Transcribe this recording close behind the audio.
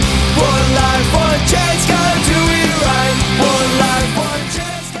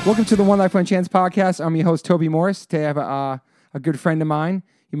Welcome to the One Life One Chance podcast. I'm your host, Toby Morris. Today I have a good friend of mine.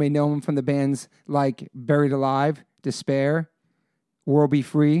 You may know him from the bands like Buried Alive, Despair, World Be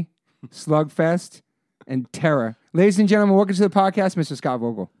Free, Slugfest, and Terror. Ladies and gentlemen, welcome to the podcast, Mr. Scott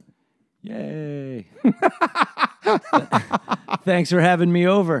Vogel. Yay. Thanks for having me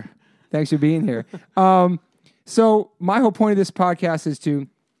over. Thanks for being here. So my whole point of this podcast is to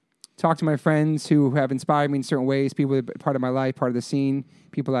talk to my friends who have inspired me in certain ways, people that are part of my life, part of the scene,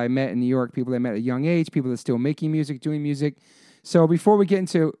 people I met in New York, people I met at a young age, people that are still making music, doing music. So before we get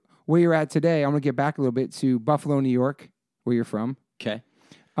into where you're at today, I'm going to get back a little bit to Buffalo, New York, where you're from. Okay.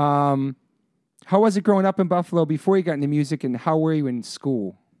 How was it growing up in Buffalo before you got into music, and how were you in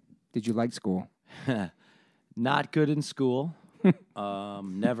school? Did you like school? Not good in school.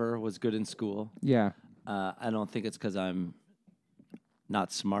 Never was good in school. Yeah. I don't think it's because I'm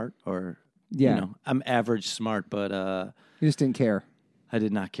not smart or, Yeah. I'm average smart, but You just didn't care. I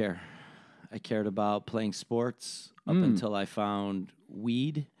did not care. I cared about playing sports up until I found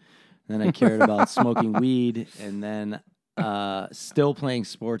weed. Then I cared about smoking weed, and then still playing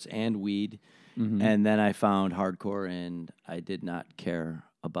sports and weed. Mm-hmm. And then I found hardcore, and I did not care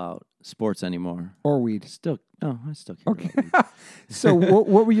about sports anymore. Or weed. I still care about weed. So what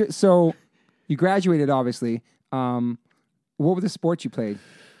were you? So you graduated, obviously. What were the sports you played?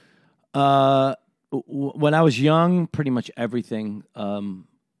 When I was young, pretty much everything,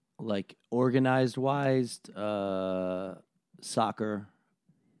 like organized wise, soccer,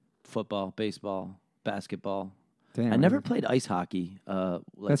 football, baseball, basketball. Damn, I never played ice hockey.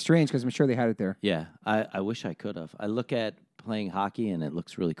 That's strange because I'm sure they had it there. Yeah, I wish I could have. I look at playing hockey and it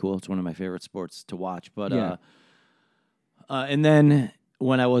looks really cool. It's one of my favorite sports to watch. But Yeah. And then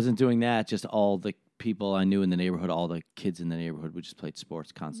when I wasn't doing that, just all the people I knew in the neighborhood, all the kids in the neighborhood, we just played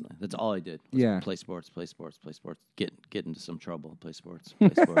sports constantly. That's all I did. Was Yeah. play sports, get into some trouble, play sports,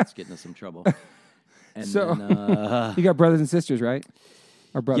 get into some trouble. And So- then, You got brothers and sisters, right?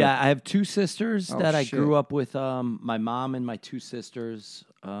 Or brother? yeah, I have two sisters Oh, that I shit. grew up with. My mom and my two sisters.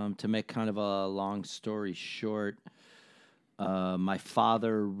 To make kind of a long story short, my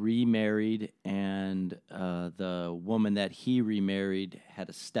father remarried, and the woman that he remarried had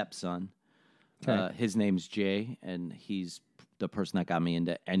a stepson. Okay. His name's Jay, and he's the person that got me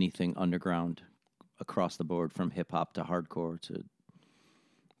into anything underground across the board, from hip hop to hardcore to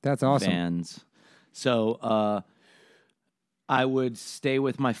That's awesome. bands. So I would stay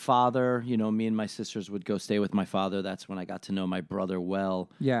with my father. Me and my sisters would go stay with my father. That's when I got to know my brother well.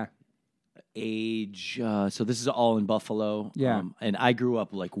 Yeah. So this is all in Buffalo. Yeah. And I grew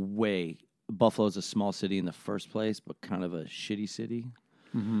up Buffalo's a small city in the first place, but kind of a shitty city.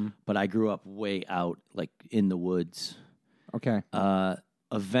 Mm-hmm. But I grew up way out, like in the woods. Okay.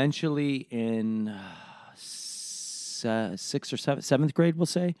 Eventually in sixth or seventh grade, we'll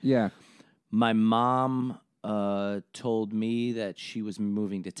say, Yeah. my mom told me that she was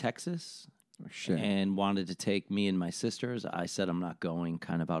moving to Texas Oh, shit. and wanted to take me and my sisters. I said I'm not going,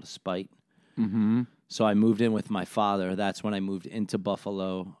 kind of out of spite. Mm-hmm. So I moved in with my father. That's when I moved into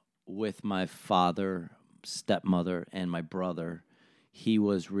Buffalo with my father, stepmother, and my brother. He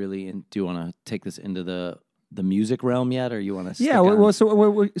was really in. Do you want to take this into the music realm yet, or you want to? Yeah. Well,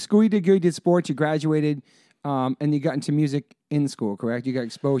 so school you did good. You did sports. You graduated, and you got into music in school. Correct. You got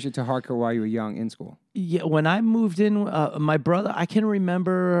exposure to hardcore while you were young in school. Yeah, when I moved in, my brother, I can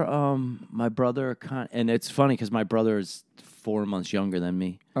remember my brother, and it's funny because my brother is 4 months younger than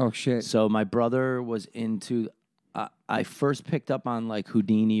me. Oh shit. So my brother was into, I first picked up on like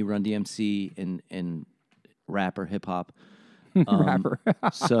Houdini, Run DMC, and rapper, hip hop. Rapper.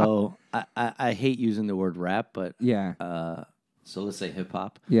 So I hate using the word rap, but Yeah. so let's say hip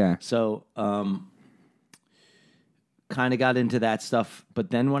hop. Yeah. So kind of got into that stuff,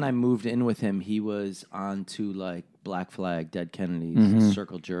 but then when I moved in with him, he was on to like Black Flag, Dead Kennedys,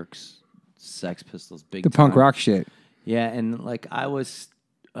 Circle Jerks, Sex Pistols, big The time. punk rock shit. Yeah, and like I was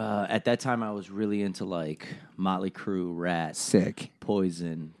at that time, I was really into like Motley Crue, Rat, Sick.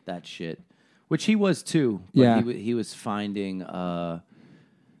 Poison, that shit, which he was too. But Yeah. he was finding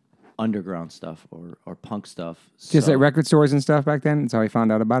underground stuff or punk stuff. Just So- at record stores and stuff back then. That's how he found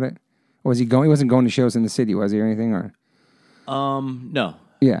out about it. Or was he going? He wasn't going to shows in the city, was he, or anything? Or No.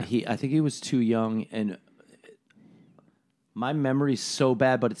 Yeah. I think he was too young, and my memory's so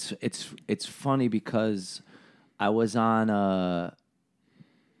bad, but it's funny because I was on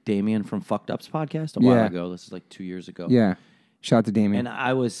Damien from Fucked Up's podcast a while Yeah. ago. This is like 2 years ago. yeah. Shout out to Damien. And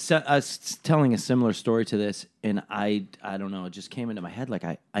I was telling a similar story to this, and I don't know, it just came into my head. Like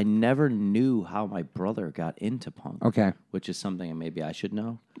I never knew how my brother got into punk. Okay. Which is something maybe I should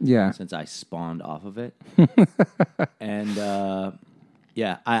know. Yeah. Since I spawned off of it. And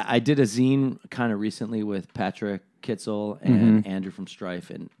Yeah, I did a zine kind of recently with Patrick Kitzel and Andrew from Strife,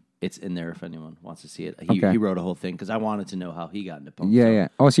 and it's in there if anyone wants to see it. He wrote a whole thing because I wanted to know how he got into punk. Yeah, yeah.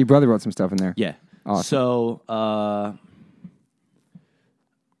 Oh, so your brother wrote some stuff in there. Yeah. Awesome. So,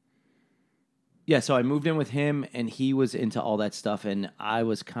 so I moved in with him, and he was into all that stuff, and I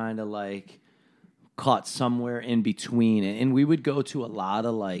was kind of like caught somewhere in between. And we would go to a lot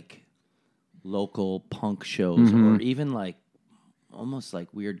of like local punk shows or even like almost like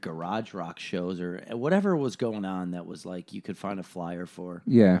weird garage rock shows or whatever was going on that was like you could find a flyer for.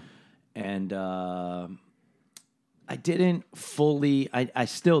 Yeah. And I didn't fully, I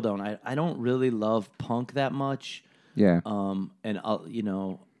still don't. I don't really love punk that much. Yeah. And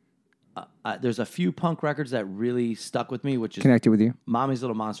there's a few punk records that really stuck with me, which is Connected with you. Mommy's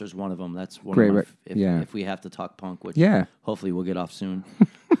Little Monster is one of them. That's one Great, of my, right. if we have to talk punk, which hopefully we'll get off soon.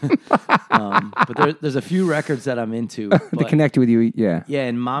 But there's a few records that I'm into. The Connected with you, yeah. Yeah,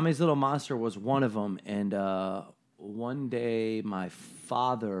 and Mommy's Little Monster was one of them. And one day my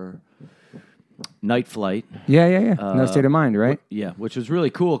father, Night Flight. Yeah. No State of Mind, right? Yeah, which was really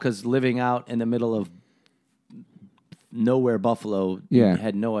cool because living out in the middle of nowhere, Buffalo,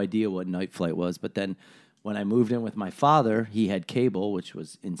 had no idea what Night Flight was. But then when I moved in with my father, he had cable, which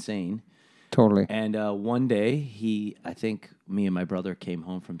was insane. Totally. And one day, I think me and my brother came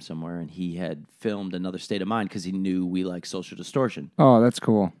home from somewhere, and he had filmed Another State of Mind because he knew we like Social Distortion. Oh, that's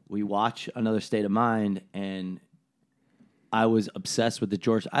cool. We watch Another State of Mind, and I was obsessed with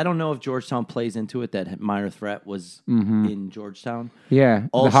the I don't know if Georgetown plays into it, that Minor Threat was in Georgetown. Yeah,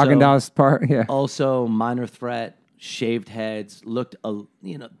 also, the Haagen-Dazs part, yeah. Also, Minor Threat, shaved heads, looked,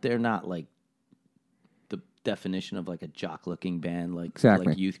 they're not like the definition of like a jock-looking band like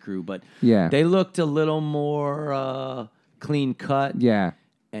Youth Crew, but they looked a little more clean cut,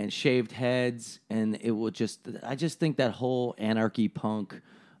 and shaved heads, and it would I just think that whole anarchy punk,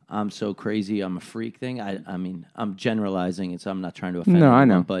 I'm so crazy, I'm a freak thing. I mean, I'm generalizing it, so I'm not trying to offend anyone, I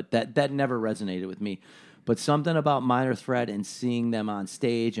know, but that never resonated with me. But something about Minor Threat and seeing them on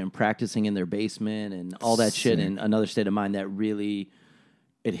stage and practicing in their basement and all that shit in Another State of Mind that really,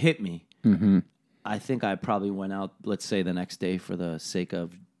 it hit me. Mm-hmm. I think I probably went out, let's say the next day for the sake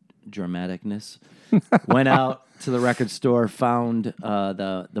of dramaticness, went out to the record store, found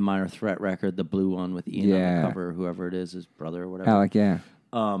the Minor Threat record, the blue one with Ian on the cover, whoever it is, his brother or whatever. Alec, yeah.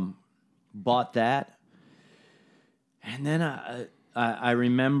 Bought that. And then I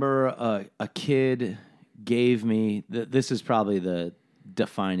remember a kid gave me, this is probably the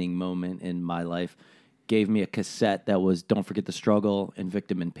defining moment in my life, gave me a cassette that was Don't Forget the Struggle and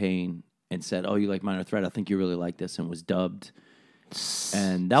Victim in Pain, and said, oh, you like Minor Threat? I think you really like this, and was dubbed.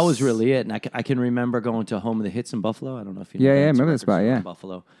 And that was really it. And I can remember going to Home of the Hits in Buffalo. I don't know if you know. Yeah, I remember that spot, yeah.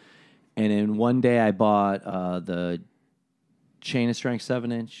 Buffalo. And then one day I bought the Chain of Strength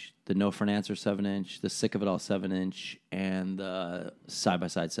 7-inch, the No for an Answer 7-inch, the Sick of It All 7-inch, and the Side by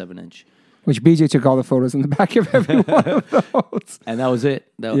Side 7-inch. Which BJ took all the photos in the back of every one of those. And that was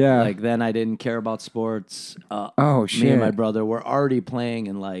it. Like, then I didn't care about sports. Oh, shit. Me and my brother were already playing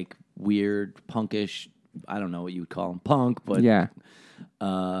in, like, weird, punkish, I don't know what you would call them, punk, but... Yeah.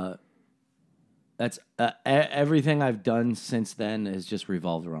 That's everything I've done since then has just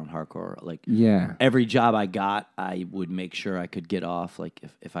revolved around hardcore. Like, every job I got, I would make sure I could get off. Like,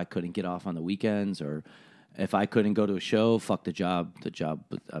 if I couldn't get off on the weekends, or if I couldn't go to a show, fuck the job. The job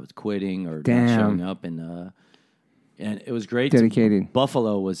I was quitting or not showing up, and it was great. Dedicated.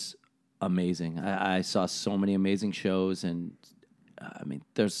 Buffalo was amazing. I saw so many amazing shows, and I mean,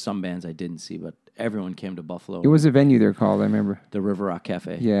 there's some bands I didn't see, but everyone came to Buffalo. It was a venue they're called, I remember. The River Rock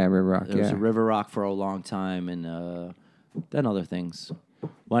Cafe. Yeah, River Rock, There was a River Rock for a long time, and then other things.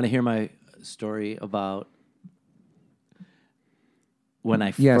 Want to hear my story about when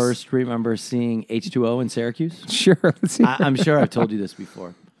I first remember seeing H2O in Syracuse? Sure. Let's see. I'm sure I've told you this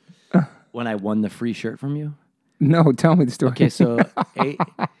before. When I won the free shirt from you? No, tell me the story. Okay, so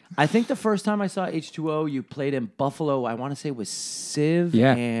I think the first time I saw H2O, you played in Buffalo. I want to say it was Civ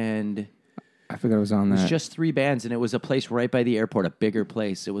and... I forgot it was on that. It was just 3 bands, and it was a place right by the airport, a bigger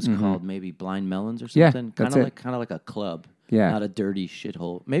place. It was called maybe Blind Melons or something. Yeah, kind of like a club. Yeah. Not a dirty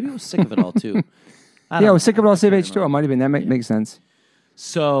shithole. Maybe it was Sick of It All, too. I was Sick of It All, Civ H2O. It might have been. That makes sense.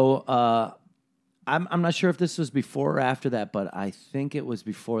 So I'm not sure if this was before or after that, but I think it was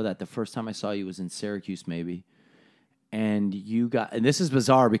before that. The first time I saw you was in Syracuse, maybe. And and this is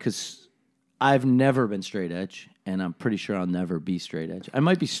bizarre because I've never been straight edge, and I'm pretty sure I'll never be straight edge. I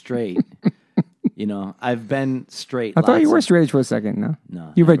might be straight. You know, I've been straight. I thought you were straight edge for a second.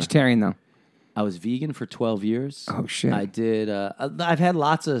 No, you're vegetarian though. I was vegan for 12 years. Oh shit! I did. I've had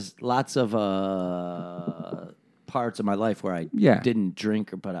lots of parts of my life where I Yeah. didn't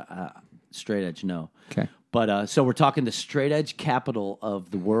drink, but straight edge, no. Okay. But so we're talking the straight edge capital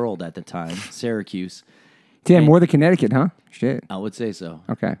of the world at the time, Syracuse. Damn, more than Connecticut, huh? Shit. I would say so.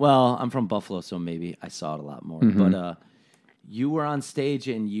 Okay. Well, I'm from Buffalo, so maybe I saw it a lot more. But you were on stage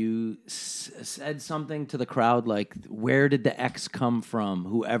and you said something to the crowd like, "Where did the X come from?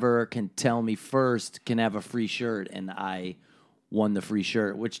 Whoever can tell me first can have a free shirt." And I won the free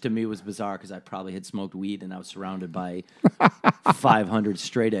shirt, which to me was bizarre because I probably had smoked weed and I was surrounded by 500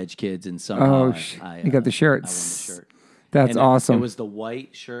 straight edge kids, and somehow I you got the shirt. I won the shirt. That's And awesome. It was the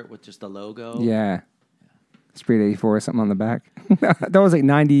white shirt with just the logo. Yeah. Street 84 or something on the back. That was like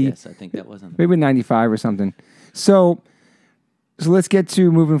 90. Yes, I think that wasn't. Maybe 95 or something. So let's get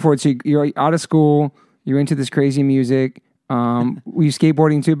to moving forward. So you're out of school. You're into this crazy music. Were you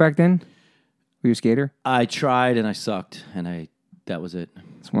skateboarding too back then? Were you a skater? I tried and I sucked, and that was it.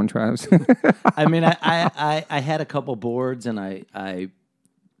 It's one try. I mean, I had a couple boards and I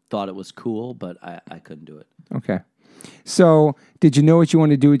thought it was cool, but I couldn't do it. Okay. So did you know what you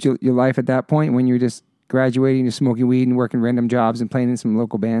wanted to do with your life at that point when you were just graduating, just smoking weed and working random jobs and playing in some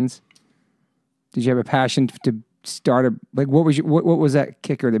local bands? Did you have a passion to start what was that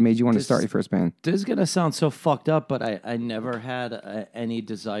kicker that made you want to start your first band? This is gonna sound so fucked up, but I never had any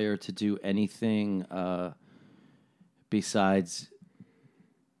desire to do anything besides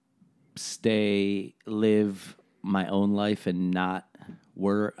live my own life and not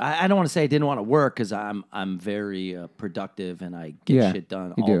work. I don't want to say I didn't want to work because I'm very productive and I get shit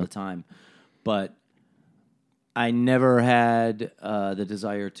done all the time, but I never had the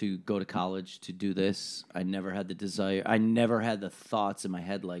desire to go to college to do this. I never had the desire. I never had the thoughts in my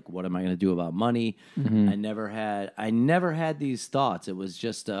head like, what am I going to do about money? Mm-hmm. I never had these thoughts. It was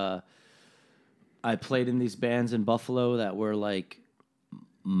just I played in these bands in Buffalo that were like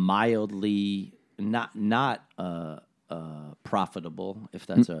mildly not profitable, if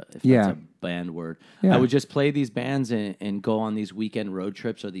that's a band word. Yeah. I would just play these bands and go on these weekend road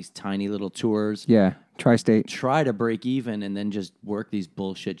trips or these tiny little tours. Yeah, tri-state. Try to break even and then just work these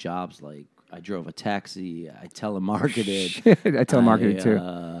bullshit jobs. Like I drove a taxi. I telemarketed. Shit, I telemarketed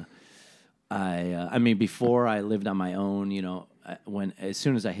too. I mean, before I lived on my own, you know, as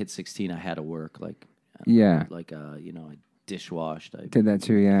soon as I hit 16, I had to work. Like, yeah, like you know, I dishwashed. I did that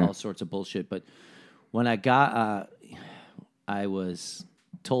too. Yeah, all sorts of bullshit. But when I got, I was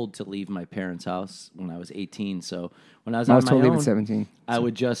told to leave my parents' house when I was 18. So when I was on my told to leave own, at 17. I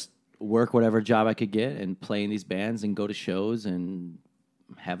would just work whatever job I could get and play in these bands and go to shows and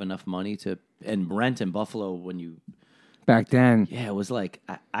have enough money and rent in Buffalo when you. Back then. Yeah, it was like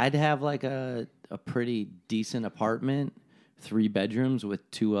I'd have like a pretty decent apartment, 3 bedrooms with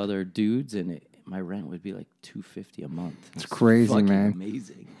 2 other dudes, and my rent would be like $250 a month. It's crazy, fucking man.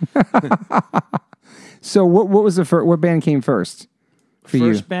 Amazing. So what was the first? What band came first for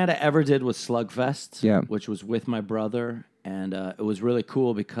you? First band I ever did was Slugfest, Yeah. which was with my brother, and it was really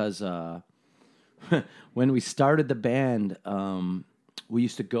cool because when we started the band, we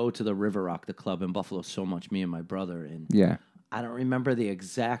used to go to the River Rock, the club in Buffalo, so much, me and my brother, and Yeah. I don't remember the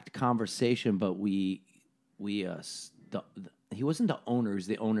exact conversation, but he wasn't the owner, he was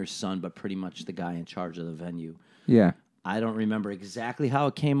the owner's son, but pretty much the guy in charge of the venue. Yeah. I don't remember exactly how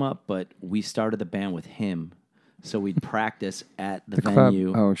it came up, but we started the band with him. So we'd practice at the club.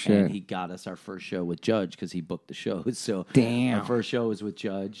 venue. Oh, shit. And he got us our first show with Judge because he booked the shows. So Damn. our first show was with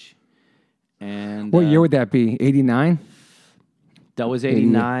Judge. And What year would that be? 89? that was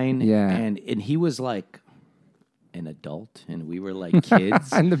 89. Yeah. And he was like an adult, and we were like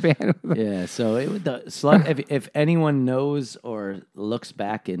kids. And the band. Yeah, so it would the Slug. If anyone knows or looks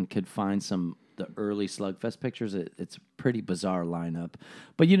back and could find the early Slugfest pictures, it's a pretty bizarre lineup.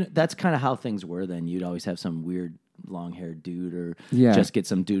 But that's kind of how things were then. You'd always have some weird long-haired dude, or just get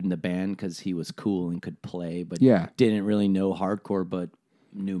some dude in the band because he was cool and could play, but didn't really know hardcore, but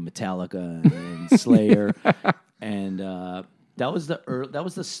knew Metallica and Slayer, and that was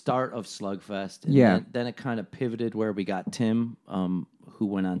the start of Slugfest. And then it kind of pivoted where we got Tim, who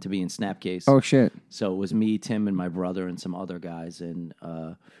went on to be in Snapcase. Oh shit! So it was me, Tim, and my brother, and some other guys, and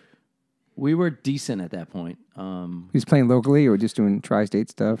we were decent at that point. He was playing locally or just doing tri-state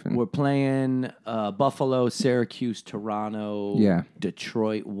stuff? We're playing Buffalo, Syracuse, Toronto,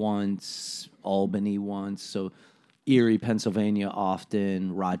 Detroit once, Albany once, so Erie, Pennsylvania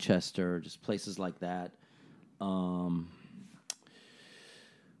often, Rochester, just places like that.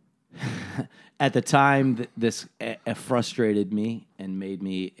 At the time, this frustrated me and made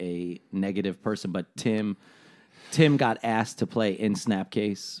me a negative person, but Tim got asked to play in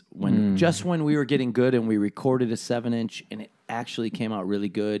Snapcase when we were getting good, and we recorded a 7-inch, and it actually came out really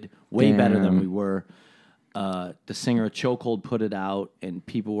good, way better than we were. the singer of Chokehold put it out, and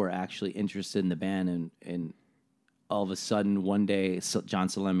people were actually interested in the band. And all of a sudden, one day, John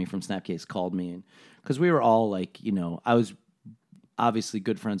Salemi from Snapcase called me, and because we were all like, I was obviously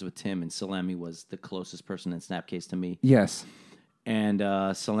good friends with Tim, and Salemi was the closest person in Snapcase to me. Yes. And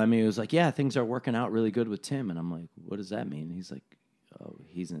Salemi was like, yeah, things are working out really good with Tim. And I'm like, what does that mean? And he's like, oh,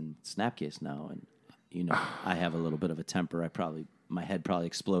 he's in Snapcase now. And, I have a little bit of a temper. My head probably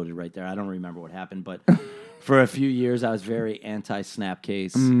exploded right there. I don't remember what happened. But for a few years, I was very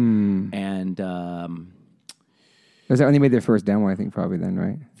anti-Snapcase. And was that when they made their first demo, I think, probably then,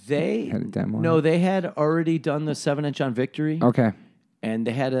 right? They had a demo. No, they had already done the 7-inch on Victory. Okay. And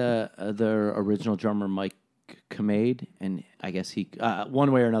they had their original drummer, Mike Kamade, and I guess he,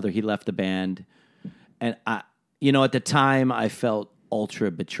 one way or another, he left the band. And at the time, I felt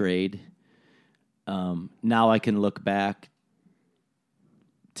ultra betrayed. Now I can look back.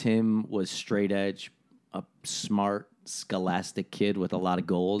 Tim was straight edge, a smart, scholastic kid with a lot of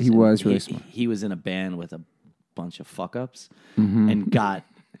goals. He was really smart. He was in a band with a bunch of fuck ups, and got.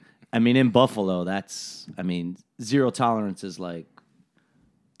 In Buffalo, Zero Tolerance is like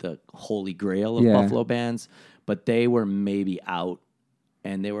the holy grail of Buffalo bands, but they were maybe out,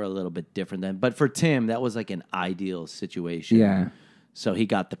 and they were a little bit different then. But for Tim, that was like an ideal situation. Yeah. So he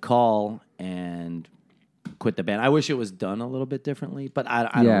got the call and quit the band. I wish it was done a little bit differently, but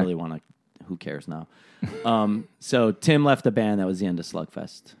I don't really want to. Who cares now? So Tim left the band. That was the end of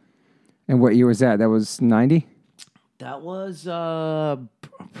Slugfest. And what year was that? That was 90? That was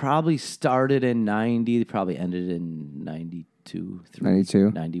probably started in 90, probably ended in 92,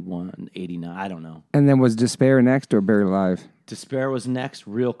 92, 91, 89. I don't know. And then was Despair next or Buried Alive? Despair was next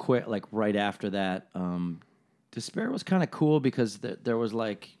real quick, like right after that. Despair was kind of cool because there was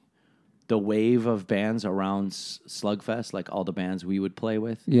like the wave of bands around Slugfest, like all the bands we would play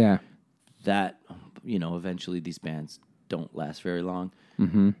with. Yeah. That, eventually these bands don't last very long.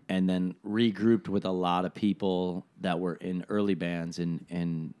 Mm-hmm. And then regrouped with a lot of people that were in early bands,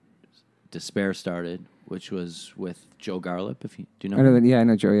 and Despair started, which was with Joe Garlip. Do you know? I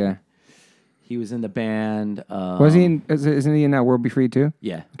know Joe. Yeah, he was in the band. Was he? Isn't he in that World Be Free too?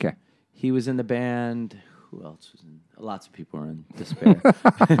 Yeah. Okay. He was in the band. Who else was in? Lots of people were in Despair.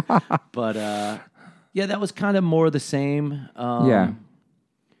 But that was kind of more the same.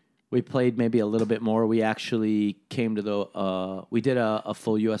 We played maybe a little bit more. We actually came to we did a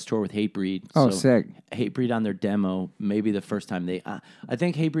full U.S. tour with Hatebreed. Oh, sick. Hatebreed on their demo, maybe the first time I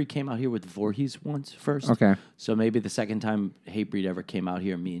think Hatebreed came out here with Voorhees once first. Okay. So maybe the second time Hatebreed ever came out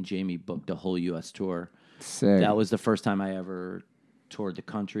here, me and Jamie booked a whole U.S. tour. Sick. That was the first time I ever toured the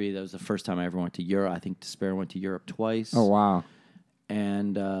country. That was the first time I ever went to Europe. I think Despair went to Europe twice. Oh, wow.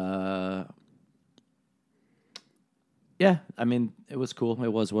 And... it was cool. It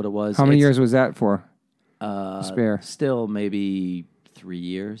was what it was. How many years was that for? Despair. Still maybe 3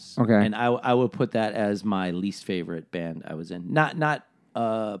 years. Okay. And I would put that as my least favorite band I was in. Not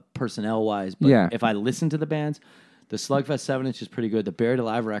personnel wise, but if I listen to the bands, the Slugfest 7-inch is pretty good. The Buried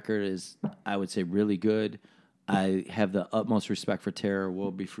Alive record is, I would say, really good. I have the utmost respect for Terror.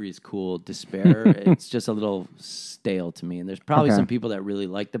 World Be Free is cool. Despair, it's just a little stale to me. And there's probably some people that really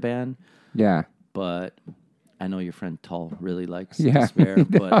like the band. Yeah. But I know your friend Tull really likes Despair,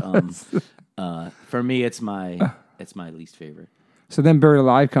 but for me, it's my least favorite. So then Buried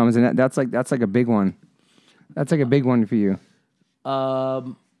Alive comes, and that's like a big one. That's like a big one for you.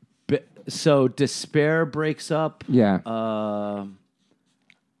 So Despair breaks up. Yeah.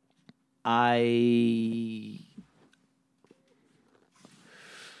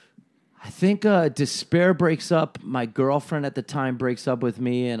 I think Despair breaks up. My girlfriend at the time breaks up with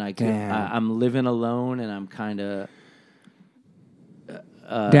me, and I'm living alone, and I'm kind of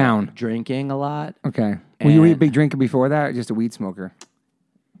down, drinking a lot. Okay. Were you a big drinker before that, or just a weed smoker?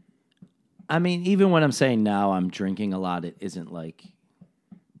 Even when I'm saying now I'm drinking a lot, it isn't like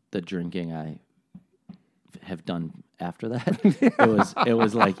the drinking I have done after that. It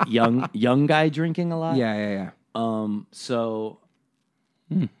was like young guy drinking a lot. Yeah. So.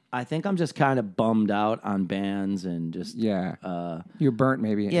 I think I'm just kind of bummed out on bands and just you're burnt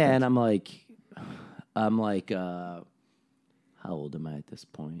maybe. Yeah, and I'm like, how old am I at this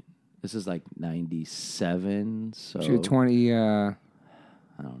point? This is like 97, so you're 20. I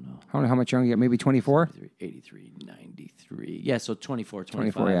don't know. How much younger? Maybe 24. 83, 93. Yeah, so 24,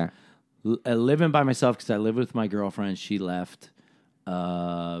 25. 24. Yeah. Living by myself because I lived with my girlfriend. She left.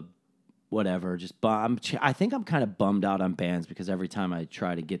 Whatever, I think I'm kind of bummed out on bands because every time I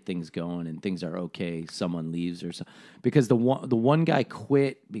try to get things going and things are okay, someone leaves or so. Because the one guy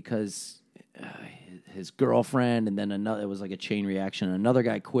quit because his girlfriend, and then another. It was like a chain reaction. Another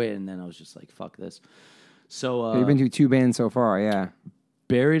guy quit, and then I was just like, "Fuck this." So You've been to 2 bands so far, yeah.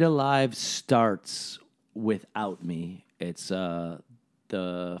 Buried Alive starts without me. It's the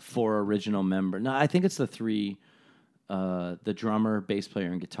 4 original member. No, I think it's the 3, the drummer, bass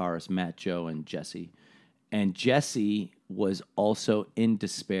player, and guitarist, Matt, Joe, and Jesse. And Jesse was also in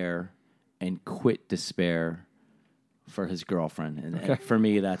Despair and quit Despair for his girlfriend. And for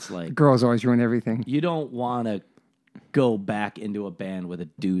me, that's like... Girls always ruin everything. You don't want to go back into a band with a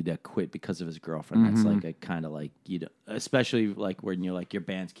dude that quit because of his girlfriend. That's like a kind of like, you know, especially like when you're like, your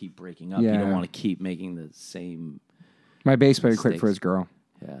bands keep breaking up. Yeah. You don't want to keep making the same... My bass player quit mistakes. for his girl.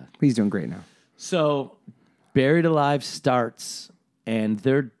 Yeah. He's doing great now. So Buried Alive starts, and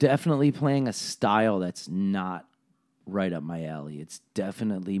they're definitely playing a style that's not right up my alley. It's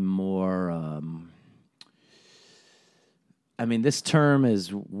definitely more... I mean, this term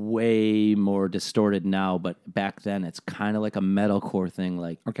is way more distorted now, but back then it's kind of like a metalcore thing,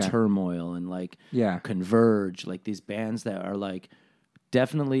 like Turmoil and like Converge, like these bands that are like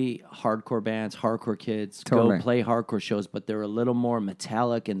definitely hardcore bands, hardcore kids, go play hardcore shows, but they're a little more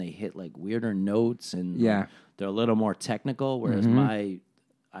metallic and they hit like weirder notes and like, they're a little more technical, whereas I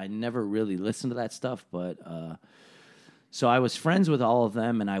never really listened to that stuff, but so I was friends with all of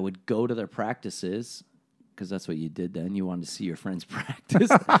them and I would go to their practices. Because that's what you did then. You wanted to see your friends practice.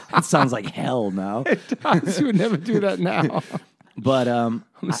 That sounds like hell now. It does. You would never do that now. But I'm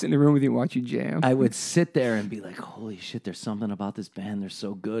gonna sit in the room with you and watch you jam. I would sit there and be like, holy shit, there's something about this band. They're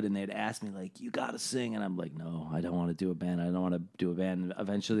so good. And they'd ask me, like, you got to sing. And I'm like, no, I don't want to do a band. I don't want to do a band. And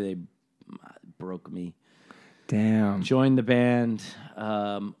eventually they broke me. Damn. Joined the band.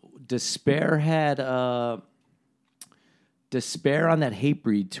 Despair had... Despair on that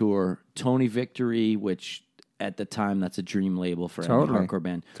Hatebreed tour, Tony Victory, which at the time that's a dream label for any hardcore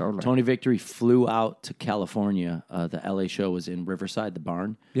band. Tony Victory flew out to California. The LA show was in Riverside, the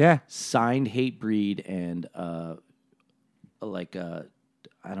barn. Yeah. Signed Hatebreed and I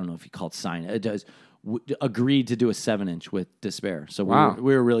don't know if he called sign it. Does agreed to do a 7-inch with Despair. So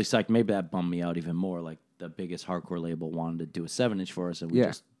we were really psyched. Maybe that bummed me out even more. Like the biggest hardcore label wanted to do a 7-inch for us, and we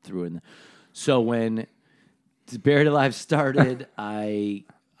just threw in. So when Buried Alive started, I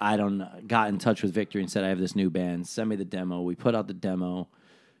got in touch with Victory and said, I have this new band. Send me the demo. We put out the demo.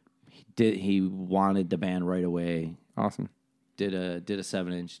 He wanted the band right away. Awesome. Did a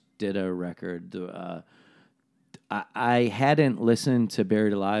 7-inch. Did a record. I hadn't listened to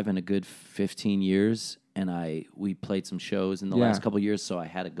Buried Alive in a good 15 years, and we played some shows in the last couple of years, so I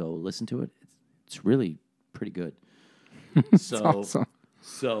had to go listen to it. It's really pretty good. So awesome.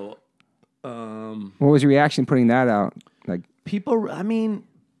 So. What was your reaction putting that out? Like people, I mean,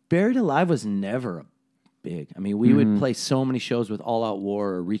 Buried Alive was never big. I mean, we would play so many shows with All Out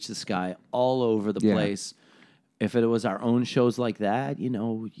War or Reach the Sky all over the place. If it was our own shows like that, you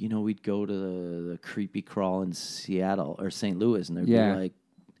know, we'd go to the Creepy Crawl in Seattle or St. Louis, and there'd be like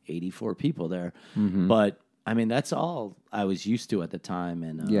 84 people there. But I mean, that's all I was used to at the time,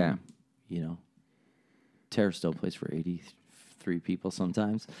 and you know, Terror still plays for 83 people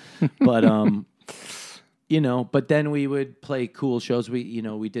sometimes, but you know, but then we would play cool shows.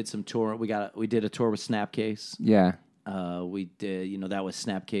 We did some tour. We did a tour with Snapcase. We did, that was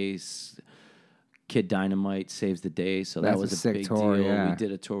Snapcase, Kid Dynamite, Saves the Day. So that was a big tour, deal. Yeah. We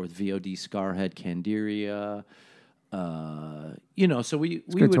did a tour with VOD, Scarhead, Candiria. So we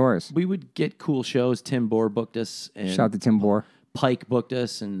would get cool shows. Tim Bohr booked us. And shout out to Tim Bohr. Pike booked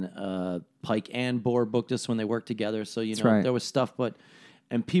us, and Pike and Bohr booked us when they worked together. So there was stuff,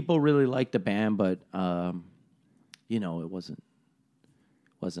 and people really liked the band, but it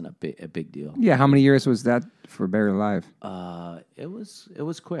wasn't a big deal. Yeah, how many years was that for Buried Alive? It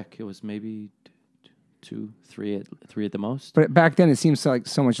was quick. It was maybe 2, 3 at the most. But back then, it seems like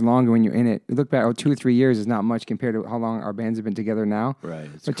so much longer when you're in it. You look back, 2 or 3 years is not much compared to how long our bands have been together now. Right.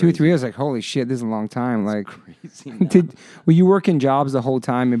 But 2 or 3 years, like, holy shit, this is a long time. Like, crazy now. Were you working jobs the whole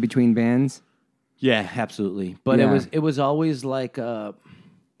time in between bands? Yeah, absolutely. But it was always like, I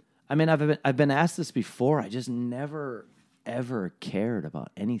mean, I've been asked this before. I just never ever cared about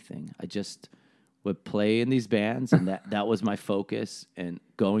anything. I just would play in these bands, and that was my focus. And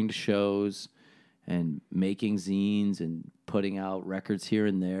going to shows, and making zines, and putting out records here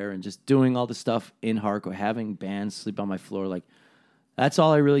and there, and just doing all the stuff in hardcore, having bands sleep on my floor. Like, that's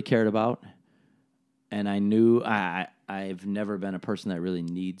all I really cared about. And I knew I've never been a person that really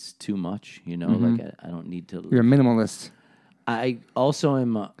needs too much, like I don't need to. You're a minimalist. I also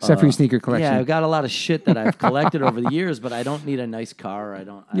am... Except for your sneaker collection. Yeah, I've got a lot of shit that I've collected over the years, but I don't need a nice car. I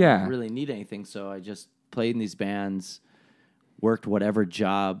don't really need anything, so I just played in these bands, worked whatever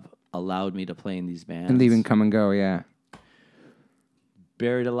job allowed me to play in these bands. And leave and come and go, yeah.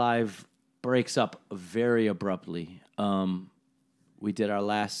 Buried Alive breaks up very abruptly. We did our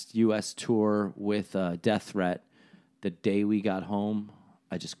last U.S. tour with Death Threat. The day we got home,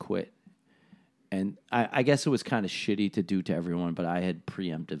 I just quit. And I guess it was kind of shitty to do to everyone, but I had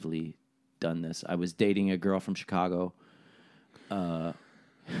preemptively done this. I was dating a girl from Chicago.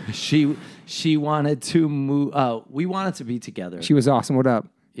 She wanted to move. We wanted to be together. She was awesome. What up?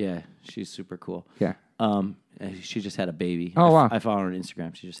 Yeah, she's super cool. Yeah. She just had a baby. Oh, wow. I follow her on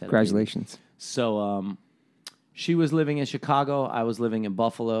Instagram. She just had Congratulations. a baby. So she was living in Chicago. I was living in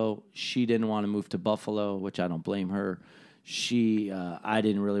Buffalo. She didn't want to move to Buffalo, which I don't blame her. I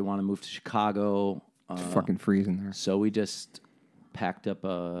didn't really want to move to Chicago. Fucking freezing there. So we just packed up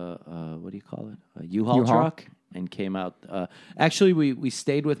what do you call it? A U-Haul U-Haul? truck and came out. Actually, we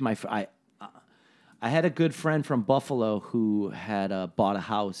stayed with my. I had a good friend from Buffalo who had bought a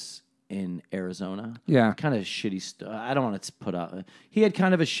house in Arizona. Yeah. Kind of shitty. I don't want to put out. He had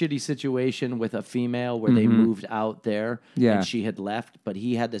kind of a shitty situation with a female where they moved out there. Yeah. And she had left, but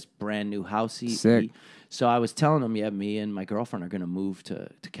he had this brand new house. Sick. So I was telling him, yeah, me and my girlfriend are going to move to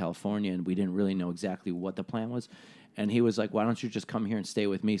California, and we didn't really know exactly what the plan was. And he was like, why don't you just come here and stay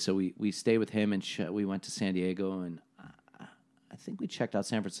with me? So we stayed with him, and we went to San Diego, and I think we checked out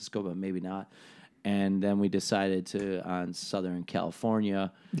San Francisco, but maybe not. And then we decided on Southern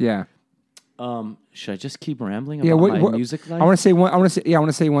California. Yeah. Should I just keep rambling about my music life? I want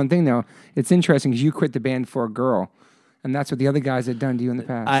to say one thing though. It's interesting because you quit the band for a girl, and that's what the other guys had done to you in the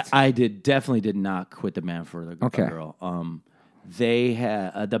past. I definitely did not quit the band for the girl. They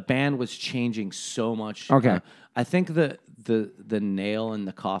had the band was changing so much. Okay. I think the nail in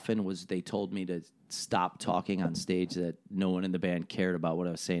the coffin was they told me to stop talking on stage, that no one in the band cared about what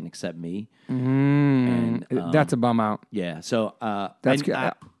I was saying except me. And that's a bum out. yeah. So That's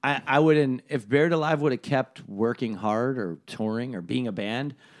good. I wouldn't, if Buried Alive would have kept working hard or touring or being a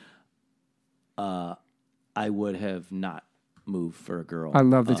band, I would have not moved for a girl. I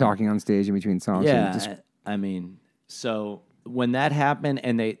love the talking on stage in between songs. Yeah, I mean, so when that happened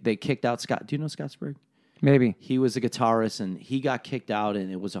and they kicked out Scott, do you know Scott Sprague? Maybe. He was a guitarist and he got kicked out,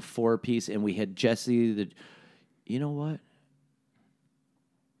 and it was a 4-piece, and we had Jesse you know what?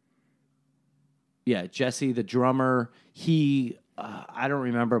 Yeah, Jesse the drummer. He I don't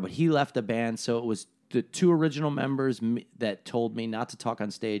remember, but he left the band, so it was the 2 original members that told me not to talk on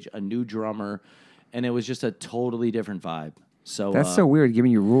stage, a new drummer, and it was just a totally different vibe. So That's so weird,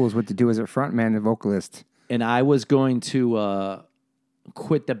 giving you rules what to do as a frontman and vocalist. And I was going to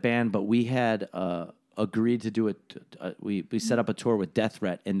quit the band, but we had agreed to do it. We set up a tour with Death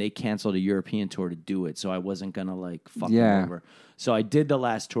Threat, and they canceled a European tour to do it, so I wasn't going to fuck them over. So I did the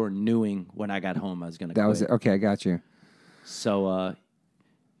last tour knowing when I got home I was going to quit. That was it. Okay, I got you. So,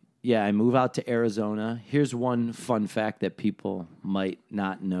 yeah, I move out to Arizona. Here's one fun fact that people might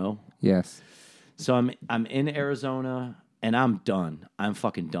not know. Yes. So I'm in Arizona, and I'm done. I'm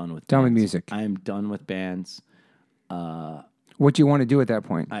fucking done with Done with bands. music. I'm done with bands. What do you want to do at that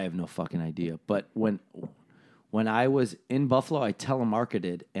point? I have no fucking idea. But when I was in Buffalo, I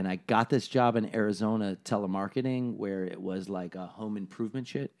telemarketed, and I got this job in Arizona telemarketing where it was like a home improvement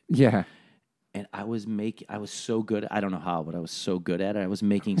shit. Yeah. And I was so good. I don't know how, but I was so good at it. I was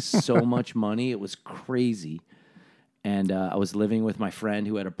making so much money. It was crazy. And I was living with my friend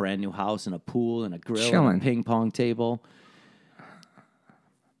who had a brand new house and a pool and a grill and a ping pong table.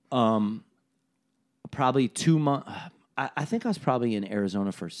 Probably 2 months. I think I was probably in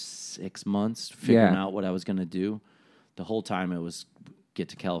Arizona for 6 months figuring out what I was going to do. The whole time it was get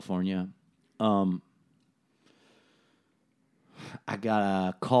to California. I got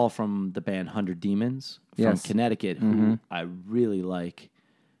a call from the band 100 Demons from Connecticut, who I really like.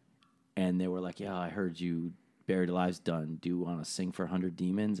 And they were like, yeah, I heard you Buried Alive's done. Do you want to sing for 100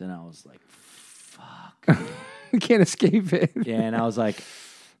 Demons? And I was like, fuck. You can't escape it. Yeah, and I was like,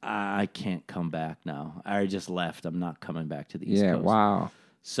 I can't come back now. I just left. I'm not coming back to the East Coast. Yeah, wow.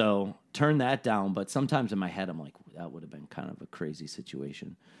 So turn that down. But sometimes in my head, I'm like, that would have been kind of a crazy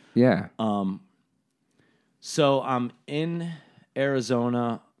situation. Yeah. So I'm in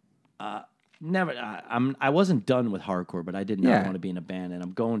Arizona. I wasn't done with hardcore, but I did not want to be in a band. And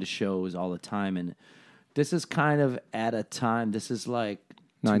I'm going to shows all the time. And this is kind of at a time. This is like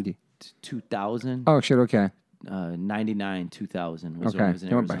 2000. Oh, shit, okay. 99, 2000 was when I was in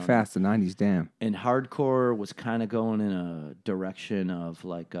Arizona. It went by fast, the 90s, damn. And hardcore was kind of going in a direction of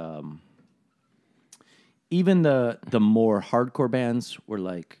even the more hardcore bands were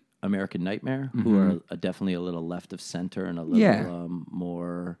like American Nightmare, who are definitely a little left of center and a little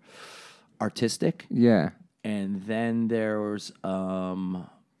more artistic. Yeah. And then there was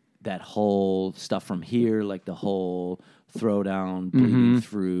that whole stuff from here, like the whole throwdown, bleeding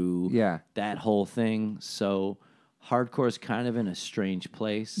through, Yeah. that whole thing. So hardcore is kind of in a strange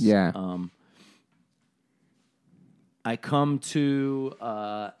place. Yeah. I come to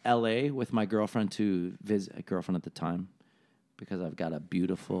L.A. with my girlfriend to visit, a girlfriend at the time, because I've got a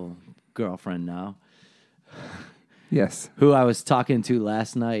beautiful girlfriend now, Yes. who I was talking to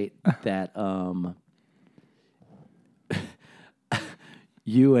last night that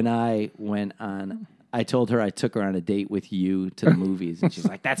you and I went on. I told her I took her on a date with you to the movies, and she's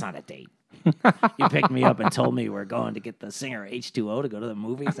like, "That's not a date. You picked me up and told me we're going to get the singer H2O to go to the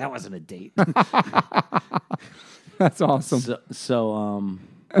movies. That wasn't a date." That's awesome. So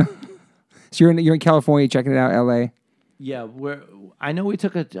So you're in California checking it out, L.A. yeah, I know we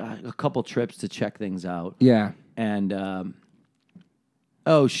took a couple trips to check things out. Yeah. And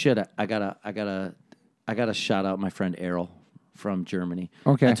oh shit, I gotta shout out my friend Errol from Germany.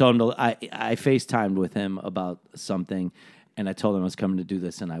 Okay. I told him I FaceTimed with him about something, and I told him I was coming to do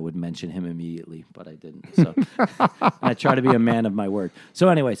this, and I would mention him immediately, but I didn't. So I try to be a man of my word. So,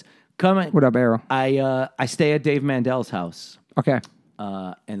 anyways, What up, Arrow? I stay at Dave Mandel's house. Okay.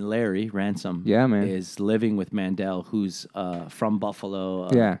 And Larry Ransom Yeah, man. is living with Mandel, who's from Buffalo.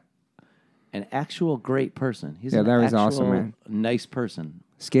 Yeah. An actual great person. He's Yeah, an Larry's actual awesome, man. nice person.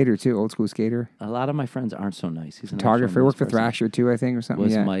 Skater, too. Old school skater. A lot of my friends aren't so nice. He's an Photographer. actual nice Worked for person. Thrasher, too, I think, or something.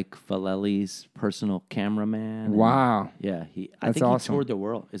 Was yeah. Mike Vallely's personal cameraman. and- Wow. Yeah, I That's think awesome. he toured the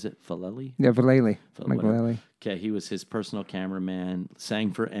world. Is it Vallely? Yeah, Vallely. Mike Whatever. Vallely. Okay, he was his personal cameraman,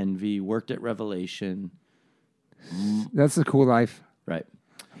 sang for Envy, worked at Revelation. That's a cool life. Right.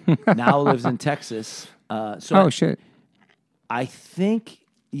 Now lives in Texas. Oh, shit. I think,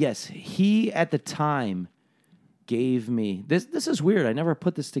 yes, he at the time gave me this is weird. I never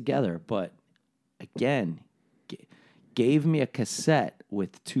put this together, but again, gave me a cassette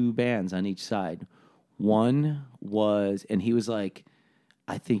with two bands on each side. One was, and he was like,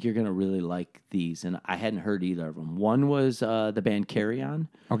 "I think you're gonna really like these," and I hadn't heard either of them. One was the band Carry On,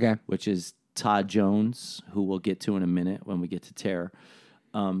 Okay. which is Todd Jones, who we'll get to in a minute when we get to Terror.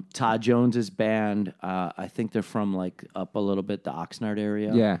 Todd Jones's band, I think they're from like up a little bit the Oxnard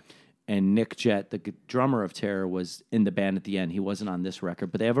area. Yeah. And Nick Jett, the drummer of Terror, was in the band at the end. He wasn't on this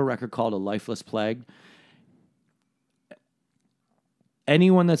record, but they have a record called A Lifeless Plague.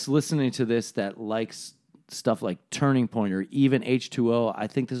 Anyone that's listening to this that likes stuff like Turning Point or even H2O, I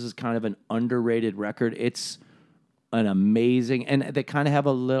think this is kind of an underrated record. It's an amazing, and they kind of have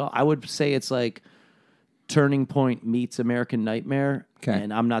a little, I would say it's like Turning Point meets American Nightmare. Okay.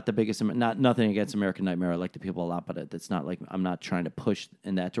 And I'm not the biggest, nothing against American Nightmare. I like the people a lot, but it's not like, I'm not trying to push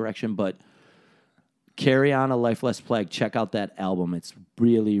in that direction. But Carry On, A Lifeless Plague, check out that album. It's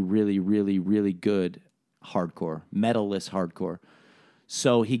really, really, really, really good hardcore, metal-less hardcore.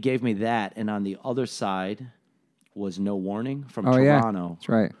 So he gave me that. And on the other side was No Warning from Toronto. That's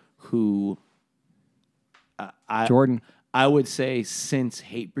right. Who Jordan. I would say since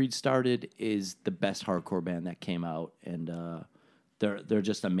Hatebreed started is the best hardcore band that came out, and they're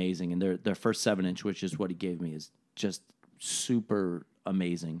just amazing. And their first 7-inch, which is what he gave me, is just super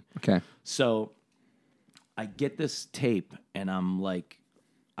amazing. Okay. So I get this tape, and I'm like,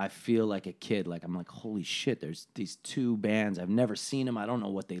 I feel like a kid. Like I'm like, holy shit! There's these two bands. I've never seen them. I don't know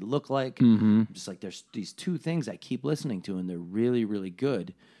what they look like. I'm just like, there's these two things I keep listening to, and they're really, really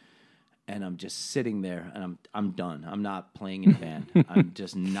good. And I'm just sitting there, and I'm done. I'm not playing in a band. I'm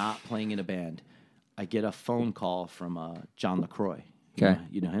just not playing in a band. I get a phone call from John LaCroix. Okay.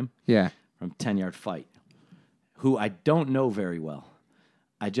 You know him? Yeah. From 10 Yard Fight, who I don't know very well.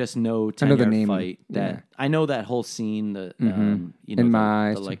 I just know I know 10 the Yard name, Fight. That yeah. I know that whole scene. The you know, In the, My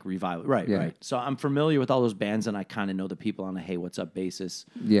Eyes. the like revival. Right, Yeah. right. So I'm familiar with all those bands, and I kind of know the people on a hey, what's up basis.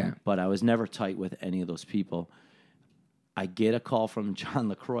 Yeah. But I was never tight with any of those people. I get a call from John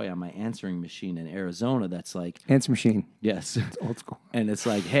LaCroix on my answering machine in Arizona that's like, Answer machine. yes. Old school. And it's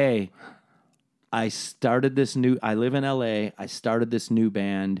like, hey, I live in LA. I started this new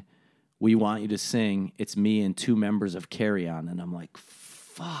band. We want you to sing. It's me and two members of Carry On. And I'm like,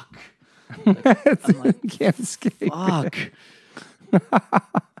 fuck. Can't escape. Fuck.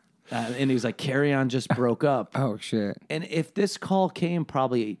 And he was like, Carry On just broke up. Oh, shit. And if this call came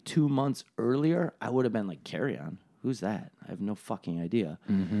probably 2 months earlier, I would have been like, Carry On? Who's that? I have no fucking idea.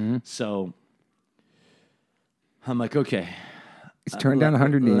 So I'm like, okay. He's turned down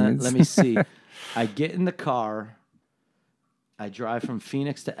 100 demons. Let me see. I get in the car. I drive from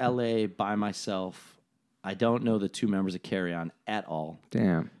Phoenix to LA by myself. I don't know the two members of Carry On at all.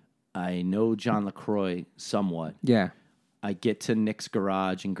 Damn. I know John LaCroix somewhat. Yeah. I get to Nick's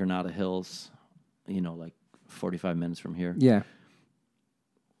garage in Granada Hills, like 45 minutes from here. Yeah.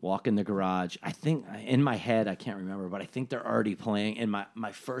 walk in the garage. I think in my head, I can't remember, but I think they're already playing. And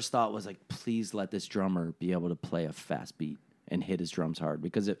my first thought was like, please let this drummer be able to play a fast beat and hit his drums hard.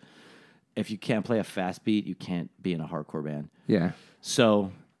 Because if you can't play a fast beat, you can't be in a hardcore band. Yeah.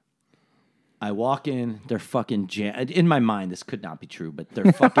 So I walk in, they're fucking in my mind, this could not be true, but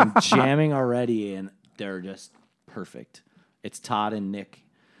they're fucking jamming already, and they're just perfect. It's Todd and Nick.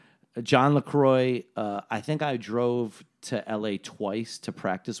 John LaCroix, I think I drove to L.A. twice to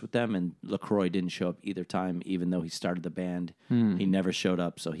practice with them, and LaCroix didn't show up either time, even though he started the band. He never showed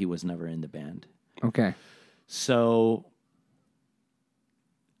up, so he was never in the band. Okay. So,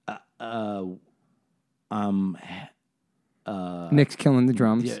 Nick's killing the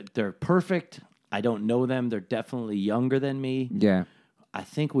drums. yeah, they're perfect. I don't know them. They're definitely younger than me. Yeah. I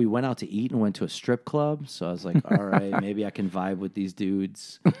think we went out to eat and went to a strip club. So I was like, all right, maybe I can vibe with these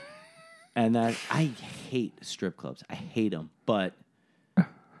dudes. And then I hate strip clubs. I hate them. But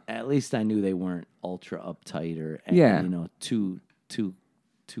at least I knew they weren't ultra uptight or Yeah. too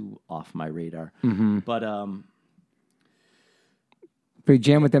off my radar. But But you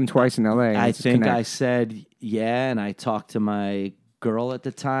jammed with them twice in L.A. I Let's think connect. I said yeah, and I talked to my girl at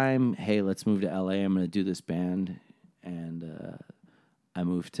the time. Hey, let's move to LA. I'm going to do this band, and I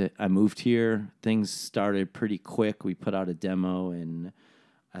moved here. Things started pretty quick. We put out a demo, and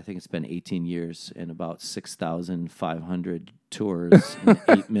I think it's been 18 years and about 6,500 tours and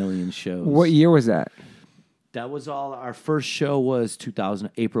 8 million shows. What year was that? That was all. Our first show was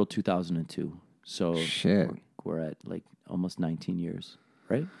April 2002. So Shit. we're at like almost 19 years,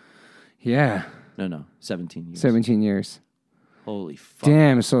 right? Yeah. No, 17 years. 17 years. Holy fuck.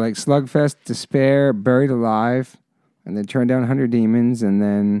 Damn. So like Slugfest, Despair, Buried Alive, and then Turn Down 100 Demons, and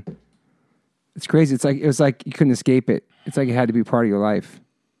then it's crazy. It was like you couldn't escape it. It's like it had to be part of your life.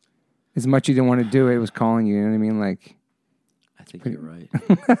 As much you didn't want to do it, it was calling you. You know what I mean? Like, I think you're right.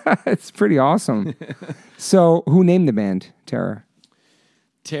 it's pretty awesome. So who named the band Terror?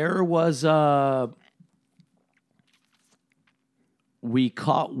 Terror was, we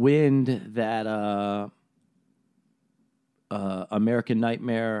caught wind that American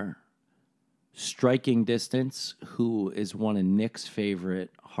Nightmare, Striking Distance, who is one of Nick's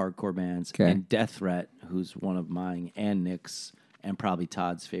favorite hardcore bands, Okay. and Death Threat, who's one of mine and Nick's, and probably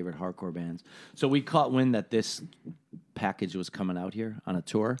Todd's favorite hardcore bands. So we caught wind that this package was coming out here on a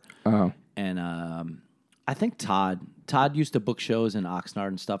tour. Oh. And I think Todd used to book shows in Oxnard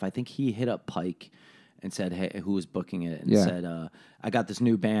and stuff. I think he hit up Pike and said, hey, who was booking it, and said, I got this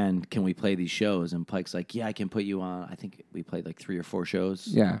new band. Can we play these shows? And Pike's like, yeah, I can put you on. I think we played like 3 or 4 shows.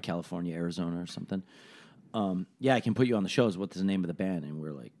 Yeah. In California, Arizona or something. Yeah, I can put you on the shows. What's the name of the band? And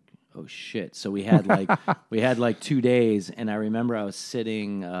we're like, oh shit. So we had like 2 days, and I remember I was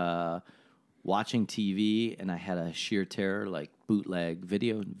sitting watching TV, and I had a Sheer Terror like bootleg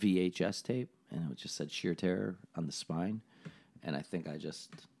video VHS tape, and it just said Sheer Terror on the spine, and I think I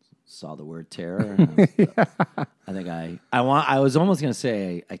just saw the word terror. And I think I was almost gonna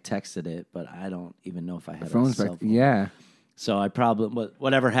say I texted it, but I don't even know if I had Phones a cell back. phone. Yeah. So I probably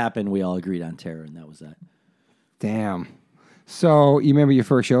whatever happened, we all agreed on terror, and that was that. Damn. So you remember your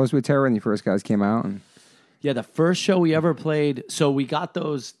first shows with Terror when you first guys came out? And Yeah, the first show we ever played. So we got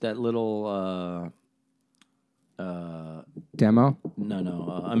that little demo?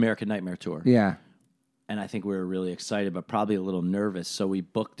 American Nightmare tour. Yeah. And I think we were really excited, but probably a little nervous. So we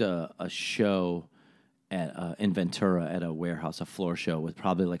booked a show in Ventura at a warehouse, a floor show with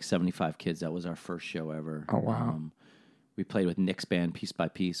probably like 75 kids. That was our first show ever. Oh, wow. We played with Nick's band, Piece by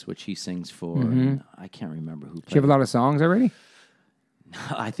Piece, which he sings for. And I can't remember who played. Do you have a lot of songs already?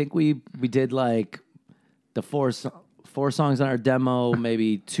 I think we did like the four songs on our demo,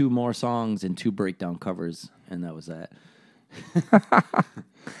 maybe 2 more songs and 2 breakdown covers, and that was that.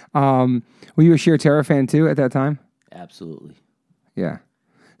 Were you a Sheer Terror fan too at that time? Absolutely. Yeah.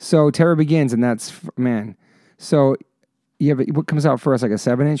 So Terror Begins, and that's, man. So what comes out first, like a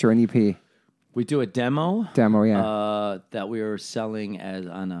 7-inch or an EP? We do a demo. Demo, yeah. That we were selling as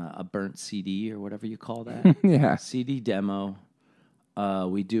on a burnt CD or whatever you call that. Yeah. CD demo.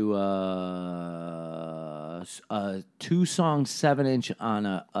 We do a 2-song 7-inch on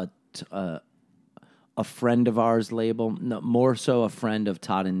a friend of ours label. No, more so a friend of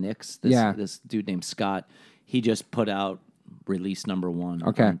Todd and Nick's. This dude named Scott. He just put out release number 1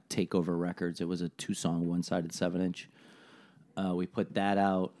 on Takeover Records. It was a 2-song 1-sided 7-inch. We put that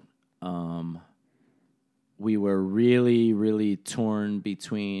out. We were really, really torn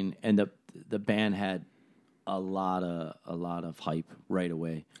between, and the band had a lot of hype right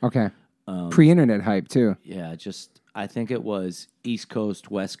away. Okay. Pre-internet hype too. Yeah, I think it was East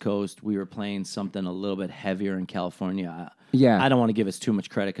Coast, West Coast. We were playing something a little bit heavier in California. Yeah. I don't want to give us too much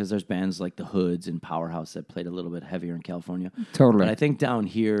credit because there's bands like the Hoods and Powerhouse that played a little bit heavier in California. Totally. But I think down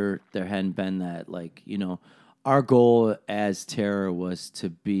here there hadn't been that, like, you know, our goal as Terror was to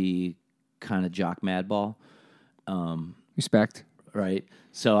be kind of jock madball. Respect. Right.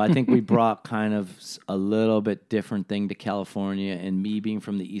 So I think we brought kind of a little bit different thing to California, and me being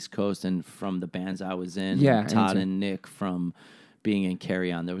from the East Coast and from the bands I was in, Yeah, and Todd and and Nick from being in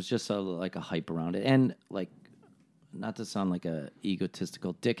Carry On, there was just like a hype around it. And like, not to sound like a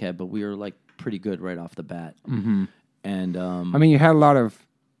egotistical dickhead, but we were like pretty good right off the bat. Mm-hmm. And I mean, you had a lot of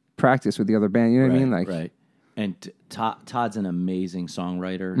practice with the other band. You know what I mean? Like, right. And Todd's an amazing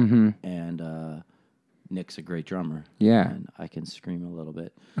songwriter, and Nick's a great drummer. Yeah. And I can scream a little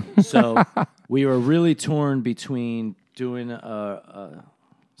bit. So we were really torn between doing a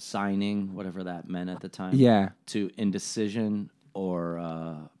signing, whatever that meant at the time, Yeah. to Indecision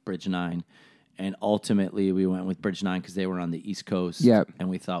or Bridge 9. And ultimately, we went with Bridge 9 because they were on the East Coast. Yep. And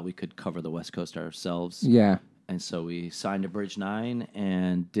we thought we could cover the West Coast ourselves. Yeah. And so we signed to Bridge 9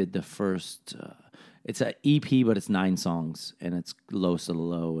 and did the first... it's an EP, but it's 9 songs, and it's Lowest of the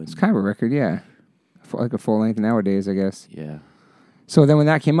Low. And It's kind of a record, yeah. Like a full length nowadays, I guess. yeah. So then when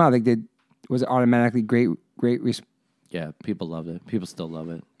that came out, was it automatically great? Yeah, people loved it. People still love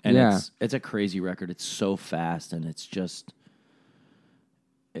it. And Yeah. it's a crazy record. It's so fast, and it's just...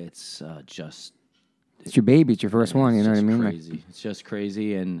 It's your baby. It's your first one. You know what I mean? Crazy. It's just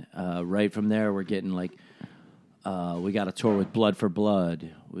crazy. And right from there, we're getting like, we got a tour with Blood for Blood.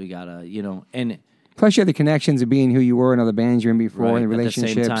 We got a, you know, and Plus, you had the connections of being who you were in other bands you're in before, right, and the at the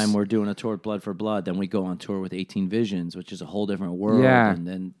relationships. same time, we're doing a tour with Blood for Blood. Then we go on tour with 18 Visions, which is a whole different world. Yeah. And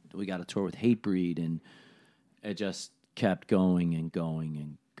then we got a tour with Hatebreed, and it just kept going and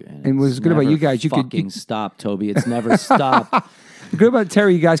going And what's it's good about never you guys, you could- fucking stop, Toby. It's never stopped. The good about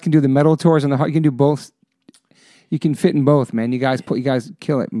Terry, you guys can do the metal tours and you can do both. You can fit in both, man. You guys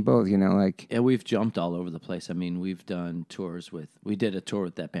kill it in both. You know, like Yeah, we've jumped all over the place. I mean, we've done tours we did a tour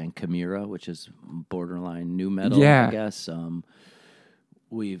with that band Chimera, which is borderline new metal, Yeah. I guess.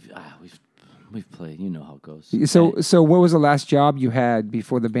 We've played, you know how it goes. so. What was the last job you had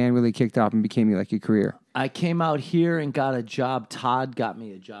before the band really kicked off and became like your career? I came out here and got a job. Todd got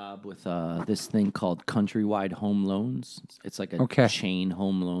me a job with this thing called Countrywide Home Loans. It's like a chain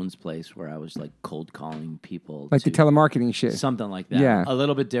home loans place where I was like cold calling people. Like the telemarketing shit. Something like that. Yeah. A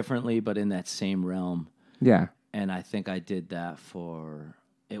little bit differently, but in that same realm. Yeah. And I think I did that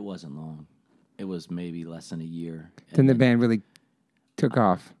it wasn't long. It was maybe less than a year. Then the band really took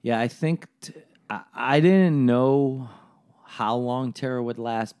off. Yeah, I think I didn't know how long Terror would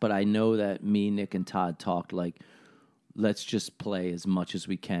last, but I know that me, Nick, and Todd talked like, let's just play as much as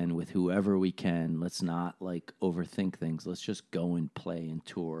we can with whoever we can. Let's not like overthink things. Let's just go and play and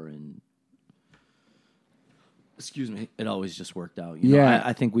tour and... Excuse me. It always just worked out. You know,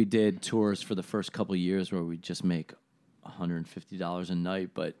 I think we did tours for the first couple of years where we'd just make $150 a night,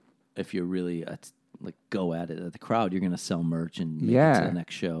 but if you're really like go at it at the crowd, you're going to sell merch and make it to the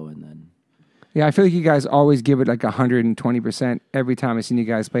next show, and then... Yeah, I feel like you guys always give it like 120% every time I've seen you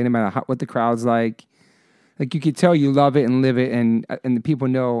guys play, no matter what the crowd's like. Like you could tell you love it and live it, and the people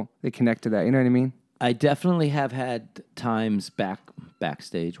know they connect to that. You know what I mean? I definitely have had times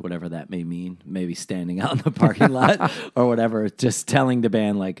backstage, whatever that may mean, maybe standing out in the parking lot or whatever, just telling the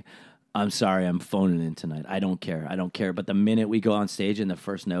band like, I'm sorry, I'm phoning in tonight. I don't care. But the minute we go on stage in the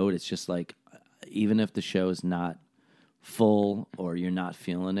first note, it's just like, even if the show is not full or you're not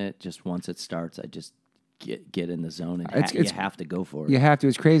feeling it, just once it starts, I just get in the zone, and you have to go for it. You have to.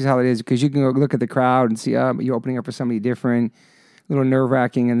 It's crazy how it is, because you can go look at the crowd and see you're opening up for somebody different, a little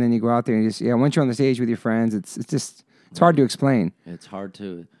nerve-wracking, and then you go out there and just once you're on the stage with your friends, it's hard to explain. It's hard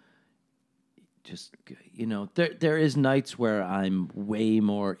to just, you know, there is nights where I'm way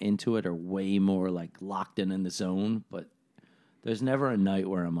more into it or way more like locked in the zone, but there's never a night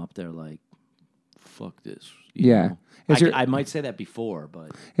where I'm up there like, fuck this. You know? I might say that before,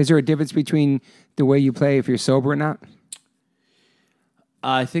 but... Is there a difference between the way you play if you're sober or not?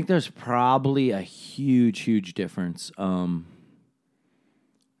 I think there's probably a huge difference. I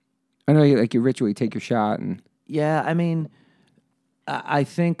know your ritual, you take your shot and... Yeah, I mean, I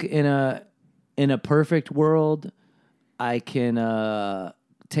think in a perfect world, I can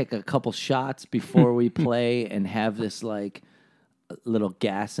take a couple shots before we play and have this like little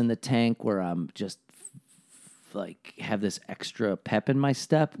gas in the tank where I'm just like have this extra pep in my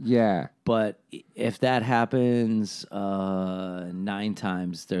step. Yeah. But if that happens 9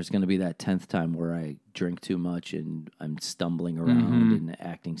 times, there's going to be that 10th time where I drink too much and I'm stumbling around and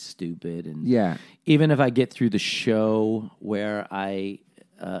acting stupid. And yeah, even if I get through the show where I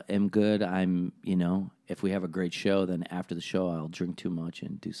am good. I'm, if we have a great show, then after the show, I'll drink too much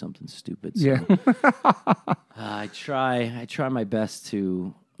and do something stupid. So, Yeah. I try my best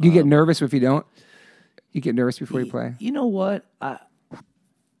to. Do you get nervous if you don't? You get nervous before you play? You know what?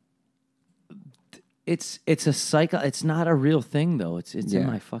 It's a cycle. It's not a real thing though. It's in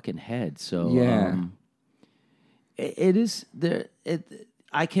my fucking head. So it is there.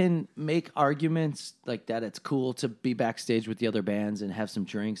 I can make arguments like that. It's cool to be backstage with the other bands and have some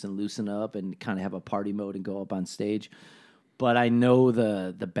drinks and loosen up and kind of have a party mode and go up on stage. But I know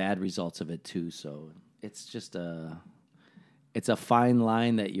the bad results of it too. So it's just it's a fine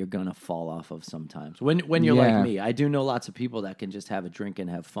line that you're gonna fall off of sometimes. When you're like me, I do know lots of people that can just have a drink and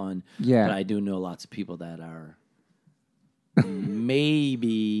have fun. Yeah. But I do know lots of people that are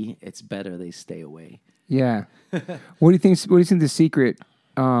maybe it's better they stay away. Yeah. What do you think? What do you think the secret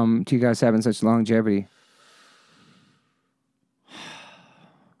to you guys having such longevity?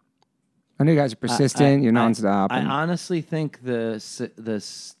 I know you guys are persistent. You're nonstop. I honestly think the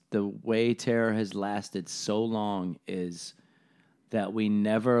way Terror has lasted so long is that we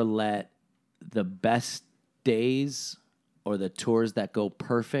never let the best days or the tours that go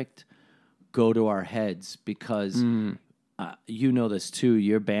perfect go to our heads because you know this too.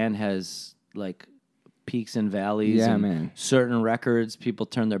 Your band has like peaks and valleys. Yeah, and man. Certain records, people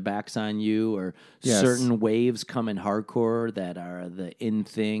turn their backs on you, or certain waves come in hardcore that are the in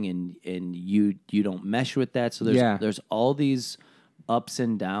thing, and you don't mesh with that. So there's all these ups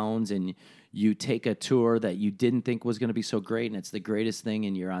and downs, and you take a tour that you didn't think was going to be so great, and it's the greatest thing,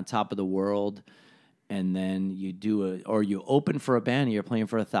 and you're on top of the world. And then you open for a band, and you're playing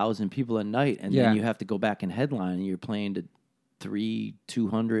for 1,000 people a night, and then you have to go back and headline, and you're playing to 300,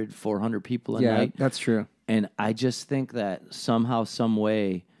 200, 400 people a night. Yeah, that's true. And I just think that somehow, some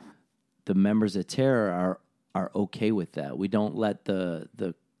way, the members of Terror are okay with that. We don't let the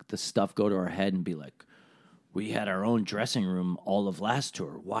stuff go to our head and be like, we had our own dressing room all of last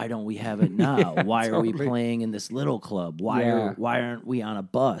tour. Why don't we have it now? Why are we playing in this little club? Why aren't we on a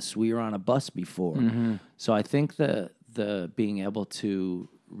bus? We were on a bus before. Mm-hmm. So I think the being able to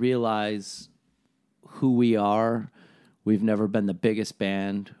realize who we are, we've never been the biggest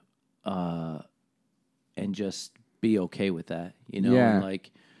band, and just be okay with that. And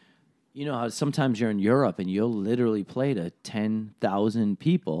like, how sometimes you're in Europe and you'll literally play to 10,000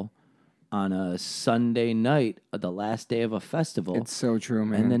 people on a Sunday night, the last day of a festival. It's so true,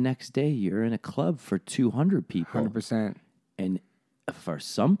 man. And the next day, you're in a club for 200 people. 100%. And for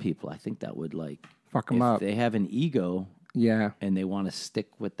some people, I think that would fuck them up. If they have an ego, and they want to stick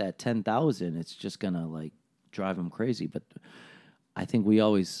with that 10,000, it's just gonna drive them crazy. But I think we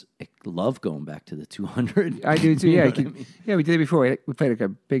always love going back to the 200. I do too. Yeah, we did it before. We played a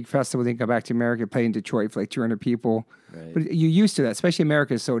big festival, then go back to America, played in Detroit for 200 people. Right. But you're used to that, especially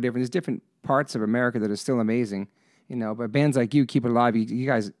America is so different. There's different parts of America that are still amazing, But bands like you keep it alive. You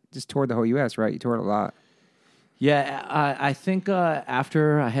guys just toured the whole U.S., right? You toured a lot. Yeah, I think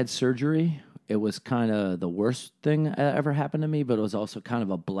after I had surgery, it was kind of the worst thing that ever happened to me, but it was also kind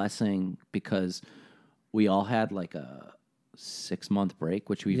of a blessing because we all had a 6-month break,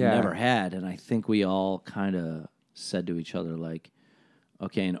 which we've never had. And I think we all kind of said to each other,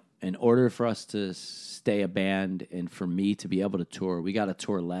 okay, in order for us to stay a band and for me to be able to tour, we got to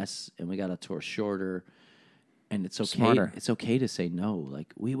tour less and we got to tour shorter. And it's okay. Smarter. It's okay to say no.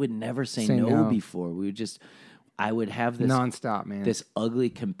 We would never say no before. We would I would have this nonstop, man. This ugly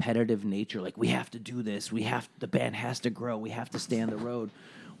competitive nature. We have to do this. The band has to grow. We have to stay on the road.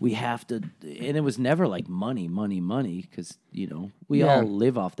 We have to, and it was never money, because we all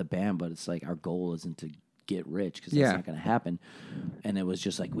live off the band, but it's our goal isn't to get rich because that's not going to happen. And it was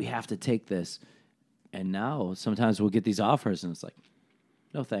just we have to take this. And now sometimes we'll get these offers, and it's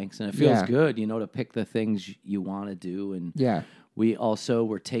no thanks, and it feels good, to pick the things you want to do. And we also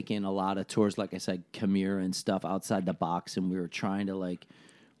were taking a lot of tours, like I said, Khmer and stuff outside the box, and we were trying to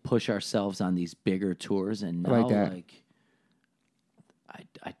push ourselves on these bigger tours. And now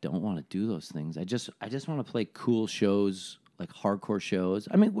I don't want to do those things. I just want to play cool shows, hardcore shows.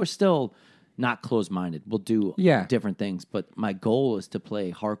 I mean, we're still not closed-minded. We'll do different things, but my goal is to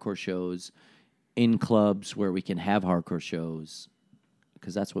play hardcore shows in clubs where we can have hardcore shows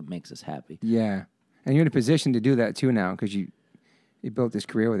because that's what makes us happy. Yeah, and you're in a position to do that too now because you built this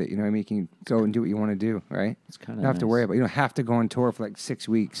career with it. You know what I mean? You can go and do what you want to do, right? It's kind of you don't have to worry about. You don't have to go on tour for 6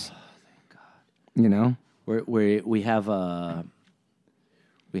 weeks. Oh, thank God.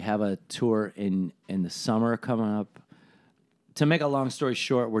 We have a tour in the summer coming up. To make a long story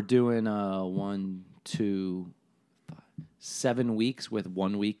short, we're doing 1, 2, 5, 7 weeks with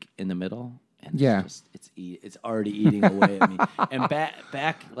 1 week in the middle, And Yeah. it's already eating away at me. And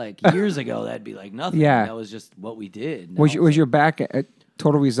back like years ago, that'd be like nothing. Yeah. That was just what we did. Was Now it's your back a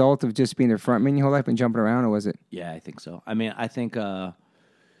total result of just being the front man your whole life and jumping around, or was it? Yeah, I think so. I mean, I think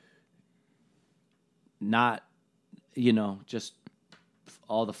not, just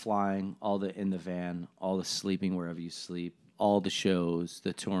all the flying, all the in the van, all the sleeping wherever you sleep, all the shows,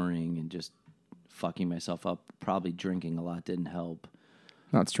 the touring, and just fucking myself up. Probably drinking a lot didn't help.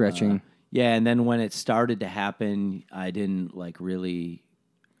 Not stretching. Yeah, and then when it started to happen, I didn't like really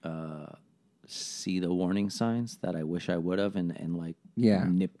see the warning signs that I wish I would have, and like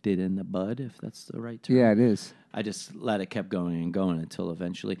nipped it in the bud, if that's the right term. Yeah, it is. I just let it kept going and going until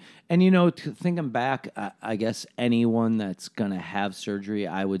eventually. And thinking back, I guess anyone that's gonna have surgery,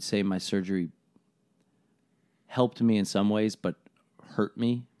 I would say my surgery helped me in some ways, but hurt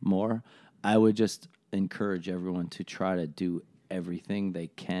me more. I would just encourage everyone to try to do everything they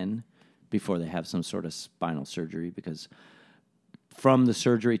can before they have some sort of spinal surgery, because from the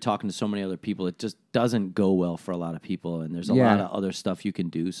surgery, talking to so many other people, it just doesn't go well for a lot of people, and there's a lot of other stuff you can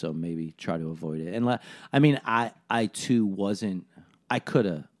do, so maybe try to avoid it. And I mean, I too wasn't. I could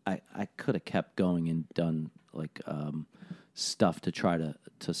have kept going and done like stuff to try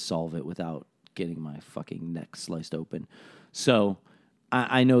to solve it without getting my fucking neck sliced open. So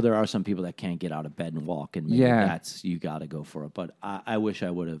I know there are some people that can't get out of bed and walk, and maybe that's you got to go for it. But I wish I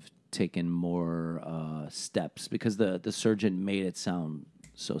would have taken more steps, because the surgeon made it sound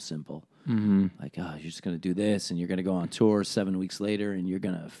so simple. Mm-hmm. Like, oh, you're just going to do this, and you're going to go on tour 7 weeks later, and you're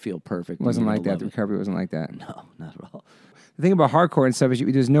going to feel perfect. It wasn't like that. The recovery wasn't like that. No, not at all. The thing about hardcore and stuff is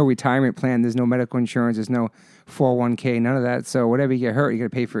there's no retirement plan, there's no medical insurance, there's no 401k, none of that. So whatever you get hurt, you got to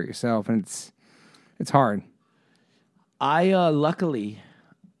pay for it yourself, and it's hard. I luckily,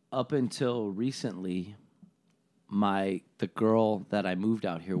 up until recently, the girl that I moved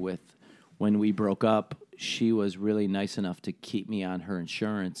out here with, when we broke up, she was really nice enough to keep me on her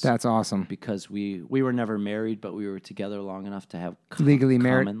insurance. That's awesome. Because we were never married, but we were together long enough to have legally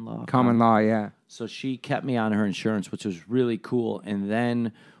married. Common law, yeah. So she kept me on her insurance, which was really cool. And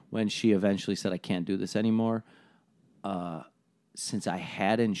then when she eventually said, I can't do this anymore, since I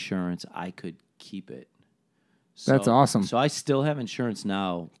had insurance, I could keep it. So, that's awesome. So I still have insurance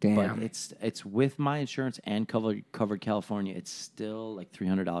now. Damn. But it's with my insurance and covered California. It's still like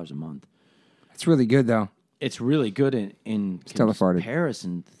 $300 a month. It's really good, though. It's really good in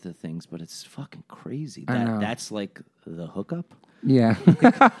comparison to things, but it's fucking crazy. That's like the hookup. Yeah.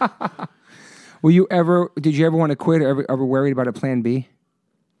 Did you ever want to quit, or ever worried about a plan B?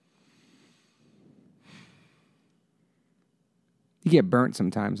 You get burnt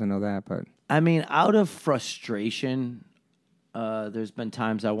sometimes, I know that, but... I mean, out of frustration, there's been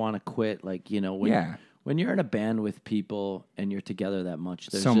times I want to quit. Like, when you're in a band with people and you're together that much,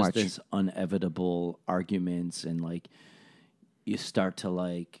 there's this inevitable arguments, and like you start to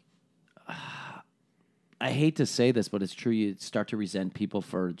like. I hate to say this, but it's true. You start to resent people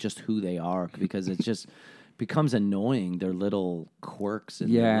for just who they are, because it just becomes annoying, their little quirks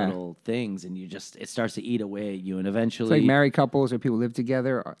and their little things, and it starts to eat away at you, and eventually... It's like married couples or people live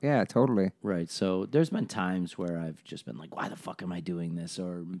together. Yeah, totally. Right, so there's been times where I've just been like, why the fuck am I doing this?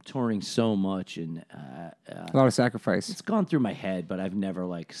 Or I'm touring so much, and... a lot of sacrifice. It's gone through my head, but I've never,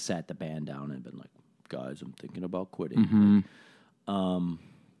 like, sat the band down and been like, guys, I'm thinking about quitting. Mm-hmm. Like,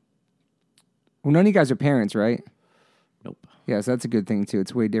 well, none of you guys are parents, right? Nope. Yeah, so that's a good thing, too.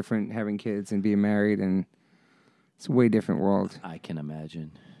 It's way different having kids and being married, and... It's a way different world. I can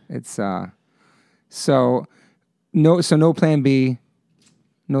imagine. It's so no plan B,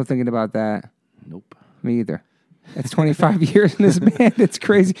 no thinking about that. Nope. Me either. It's 25 years in this band. It's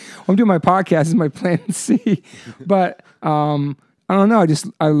crazy. I'm doing my podcast is my plan C, but I don't know.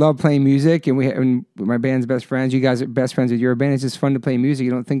 I love playing music, and my band's best friends. You guys are best friends with your band. It's just fun to play music.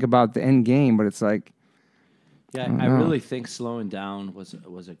 You don't think about the end game, but it's like. Yeah, I really think slowing down was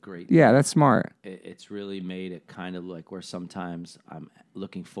a great. Yeah, that's smart. It's really made it kind of like where sometimes I'm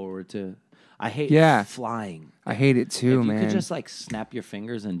looking forward to. I hate flying. I hate it too, man. You could just like snap your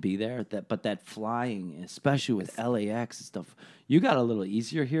fingers and be there. But that flying, especially with LAX and stuff, you got a little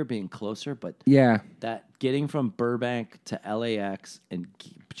easier here being closer. But that getting from Burbank to LAX and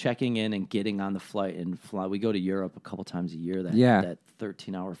checking in and getting on the flight and fly. We go to Europe a couple times a year. That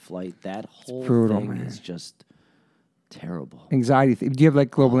 13-hour flight. That whole thing is just. Terrible. Anxiety. Do you have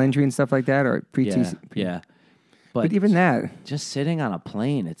like global entry and stuff like that, or pre-TC? Yeah. But even that. Just sitting on a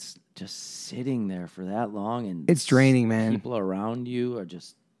plane, it's just sitting there for that long, and it's draining, man. People around you are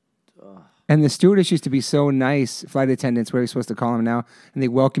just. And the stewardess used to be so nice, flight attendants, what are you supposed to call them now? And they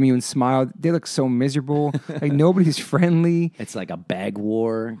welcome you and smile. They look so miserable. Like nobody's friendly. It's like a bag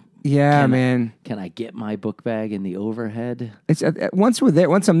war. Yeah, man. Can I get my book bag in the overhead? It's once we're there,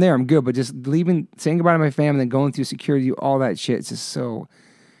 once I'm there, I'm good. But just leaving, saying goodbye to my family, and going through security, all that shit, it's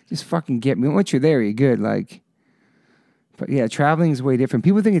just fucking get me. Once you're there, you're good. Like, but yeah, traveling is way different.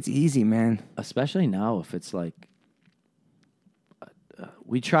 People think it's easy, man. Especially now, if it's like,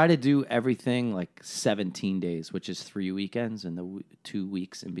 we try to do everything like 17 days, which is 3 weekends and the 2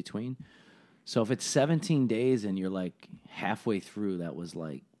 weeks in between. So if it's 17 days and you're like halfway through, that was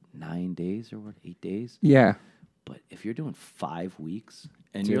like 9 days or what, 8 days. Yeah. But if you're doing 5 weeks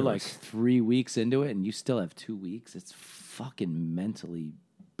and you're like 3 weeks into it and you still have 2 weeks, it's fucking mentally,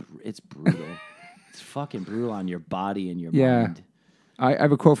 it's brutal. It's fucking brutal on your body and your mind. I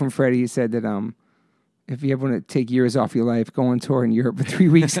have a quote from Freddie. He said that if you ever want to take years off your life, go on tour in Europe for 3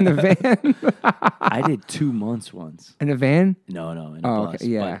 weeks in the van. I did 2 months once. In a van? No, in a bus. Okay,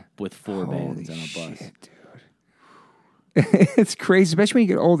 yeah. But with 4 bands on a bus. Shit, dude. It's crazy, especially when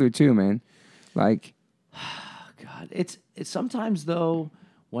you get older too, man. Like, God, it's sometimes though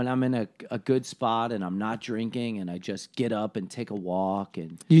when I'm in a good spot and I'm not drinking and I just get up and take a walk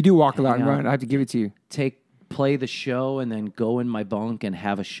and you do walk a lot and out. run. I have to give it to you. play the show and then go in my bunk and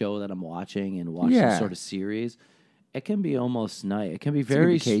have a show that I'm watching and watch Yeah. some sort of series. It can be almost nice. It can be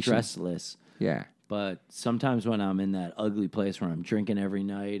very stressless. Yeah. But sometimes when I'm in that ugly place where I'm drinking every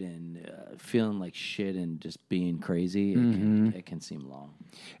night and feeling like shit and just being crazy, it can seem long.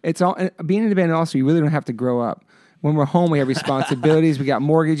 It's all being in the band. Also, you really don't have to grow up. When we're home, we have responsibilities. We got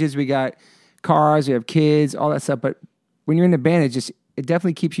mortgages. We got cars. We have kids. All that stuff. But when you're in the band, it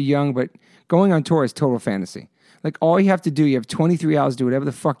definitely keeps you young. But going on tour is total fantasy. Like all you have to do, you have 23 hours to do whatever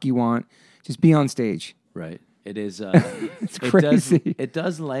the fuck you want. Just be on stage. Right. It is. It's crazy. It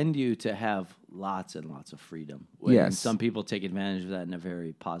does lend you to have lots and lots of freedom. Yes. And some people take advantage of that in a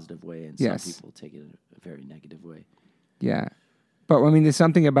very positive way, and Yes. some people take it in a very negative way. Yeah. But I mean, there's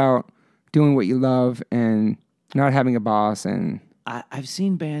something about doing what you love and not having a boss. And I've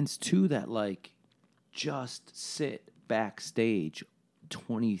seen bands too that like just sit backstage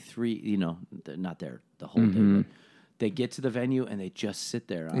 23, they're not there the whole day, but they get to the venue and they just sit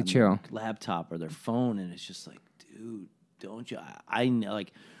there on chill. their laptop or their phone, and it's just like, dude, don't you? I know,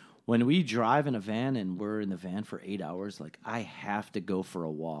 like, when we drive in a van and we're in the van for 8 hours, like, I have to go for a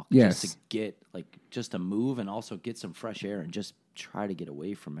walk Yes. just to get, like, just to move and also get some fresh air and just try to get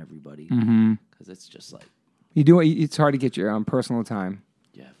away from everybody. Because it's just like, you do it's hard to get your personal time.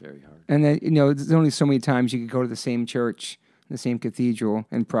 yeah, very hard. And then, there's only so many times you could go to the same church, the same cathedral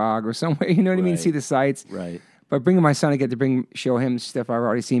in Prague or somewhere, you know what I mean? Right. See the sights. Right. But bringing my son, I get to show him stuff I've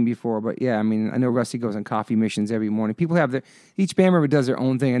already seen before. But yeah, I mean, I know Rusty goes on coffee missions every morning. People have each band member does their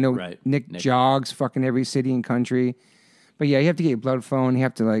own thing. I know Nick jogs fucking every city and country. But yeah, you have to get your blood flowing. You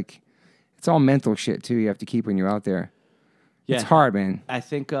have to it's all mental shit too. You have to keep when you're out there. Yeah. It's hard, man. I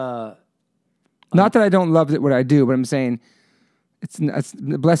think, Not that I don't love what I do, but I'm saying it's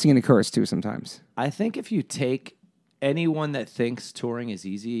a blessing and a curse too sometimes. I think if you take anyone that thinks touring is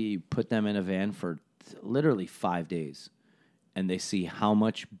easy, you put them in a van for literally 5 days, and they see how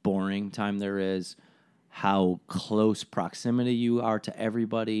much boring time there is, how close proximity you are to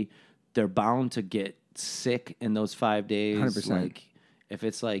everybody. They're bound to get sick in those 5 days. 100%. Like, if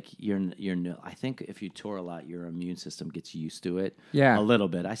it's like I think if you tour a lot, your immune system gets used to it. Yeah. A little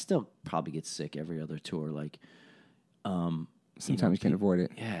bit. I still probably get sick every other tour. Like, Sometimes you can't avoid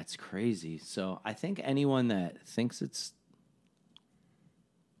it. yeah, it's crazy. So I think anyone that thinks it's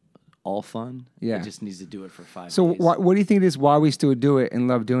all fun, Yeah. it just needs to do it for 5 So days. what do you think it is why we still do it and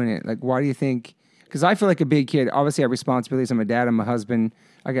love doing it? Like, why do you think? Because I feel like a big kid. Obviously, I have responsibilities. I'm a dad. I'm a husband.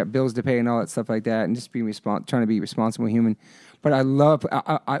 I got bills to pay and all that stuff like that, and just being trying to be a responsible human. But I love.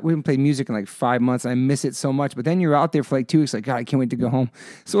 We haven't played music in like 5 months. I miss it so much. But then you're out there for like 2 weeks. Like, God, I can't wait to go home.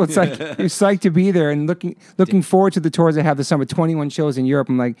 So it's like you're psyched to be there and looking forward to the tours I have this summer. 21 shows in Europe.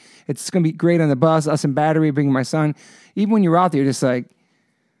 I'm like, it's gonna be great on the bus. Us and Battery, bringing my son. Even when you're out there, you're just like,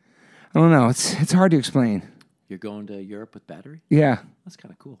 I don't know. It's hard to explain. You're going to Europe with Battery? Yeah, That's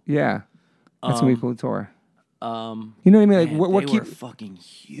kind of cool. yeah. That's gonna be a cool tour. You know what I mean? Like, Man, what they keep? were fucking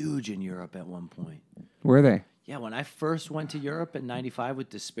huge in Europe at one point. Were they? Yeah, when I first went to Europe in '95 with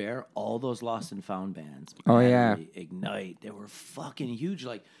Despair, all those Lost and Found bands, Oh, yeah. Battery, Ignite, they were fucking huge.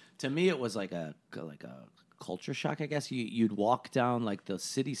 Like, to me, it was like a culture shock, I guess. You'd walk down like the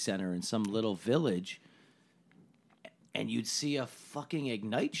city center in some little village, and you'd see a fucking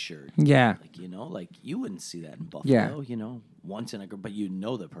Ignite shirt. Yeah. Like you wouldn't see that in Buffalo. Yeah. Once in a group, but you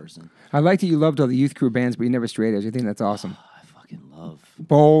know the person. I like that you loved all the youth crew bands, but you never straight edge. I think that's awesome. I fucking love.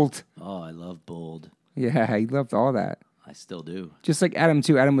 Bold. Oh, I love Bold. Yeah, you loved all that. I still do. Just like Adam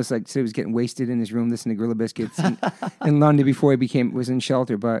too. Adam was like said he was getting wasted in his room listening to Gorilla Biscuits in London before he was in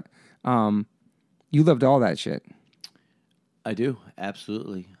shelter. But you loved all that shit. I do,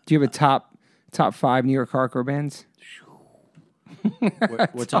 absolutely. Do you have a top 5 New York hardcore bands?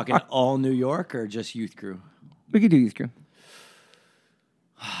 We're talking all New York or just Youth Crew? We could do Youth Crew.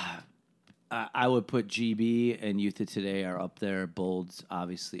 I would put GB and Youth of Today are up there. Bold's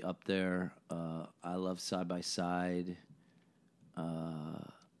obviously up there. I love Side by Side.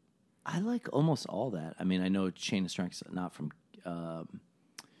 I like almost all that. I mean, I know Chain of Strength's not from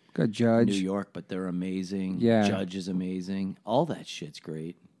Got Judge. New York, but they're amazing. Yeah. Judge is amazing. All that shit's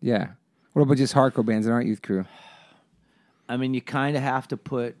great. Yeah. What about just hardcore bands that aren't Youth Crew? I mean, you kind of have to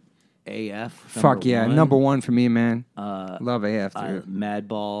put AF. Fuck yeah, one. number 1 for me, man. Love AF, dude.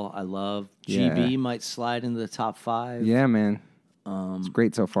 Madball, I love. Yeah. GB might slide into the top 5. Yeah, man. It's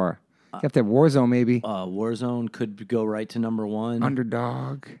great so far. You have to have Warzone, maybe. Warzone could go right to number 1.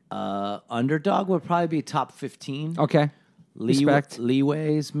 Underdog. Underdog would probably be top 15. Okay. Respect.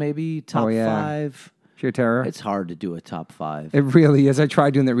 Leeways, maybe top 5. Sheer Terror. It's hard to do a top 5. It really is. I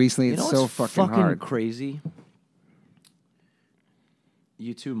tried doing that recently. You It's know so what's fucking hard. crazy?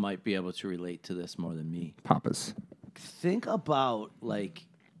 You two might be able to relate to this more than me. Papas. Think about, like,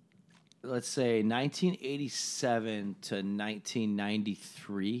 let's say 1987 to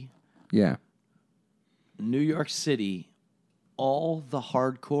 1993. Yeah. New York City, all the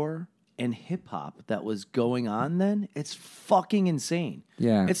hardcore and hip hop that was going on then, it's fucking insane.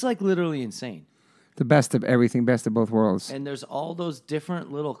 Yeah. It's like literally insane. The best of everything, best of both worlds. And there's all those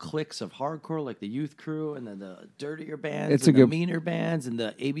different little cliques of hardcore, like the Youth Crew and then the dirtier bands, It's and a the good- meaner bands, and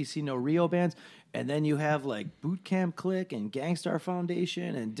the ABC No Rio bands. And then you have like Boot Camp Clique and Gangstar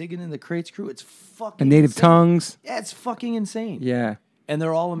Foundation and Digging in the Crates crew. It's fucking And Native insane. Tongues. Yeah, it's fucking insane. Yeah. And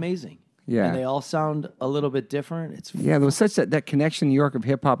they're all amazing. Yeah. And they all sound a little bit different. It's Yeah, there was such that connection in New York of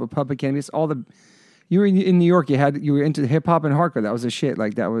hip hop, of Public Enemy. It's all the you were in New York. You were into hip hop and hardcore. That was the shit.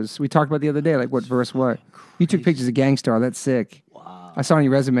 Like that was we talked about the other day. Like what verse what? You took pictures of Gangstar. That's sick. Wow. I saw on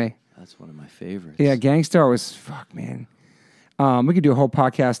your resume. That's one of my favorites. Yeah, Gangstar was fuck man. We could do a whole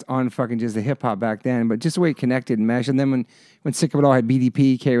podcast on fucking just the hip hop back then, but just the way it connected and meshed. And then when Sick of It All had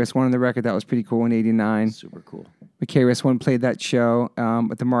BDP, KRS-One on the record, that was pretty cool in '89. Super cool. But KRS-One played that show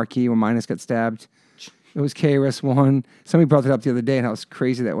at the Marquee when Minus got stabbed. It was KRS-One. Somebody brought it up the other day and how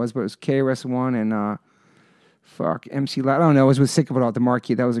crazy that was, but it was KRS-One and MC Light. I don't know. It was with Sick of It All at the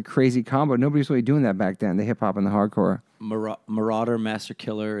Marquee. That was a crazy combo. Nobody was really doing that back then, the hip hop and the hardcore. Marauder Master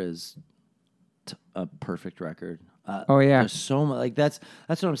Killer is a perfect record. Oh yeah, There's so much. Like that's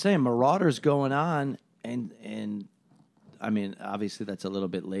what I'm saying. Marauder's going on, and I mean, obviously that's a little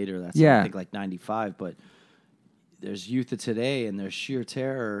bit later. That's I think like '95, but there's Youth of Today and there's Sheer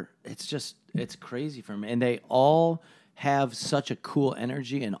Terror. It's crazy for me, and they all have such a cool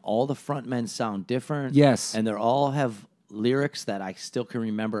energy, and all the frontmen sound different. Yes, and they all have lyrics that I still can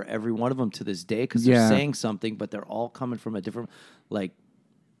remember every one of them to this day because they're saying something, but they're all coming from a different like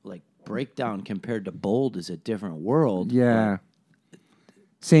Breakdown compared to Bold is a different world. Yeah.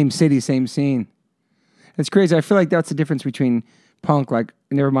 Same city, same scene. It's crazy. I feel like that's the difference between punk, like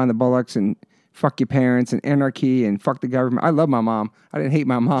Never Mind the Bollocks, and Fuck Your Parents, and Anarchy, and Fuck the Government. I love my mom. I didn't hate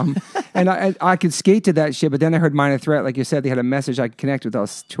my mom. And I could skate to that shit, but then I heard Minor Threat. Like you said, they had a message I could connect with. I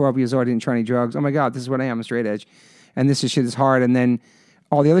was 12 years old. I didn't try any drugs. Oh my God, this is what I am. I'm straight edge. And this shit is hard. And then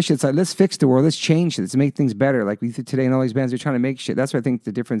all the other shit's like, let's fix the world. Let's change it. Let's make things better. Like we today and all these bands are trying to make shit. That's what I think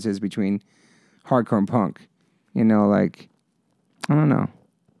the difference is between hardcore and punk. You know, like, I don't know.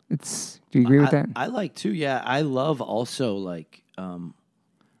 Do you agree with that? I like too, yeah. I love also like,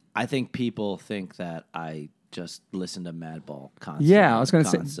 I think people think that I just listen to Madball constantly. Yeah, I was going to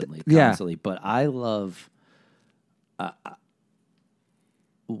say. Constantly. But I love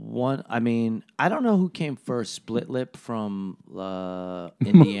one. I mean, I don't know who came first, Split Lip from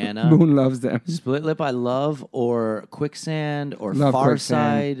Indiana. Moon loves them. Split Lip I love, or Quicksand, or Love Far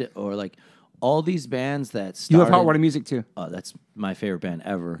Quicksand. Side, or like all these bands that started. You love Hot Water Music too. That's my favorite band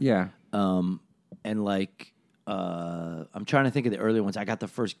ever. Yeah. And like, I'm trying to think of the early ones. I got the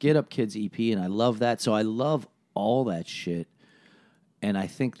first Get Up Kids EP, and I love that. So I love all that shit. And I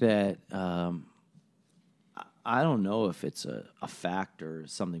think that I don't know if it's a fact or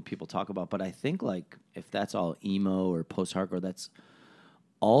something people talk about, but I think like if that's all emo or post-hardcore, that's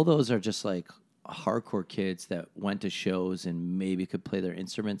all those are just like hardcore kids that went to shows and maybe could play their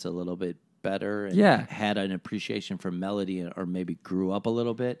instruments a little bit better and had an appreciation for melody or maybe grew up a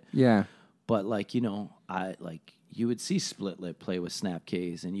little bit. Yeah. But like, you know, you would see Split Lip play with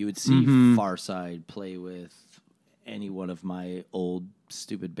Snapcase, and you would see Far Side play with any one of my old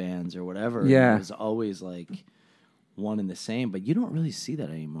stupid bands or whatever. Yeah. And it was always like one and the same, but you don't really see that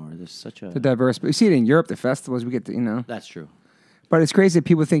anymore. There's such a The diverse, but you see it in Europe, the festivals we get to, you know. That's true. But it's crazy that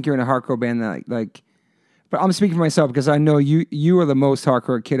people think you're in a hardcore band that like. But I'm speaking for myself because I know you are the most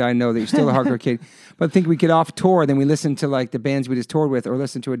hardcore kid I know that you're still a hardcore kid. But I think we get off tour, then we listen to like the bands we just toured with, or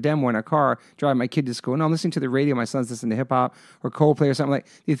listen to a demo in a car, drive my kid to school. No, I'm listening to the radio. My son's listening to hip hop or Coldplay or something like.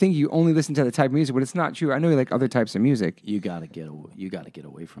 You think you only listen to the type of music, but it's not true. I know you like other types of music. You gotta get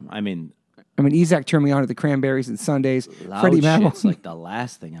away from. I mean, Isaac turned me on to the Cranberries and Sundays. loud Freddie Madden. shit's like the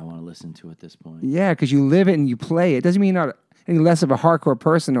last thing I want to listen to at this point. Yeah, because you live it and you play it. Doesn't mean you're not any less of a hardcore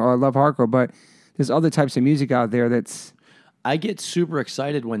person or I love hardcore, but there's other types of music out there that's. I get super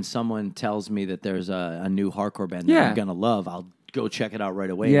excited when someone tells me that there's a new hardcore band that Yeah. I'm gonna love. I'll go check it out right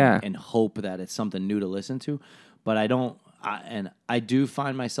away Yeah. and hope that it's something new to listen to. But I don't. I do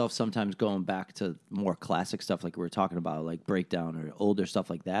find myself sometimes going back to more classic stuff like we were talking about, like Breakdown or older stuff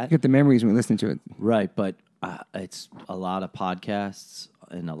like that. Get the memories when we listen to it. Right, but it's a lot of podcasts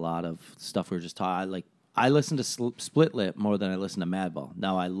and a lot of stuff we were just talking. I listen to Split Lip more than I listen to Madball.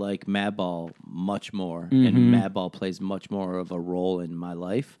 Now I like Madball much more, and Madball plays much more of a role in my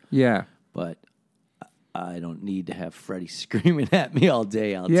life. Yeah. But I don't need to have Freddie screaming at me all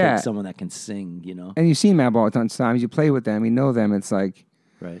day. I'll Yeah. take someone that can sing, you know? And you see Madball a ton of times. You play with them. You know them. It's like.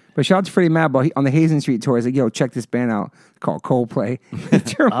 Right. But shout out to Freddie Madball. On the Hazen Street tour, he's like, yo, check this band out called Coldplay.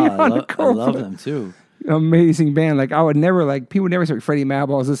 Turned me on to I love Coldplay. them too. Amazing band. Like I would never people would never say Freddie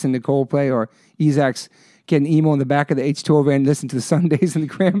Madball is listening to Coldplay or Isaac's getting emo in the back of the H2O van and listen to the Sundays and the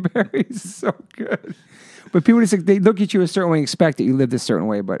Cranberries. So good. But people just they look at you a certain way and expect that you live this certain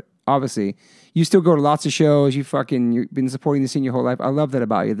way. But obviously you still go to lots of shows. You've been supporting the scene your whole life. I love that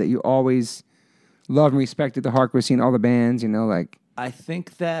about you, that you always love and respected the hardcore scene, all the bands, you know, like. I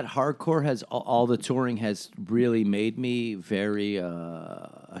think that hardcore has all the touring has really made me very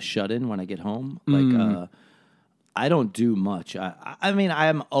a shut-in when I get home. Like I don't do much. I mean,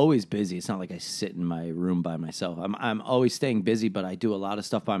 I'm always busy. It's not like I sit in my room by myself. I'm always staying busy, but I do a lot of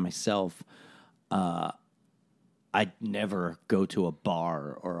stuff by myself. I never go to a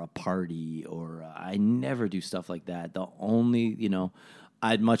bar or a party, or I never do stuff like that. The only,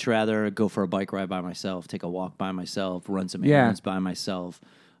 I'd much rather go for a bike ride by myself, take a walk by myself, run some errands by myself,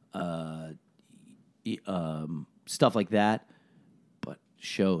 stuff like that. But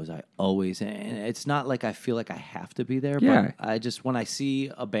shows, I always, and it's not like I feel like I have to be there, but I just, when I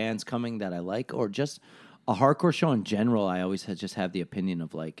see a band's coming that I like, or just a hardcore show in general, I always just have the opinion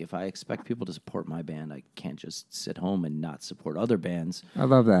of like, if I expect people to support my band, I can't just sit home and not support other bands. I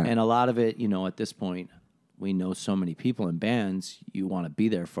love that. And a lot of it, at this point, we know so many people in bands. You want to be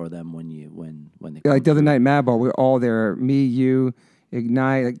there for them when they come like the other through. night, Madball, we were all there. Me, you,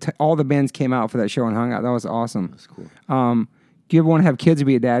 Ignite, like all the bands came out for that show and hung out. That was awesome. That's cool. Do you ever want to have kids or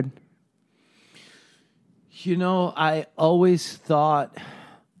be a dad? I always thought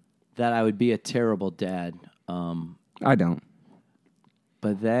that I would be a terrible dad. I don't.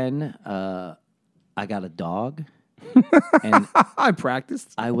 But then I got a dog, and I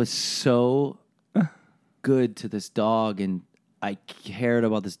practiced. I was so good to this dog, and I cared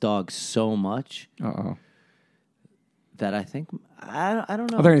about this dog so much that I think I don't know. I thought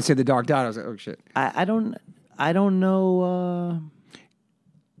you were going to say the dog died. I was like, oh shit. I don't know.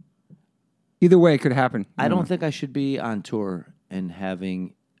 Either way, it could happen. I don't think I should be on tour and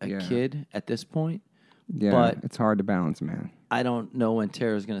having a kid at this point. Yeah, but it's hard to balance, man. I don't know when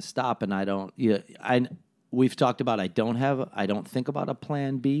terror is going to stop, and I don't. We've talked about I don't think about a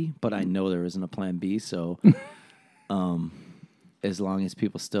plan B, but I know there isn't a plan B. So, as long as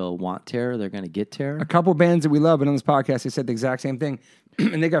people still want terror, they're going to get terror. A couple bands that we love, and on this podcast, they said the exact same thing.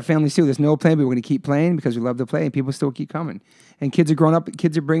 And they got families too. There's no plan, but we're going to keep playing because we love to play, and people still keep coming. And kids are growing up.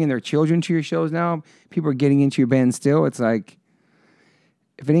 Kids are bringing their children to your shows now. People are getting into your band still. It's like,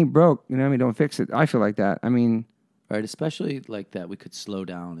 if it ain't broke, don't fix it. I feel like that. I mean, right, especially like that, we could slow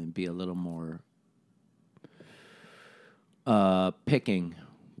down and be a little more picking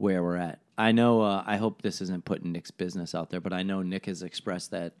where we're at. I know, I hope this isn't putting Nick's business out there, but I know Nick has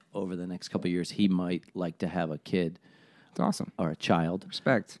expressed that over the next couple of years, he might like to have a kid. it's awesome. Or a child.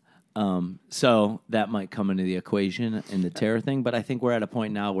 Respect. So that might come into the equation in the terror thing, but I think we're at a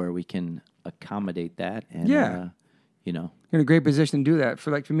point now where we can accommodate that. And, you're in a great position to do that.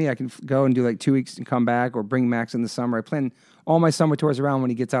 For me, I can go and do like 2 weeks and come back, or bring Max in the summer. I plan all my summer tours around when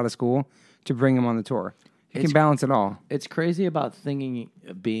he gets out of school to bring him on the tour. You can balance it all. It's crazy about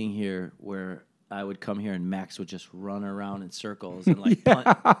being here where I would come here and Max would just run around in circles and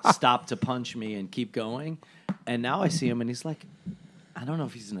stop to punch me and keep going. And now I see him and he's like, I don't know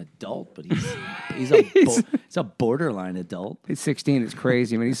if he's an adult, but he's a borderline adult. He's 16. It's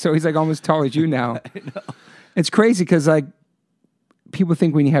crazy. I mean, he's like almost tall as you now. I know. It's crazy because like people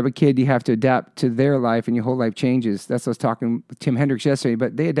think when you have a kid, you have to adapt to their life and your whole life changes. That's what I was talking with Tim Hendricks yesterday,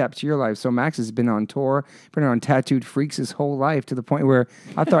 but they adapt to your life. So Max has been on tour, been on Tattooed Freaks his whole life to the point where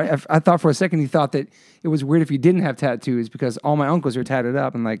I thought for a second he thought that it was weird if you didn't have tattoos because all my uncles are tatted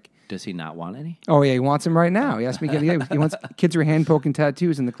up and like. Does he not want any? Oh yeah, he wants them right now. He asked me to get. He wants kids are hand poking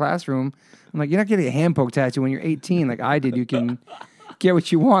tattoos in the classroom. I'm like, you're not getting a hand poke tattoo when you're 18, like I did. You can get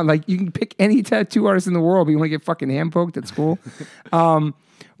what you want. Like you can pick any tattoo artist in the world, but you want to get fucking hand poked. That's cool.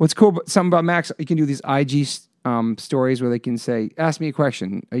 What's cool, something about Max, you can do these IG stories where they can say, "Ask me a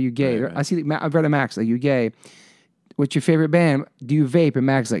question. Are you gay?" Right. I see. I've read a Max. Are you gay? What's your favorite band? Do you vape? And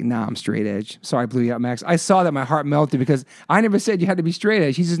Max like, nah, I'm straight edge. Sorry, I blew you out, Max. I saw that, my heart melted because I never said you had to be straight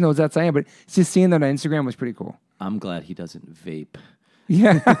edge. He just knows that's I am. But just seeing that on Instagram was pretty cool. I'm glad he doesn't vape.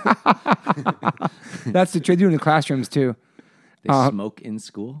 Yeah, that's the trick. They do in the classrooms too. They smoke in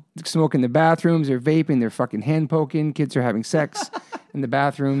school? Smoke in the bathrooms, they're vaping, they're fucking hand poking. Kids are having sex in the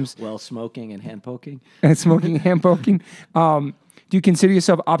bathrooms. Well, smoking and hand poking? And smoking and hand poking. Do you consider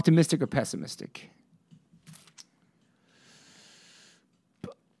yourself optimistic or pessimistic?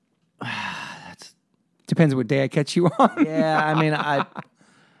 Depends what day I catch you on. Yeah, I mean,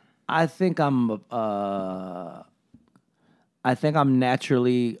 I think I'm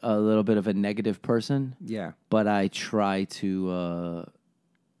naturally a little bit of a negative person. Yeah. But I try to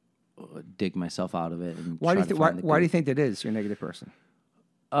dig myself out of it. And Why do you try to why do you think that is? You're a negative person.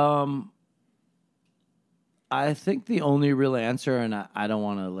 I think the only real answer, and I don't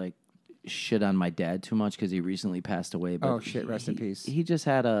want to like shit on my dad too much because he recently passed away. But Oh shit! Rest in peace. He just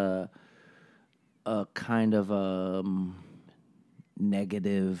had a kind of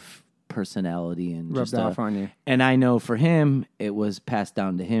negative personality and Rubbed just off on you. And I know for him, it was passed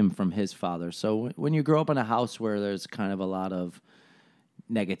down to him from his father. So when you grow up in a house where there's kind of a lot of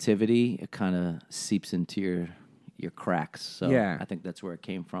negativity, it kind of seeps into your cracks. So Yeah. I think that's where it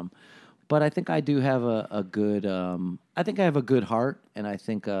came from. But I think I do have a good. I think I have a good heart, and I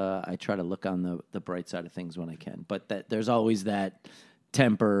think I try to look on the bright side of things when I can. But there's always that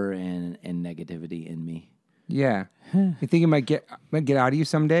temper and negativity in me. Yeah. You think it might get out of you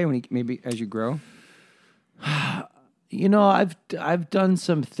someday when maybe as you grow? You know, I've done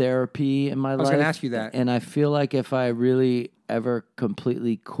some therapy in my life. I was going to ask you that. And I feel like if I really ever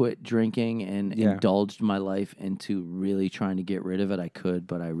completely quit drinking and indulged my life into really trying to get rid of it, I could,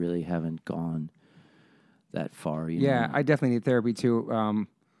 but I really haven't gone that far. You know? I definitely need therapy too.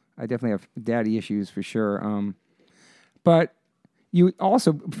 I definitely have daddy issues for sure. But you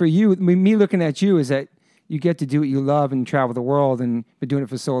also, for you, me looking at you is that you get to do what you love and travel the world and been doing it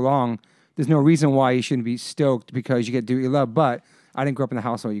for so long. There's no reason why you shouldn't be stoked because you get to do what you love. But I didn't grow up in the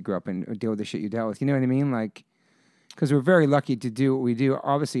household you grew up in or deal with the shit you dealt with. You know what I mean? Like, because we're very lucky to do what we do.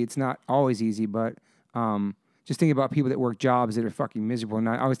 Obviously, it's not always easy, but just think about people that work jobs that are fucking miserable. And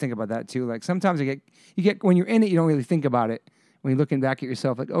I always think about that too. Like sometimes you get when you're in it, you don't really think about it. When you're looking back at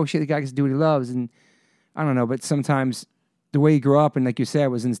yourself, like, oh shit, the guy gets to do what he loves, and I don't know. But sometimes the way you grew up and like you said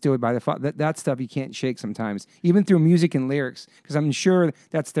was instilled by the father. That stuff you can't shake sometimes, even through music and lyrics, because I'm sure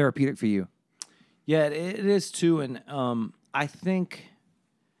that's therapeutic for you. Yeah, it is too, and I think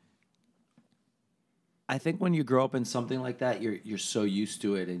when you grow up in something like that, you're so used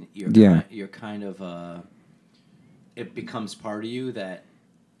to it, and you're kind of it becomes part of you that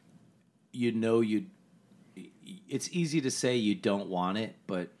it's easy to say you don't want it,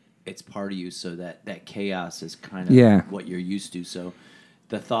 but it's part of you, so that chaos is kind of what you're used to. So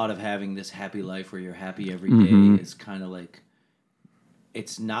the thought of having this happy life where you're happy every day is kind of like,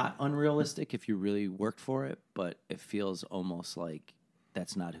 it's not unrealistic if you really worked for it, but it feels almost like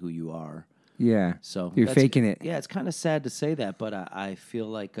that's not who you are. Yeah. So you're faking it. Yeah, it's kind of sad to say that, but I feel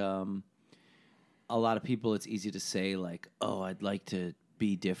like a lot of people, it's easy to say like, oh, I'd like to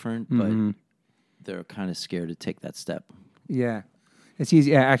be different, but they're kind of scared to take that step. Yeah. It's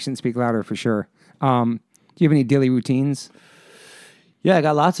easy. Yeah, actions speak louder for sure. Do you have any daily routines? Yeah, I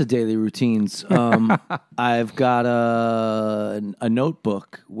got lots of daily routines. I've got a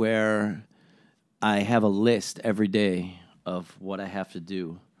notebook where I have a list every day of what I have to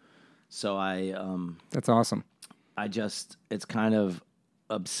do. So that's awesome. It's kind of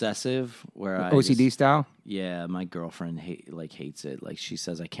obsessive where OCD style? Yeah, my girlfriend hates it. Like she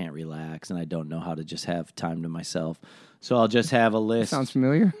says I can't relax and I don't know how to just have time to myself. So I'll just have a list. Sounds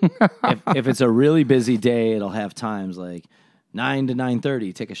familiar. if it's a really busy day, it'll have times like 9 to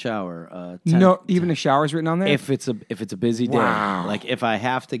 9:30, take a shower. 10, no, even the shower's written on there? If it's a busy day. Wow. Like if I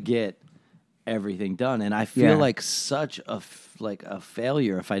have to get everything done, and I feel like such a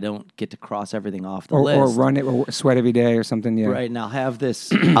failure if I don't get to cross everything off the list. Or run it or sweat every day or something, yeah. Right, and I'll have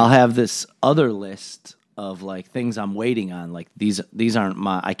this other list of like things I'm waiting on. Like these aren't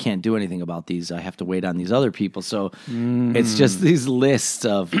I can't do anything about these. I have to wait on these other people. So it's just these lists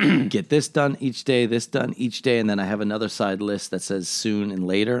of get this done each day, this done each day, and then I have another side list that says soon and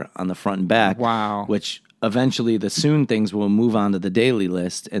later on the front and back. Wow. Which eventually the soon things will move on to the daily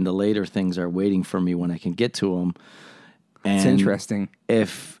list, and the later things are waiting for me when I can get to them. And It's interesting.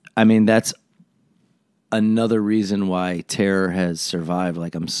 That's another reason why Terror has survived.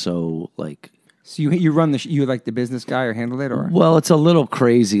 Like I'm so like. So you run you like the business guy or handle it or? Well, it's a little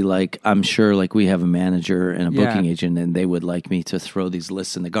crazy. Like I'm sure like we have a manager and a booking agent, and they would like me to throw these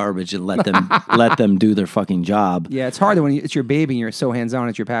lists in the garbage and let them do their fucking job. Yeah, it's hard when it's your baby and you're so hands on.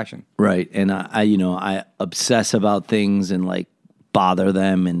 It's your passion. Right, and I obsess about things and like bother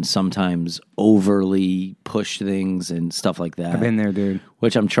them and sometimes overly push things and stuff like that. I've been there, dude.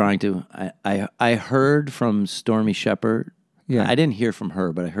 Which I'm trying to. I heard from Stormy Shepherd. Yeah. I didn't hear from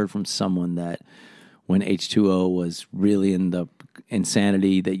her, but I heard from someone that when H2O was really in the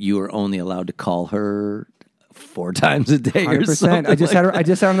insanity, that you were only allowed to call her 4 times a day 100%. or something. I just had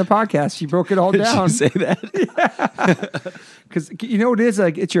her on the podcast. She broke it all down. Did she say that? Because you know what it is?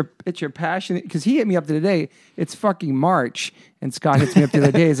 Like it's your passion. Because he hit me up the other day. It's fucking March, and Scott hits me up the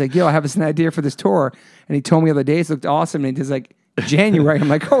other day. He's like, "Yo, I have an idea for this tour," and he told me the other day it looked awesome. And he's like, January. I'm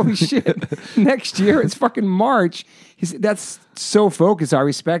like, holy shit! Next year it's fucking March. That's so focused. I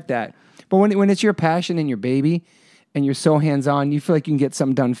respect that. But when it's your passion and your baby, and you're so hands on, you feel like you can get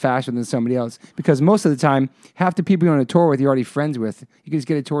something done faster than somebody else. Because most of the time, half the people you're on a tour with, you're already friends with. You can just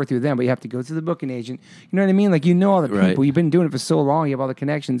get a tour through them, but you have to go through the booking agent. You know what I mean? Like you know all the people. Right. You've been doing it for so long. You have all the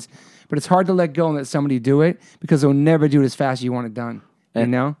connections. But it's hard to let go and let somebody do it because they'll never do it as fast as you want it done. You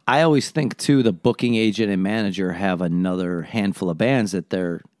know? I always think, too, the booking agent and manager have another handful of bands that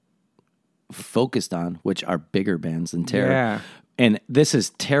they're focused on, which are bigger bands than Terror. Yeah. And this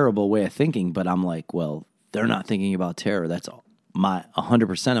is terrible way of thinking, but I'm like, well, they're not thinking about Terror. That's my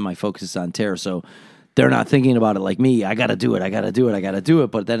 100% of my focus is on Terror. So they're not thinking about it like me. I got to do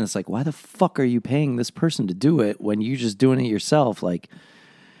it. But then it's like, why the fuck are you paying this person to do it when you're just doing it yourself? Like,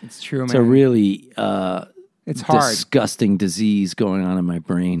 it's true, man. It's a really it's hard. Disgusting disease going on in my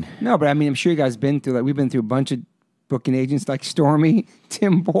brain. No, but I mean, I'm sure you guys been through, like, we've been through a bunch of booking agents like Stormy,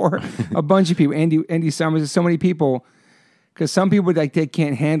 Tim Bohr, a bunch of people, Andy Summers, there's so many people. Because some people, like, they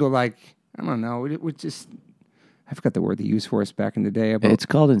can't handle, like, I don't know, it just, I forgot the word they used for us back in the day. It's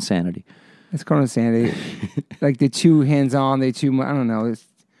called insanity. It's called insanity. Like, they're too hands-on, I don't know.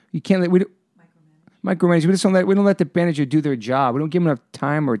 You can't, micromanage. We don't let the manager do their job. We don't give them enough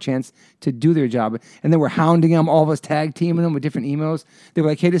time or a chance to do their job. And then we're hounding them, all of us tag teaming them with different emails. They were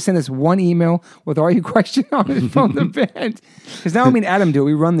like, hey, just send us one email with all your questions on it from the band. Because now me and Adam do it.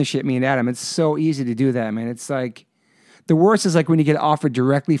 We run the shit, me and Adam. It's so easy to do that, man. It's like, the worst is like when you get offered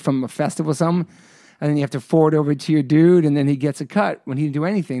directly from a festival or something, and then you have to forward over to your dude, and then he gets a cut when he didn't do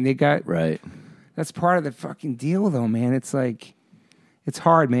anything. Right. That's part of the fucking deal, though, man. It's like, it's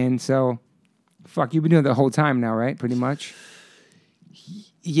hard, man. So, fuck, you've been doing it the whole time now, right? Pretty much.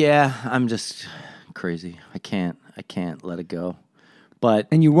 Yeah, I'm just crazy. I can't let it go. But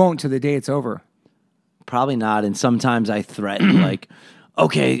and you won't till the day it's over. Probably not. And sometimes I threaten, like,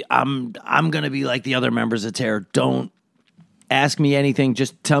 okay, I'm gonna be like the other members of Terror. Don't ask me anything.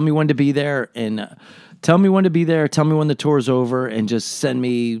 Just tell me when to be there, and tell me when the tour's over, and just send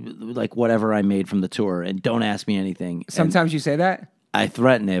me like whatever I made from the tour, and don't ask me anything. Sometimes and you say that. I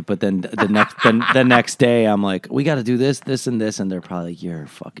threaten it, but then the next day I'm like, we got to do this, and this, and they're probably like, you're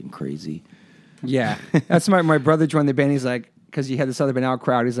fucking crazy. Yeah, that's my brother joined the band. He's like, because he had this other band out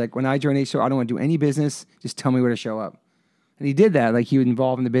crowd. He's like, when I join H2O, I don't want to do any business. Just tell me where to show up. And he did that. Like he was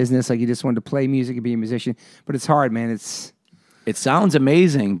involved in the business. Like he just wanted to play music and be a musician. But it's hard, man. It sounds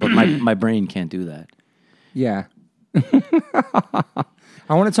amazing, but my brain can't do that. Yeah.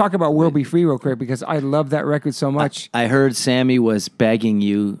 I want to talk about We'll Be Free real quick because I love that record so much. I heard Sammy was begging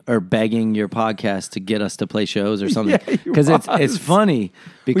your podcast to get us to play shows or something. Because it's funny.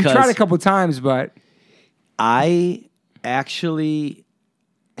 Because we tried a couple times, but I actually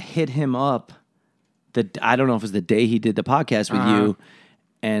hit him up. I don't know if it was the day he did the podcast with you,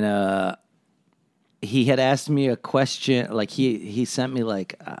 and he had asked me a question. Like he sent me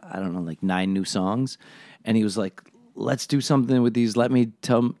like I don't know, like 9 new songs, and he was like, let's do something with these. Let me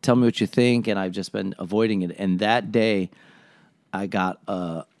tell me what you think. And I've just been avoiding it. And that day, I got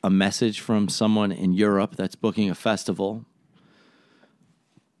a message from someone in Europe that's booking a festival.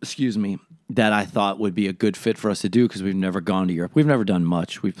 Excuse me, that I thought would be a good fit for us to do because we've never gone to Europe. We've never done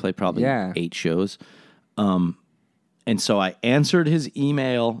much. We've played probably 8 shows. And so I answered his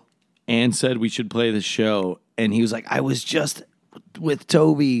email and said we should play the show. And he was like, I was just with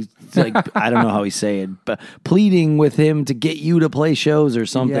Toby. It's like, I don't know how he say it, but pleading with him to get you to play shows or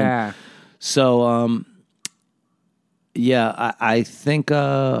something. Yeah. So, I think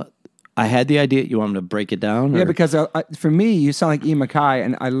I had the idea. You want me to break it down? Yeah, or? because for me, you sound like Ian Mackay,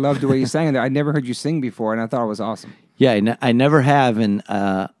 and I love the way you sang it. I never heard you sing before, and I thought it was awesome. Yeah, I never have, and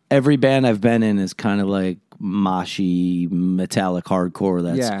every band I've been in is kind of like moshy, metallic hardcore.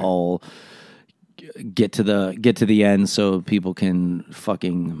 That's all get to the end so people can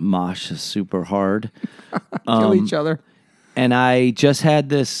fucking mosh super hard, Kill each other. And I just had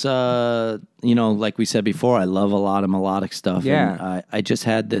this, like we said before, I love a lot of melodic stuff. Yeah. And I just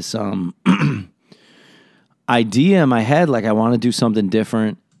had this idea in my head, like I want to do something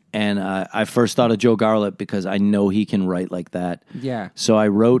different. And I first thought of Joe Garlett because I know he can write like that. Yeah. So I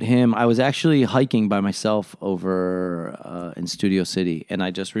wrote him. I was actually hiking by myself over in Studio City. And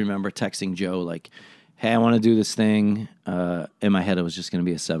I just remember texting Joe like, hey, I want to do this thing. In my head, it was just going to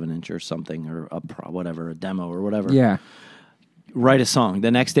be a 7-inch or something or a demo or whatever. Yeah. Write a song.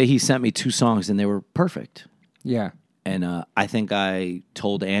 The next day, he sent me 2 songs, and they were perfect. Yeah. And I think I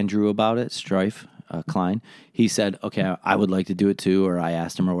told Andrew about it, Strife Klein. He said, okay, I would like to do it too, or I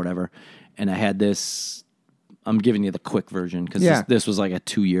asked him or whatever. And I had this, I'm giving you the quick version because this was like a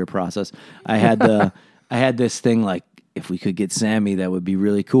 2-year process. I had this thing like, if we could get Sammy, that would be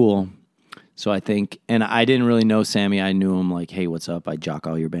really cool. So I think, and I didn't really know Sammy. I knew him like, hey, what's up? I jock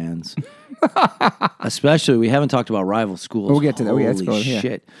all your bands. Especially, we haven't talked about Rival Schools. We'll get to that. Holy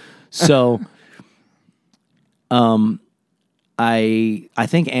shit. So, I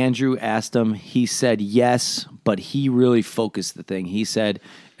think Andrew asked him. He said yes, but he really focused the thing. He said,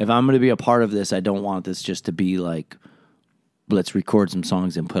 if I'm going to be a part of this, I don't want this just to be like, let's record some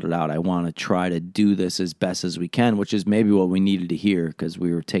songs and put it out. I want to try to do this as best as we can, which is maybe what we needed to hear because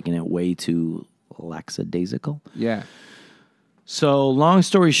we were taking it way too lackadaisical. Yeah. So long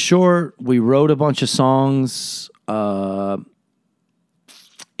story short, we wrote a bunch of songs.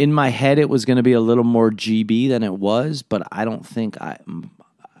 In my head, it was going to be a little more GB than it was, but I don't think I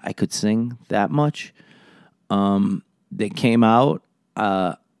could sing that much. They came out.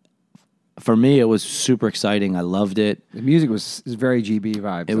 For me, it was super exciting. I loved it. The music was very GB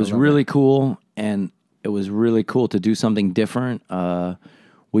vibes. It was really cool, and it was really cool to do something different.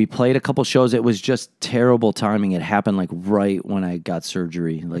 We played a couple shows. It was just terrible timing. It happened like right when I got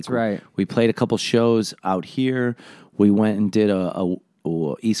surgery. Like, that's right. We played a couple shows out here. We went and did a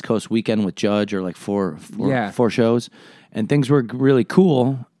East Coast weekend with Judge, or like four shows, and things were really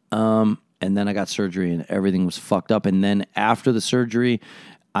cool. And then I got surgery, and everything was fucked up. And then after the surgery,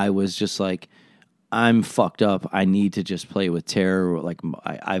 I was just like, I'm fucked up. I need to just play with Terror. Like,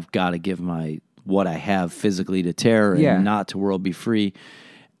 I've got to give what I have physically to Terror and not to World Be Free.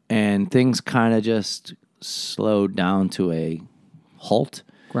 And things kind of just slowed down to a halt.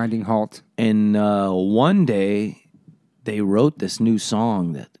 Grinding halt. And one day, they wrote this new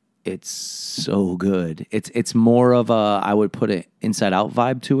song that it's so good. It's more of I would put an Inside Out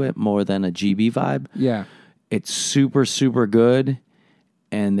vibe to it more than a GB vibe. Yeah. It's super, super good.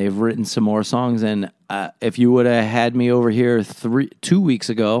 And they've written some more songs. And if you would have had me over here 2 weeks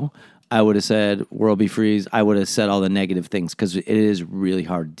ago, I would have said World Be Freeze. I would have said all the negative things because it is really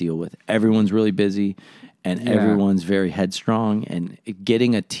hard to deal with. Everyone's really busy, and everyone's very headstrong. And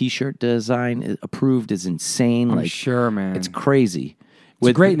getting a T-shirt design approved is insane. I'm sure, man. It's crazy. It's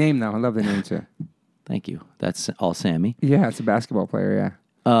a great name, though. I love the name, too. Thank you. That's all Sammy. Yeah, it's a basketball player,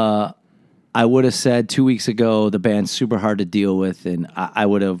 yeah. I would have said 2 weeks ago the band's super hard to deal with, and I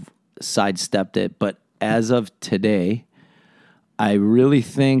would have sidestepped it. But as of today, I really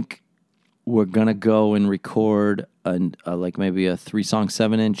think we're going to go and record like maybe a 3-song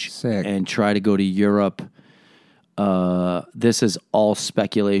 7-inch. Sick. And try to go to Europe. This is all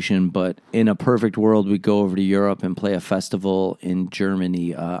speculation, but in a perfect world, we go over to Europe and play a festival in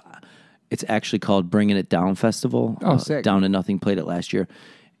Germany. It's actually called Bringing It Down Festival. Oh, sick. Down to Nothing played it last year.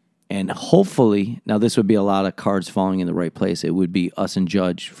 And hopefully, now this would be a lot of cards falling in the right place. It would be us and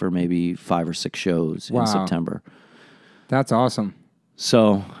Judge for maybe 5 or 6 shows in September. That's awesome.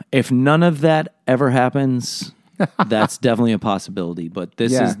 So if none of that ever happens, that's definitely a possibility. But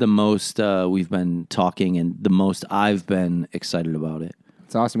this is the most we've been talking and the most I've been excited about it.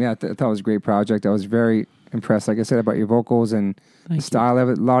 It's awesome. Yeah, I thought it was a great project. I was very impressed, like I said, about your vocals and the style of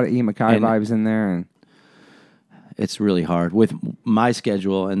it. A lot of Ian Mackay vibes in there. And it's really hard with my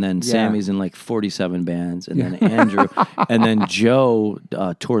schedule, and then Sammy's in like 47 bands, and then Andrew, and then Joe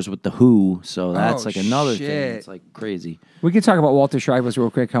tours with The Who, so that's another thing. It's like crazy. We could talk about Walter Schreibels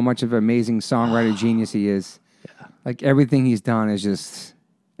real quick, how much of an amazing songwriter genius he is. Yeah. Like, everything he's done is just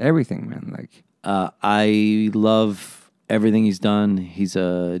everything, man. Like, I love everything he's done. He's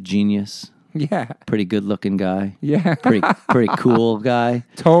a genius. Yeah. Pretty good looking guy. Yeah. Pretty cool guy.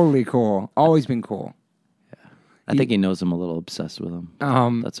 Totally cool. Always been cool. I think he knows I'm a little obsessed with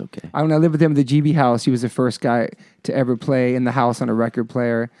him. That's okay. When I lived with him at the GB house, he was the first guy to ever play in the house on a record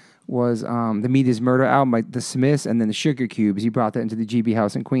player. Was the Meat Is Murder album by the Smiths, and then the Sugar Cubes. He brought that into the GB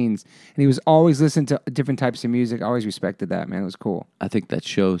house in Queens. And he was always listening to different types of music. I always respected that, man. It was cool. I think that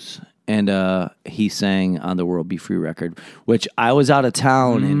shows. And he sang on the World Be Free record, which I was out of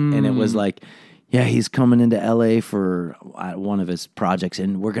town, and it was like, yeah, he's coming into LA for one of his projects,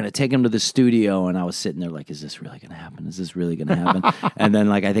 and we're going to take him to the studio. And I was sitting there like, is this really going to happen? Is this really going to happen? And then,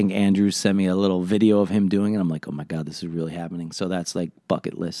 like, I think Andrew sent me a little video of him doing it. I'm like, oh, my God, this is really happening. So that's, like,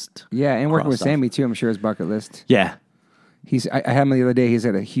 bucket list. Yeah, and working with Sammy, too, I'm sure his bucket list. Yeah. I had him the other day. He's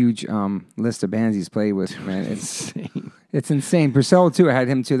got a huge list of bands he's played with, man. It's insane. Purcell, too. I had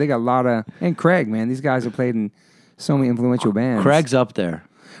him, too. They got a lot of... And Craig, man. These guys have played in so many influential bands. Craig's up there.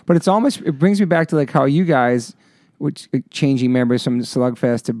 But it brings me back to like how you guys, which changing members from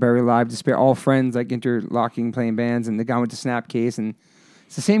Slugfest to Bury Live Despair, all friends, like interlocking, playing bands, and the guy went to Snapcase, and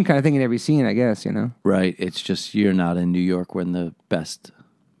it's the same kind of thing in every scene, I guess, you know? Right. It's just you're not in New York when the best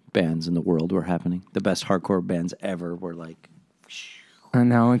bands in the world were happening. The best hardcore bands ever were like... I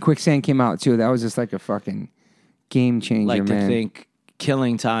know, and Quicksand came out, too. That was just like a fucking game changer, like man. To think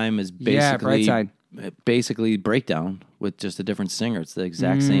Killing Time is basically Breakdown with just a different singer. It's the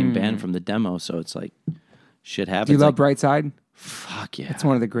exact same band from the demo, so it's like shit happens. Do you love like, Brightside? Fuck yeah. It's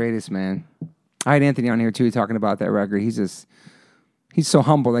one of the greatest, man. I had Anthony on here too talking about that record. He's so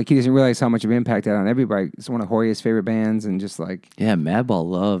humble. Like he doesn't realize how much of impact that on everybody. It's one of Hoya's favorite bands, and just like Madball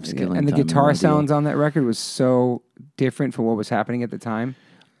loves Killing Time. And the guitar sounds on that record was so different from what was happening at the time.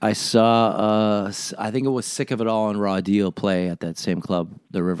 I saw, I think it was Sick of It All and Raw Deal play at that same club,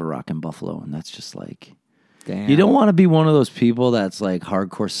 the River Rock in Buffalo, and that's just like, damn. You don't want to be one of those people that's like,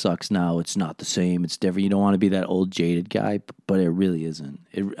 hardcore sucks now, it's not the same, it's different. You don't want to be that old jaded guy, but it really isn't.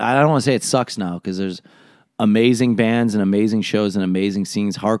 I don't want to say it sucks now, because there's amazing bands and amazing shows and amazing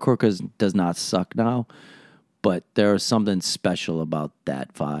scenes. Hardcore does not suck now, but there's something special about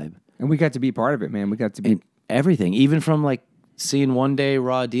that vibe. And we got to be part of it, man. We got to be... And everything, even from like, seeing one day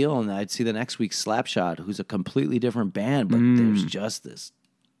Raw Deal, and I'd see the next week Slapshot, who's a completely different band, but there's just this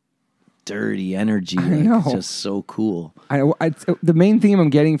dirty energy. Like, it's just so cool. The main theme I'm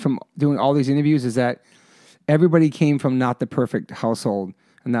getting from doing all these interviews is that everybody came from not the perfect household,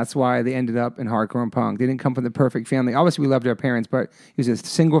 and that's why they ended up in hardcore and punk. They didn't come from the perfect family. Obviously, we loved our parents, but it was a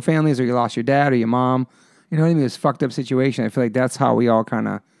single families, or you lost your dad or your mom. You know what I mean? It was a fucked up situation. I feel like that's how we all kind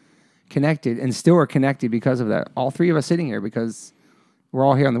of connected, and still are connected because of that. All three of us sitting here because we're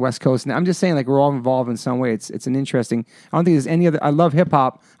all here on the West Coast. And I'm just saying, like, we're all involved in some way. It's an interesting... I don't think there's any other... I love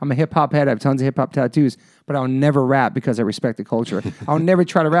hip-hop. I'm a hip-hop head. I have tons of hip-hop tattoos, but I'll never rap because I respect the culture. I'll never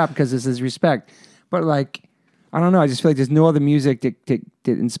try to rap because this is respect. But, like, I don't know. I just feel like there's no other music that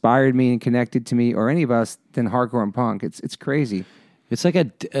inspired me and connected to me or any of us than hardcore and punk. It's crazy. It's like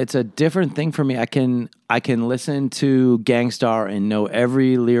it's a different thing for me. I can listen to Gangstar and know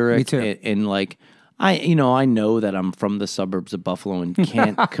every lyric. Me too. And like I know that I'm from the suburbs of Buffalo and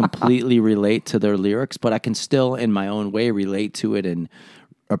can't completely relate to their lyrics, but I can still in my own way relate to it and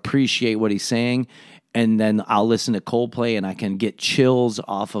appreciate what he's saying. And then I'll listen to Coldplay and I can get chills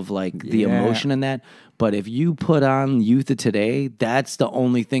off of like the emotion in that. But if you put on Youth of Today, that's the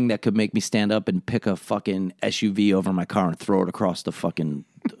only thing that could make me stand up and pick a fucking SUV over my car and throw it across the fucking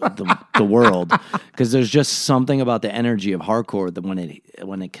the world. Because there's just something about the energy of hardcore that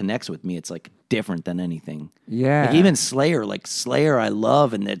when it connects with me, it's like different than anything. Yeah. Like even Slayer, I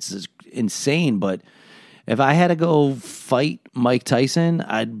love, and it's just insane. But if I had to go fight Mike Tyson,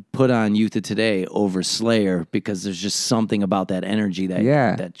 I'd put on Youth of Today over Slayer because there's just something about that energy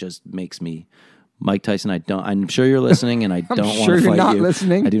that just makes me... Mike Tyson, I'm sure you're listening, and I don't want to fight you. I'm sure you're not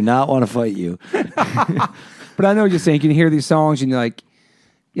listening. I do not want to fight you. But I know what you're saying. You can hear these songs, and you're like,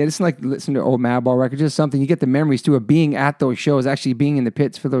 yeah, this is like listening to old Madball records, just something. You get the memories, too, of being at those shows, actually being in the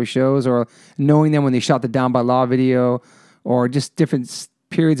pits for those shows, or knowing them when they shot the Down by Law video, or just different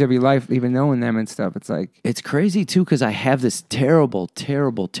periods of your life, even knowing them and stuff. It's like... It's crazy, too, because I have this terrible,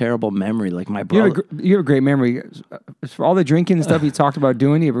 terrible, terrible memory. Like my brother... You have a great memory. For all the drinking and stuff you talked about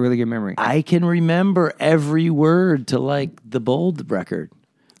doing, you have a really good memory. I can remember every word to, like, the Bold record.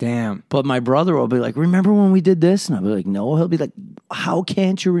 Damn. But my brother will be like, remember when we did this? And I'll be like, no. He'll be like, how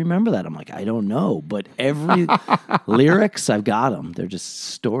can't you remember that? I'm like, I don't know. But every lyrics, I've got them. They're just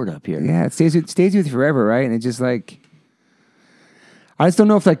stored up here. Yeah, it stays with you forever, right? And it's just like... I just don't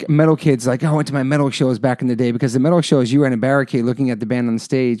know if like metal kids like, oh, I went to my metal shows back in the day, because the metal shows you were in a barricade looking at the band on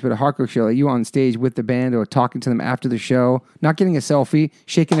stage, but a hardcore show, like, you on stage with the band or talking to them after the show, not getting a selfie,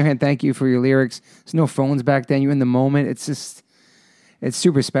 shaking their hand, thank you for your lyrics. There's no phones back then. You're in the moment. It's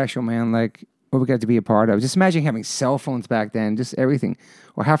super special, man. Like what we got to be a part of. Just imagine having cell phones back then, just everything.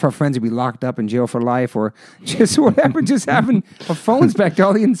 Or half our friends would be locked up in jail for life, or just whatever, just having our phones back to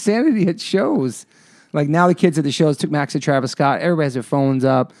all the insanity at shows. Like now the kids at the shows took Max to Travis Scott. Everybody has their phones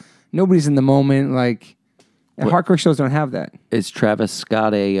up. Nobody's in the moment. Like hardcore shows don't have that. Is Travis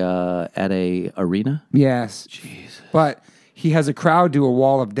Scott at a arena? Yes. Jesus. But he has a crowd do a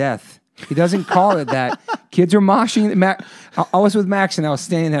wall of death. He doesn't call it that. Kids are moshing. I was with Max and I was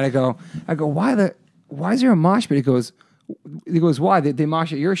standing there. I go, why is there a mosh pit? He goes, why? They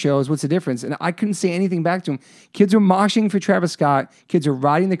mosh at your shows. What's the difference? And I couldn't say anything back to him. Kids are moshing for Travis Scott. Kids are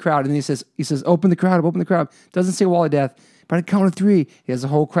riding the crowd. And he says, open the crowd up, open the crowd. Doesn't say wall of death. But at count of 3, he has a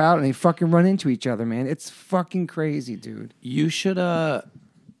whole crowd and they fucking run into each other, man. It's fucking crazy, dude. You should,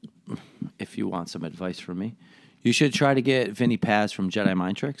 if you want some advice from me, you should try to get Vinny Paz from Jedi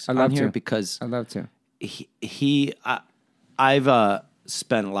Mind Tricks on here, because I'd love to. I've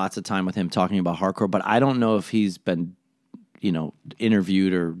spent lots of time with him talking about hardcore, but I don't know if he's been,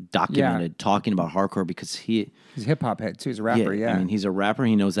 interviewed or documented talking about hardcore, because he's a hip hop head too. He's a rapper. Yeah. I mean, he's a rapper.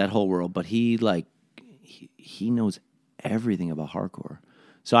 He knows that whole world, but he knows everything about hardcore.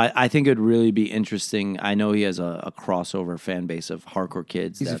 So I think it'd really be interesting. I know he has a crossover fan base of hardcore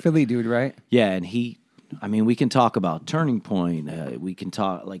kids. He's a Philly dude, right? Yeah, and we can talk about Turning Point. We can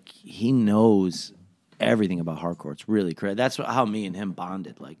talk, like, he knows everything about hardcore. It's really crazy. That's how me and him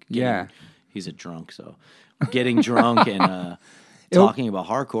bonded. Like, he's a drunk, so getting drunk and talking about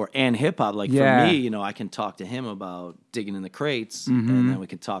hardcore and hip hop. Like for me, I can talk to him about Digging in the Crates, and then we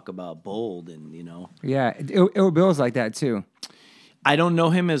can talk about Bold, and Yeah, Ill Bill's like that too. I don't know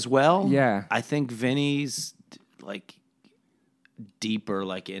him as well. Yeah, I think Vinny's like deeper,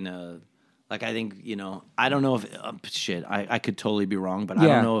 like in a. Like, I think, I don't know if, I could totally be wrong, but I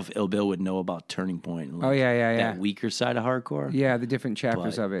don't know if Ill Bill would know about Turning Point. And like that weaker side of hardcore. Yeah, the different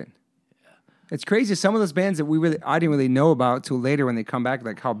chapters of it. Yeah. It's crazy. Some of those bands that I didn't really know about till later when they come back,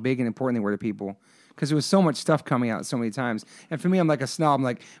 like how big and important they were to people. Because there was so much stuff coming out so many times. And for me, I'm like a snob. I'm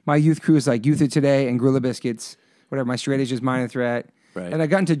like, my youth crew is like Youth of Today and Gorilla Biscuits, whatever. My Straight Edge is Minor Threat. Right. And I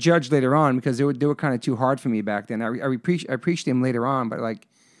got into Judge later on because they were kind of too hard for me back then. I appreciated them later on, but like,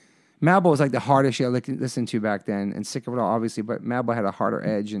 Madball was like the hardest shit I listened to back then, and Sick of It All, obviously, but Madball had a harder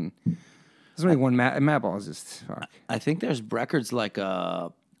edge, and there's only one Madball is just fuck. I think there's records like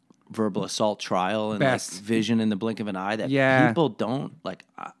Verbal Assault Trial and like Vision in the Blink of an Eye that people don't like.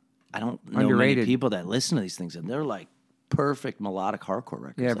 I don't know many people that listen to these things, and they're like perfect melodic hardcore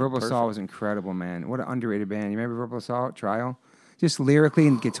records. Yeah, like Verbal Assault was incredible, man. What an underrated band. You remember Verbal Assault Trial? Just lyrically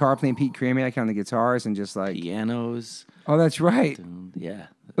and guitar playing, Pete Kramiak on the guitars and just like pianos. Oh, that's right. Yeah.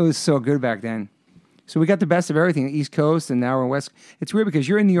 It was so good back then. So we got the best of everything, the East Coast, and now we're West. It's weird because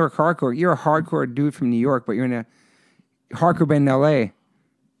you're in New York hardcore. You're a hardcore dude from New York, but you're in a hardcore band in L.A.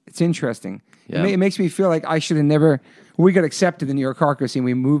 It's interesting. Yeah. It makes me feel like I should have never... We got accepted in the New York hardcore scene.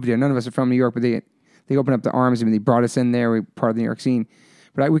 We moved there. None of us are from New York, but they opened up the arms and they brought us in there. We're part of the New York scene.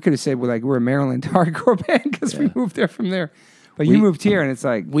 But we could have said we're a Maryland hardcore band because we moved there from there. But you moved here, and it's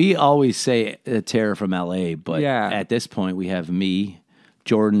like... We always say Terror from L.A., but at this point, we have me...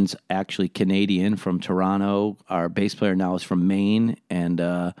 Jordan's actually Canadian from Toronto. Our bass player now is from Maine, and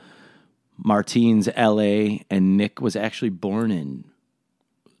Martine's L.A., and Nick was actually born in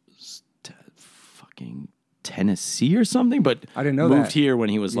fucking Tennessee or something, but I didn't know moved here when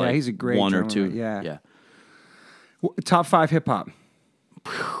he was like he's a great 1 or drummer. 2. Yeah. Top 5 hip-hop.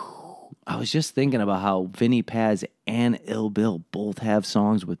 I was just thinking about how Vinny Paz and Ill Bill both have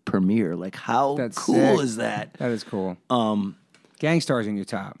songs with Premier. Like, how cool is that? That is cool. Gangstar's in your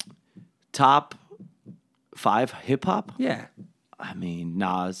top. Top 5 hip hop? Yeah. I mean,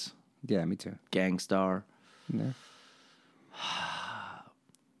 Nas. Yeah, me too. Gangstar. Yeah.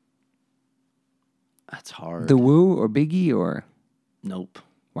 That's hard. The Wu or Biggie or? Nope.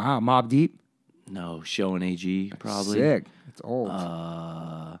 Wow, Mobb Deep? No, Show and AG probably. Sick. It's old.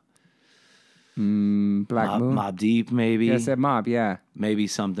 Black Moon? Mobb Deep maybe. Yeah, I said Mobb, yeah. Maybe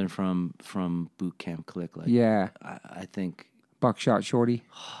something from Boot Camp Click. Like, yeah. I think... Buckshot Shorty.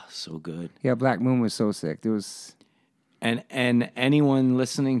 So good. Yeah, Black Moon was so sick. There was... And anyone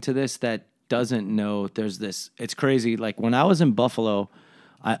listening to this that doesn't know, there's this... It's crazy. Like, when I was in Buffalo,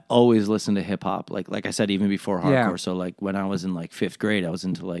 I always listened to hip-hop. Like I said, even before hardcore. Yeah. So, like, when I was in, like, 5th grade, I was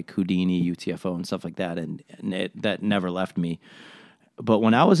into, like, Houdini, UTFO, and stuff like that. And that never left me. But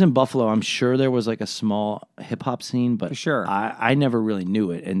when I was in Buffalo, I'm sure there was like a small hip hop scene, but For sure. I never really knew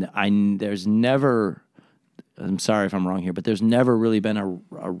it. And there's never, I'm sorry if I'm wrong here, but there's never really been a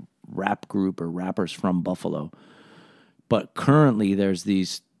rap group or rappers from Buffalo. But currently there's the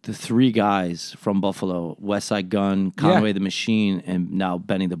three guys from Buffalo, Westside Gun, Conway the Machine, and now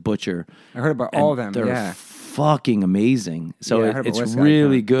Benny the Butcher. I heard about all of them. They're fucking amazing. So Yeah, I heard about it's Westside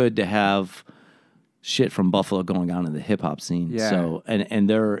really Gun. good to have shit from Buffalo going on in the hip hop scene. Yeah. So and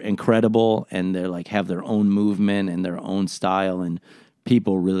they're incredible, and they're like have their own movement and their own style, and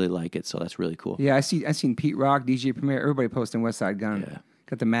people really like it. So that's really cool. Yeah, I seen Pete Rock, DJ Premier, everybody posting West Side Gun. Yeah.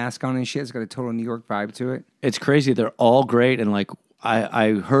 Got the mask on and shit. It's got a total New York vibe to it. It's crazy. They're all great, and like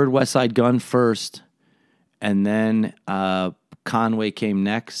I heard Westside Gun first, and then Conway came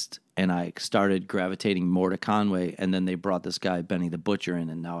next. And I started gravitating more to Conway, and then they brought this guy Benny the Butcher in,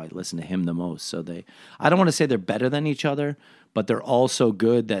 and now I listen to him the most. So I don't want to say they're better than each other, but they're all so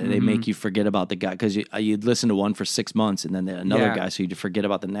good that they make you forget about the guy, because you'd listen to one for 6 months, and then another guy, so you forget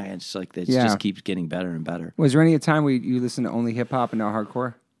about the next. It's like it just keeps getting better and better. Was there any time where you listened to only hip hop and not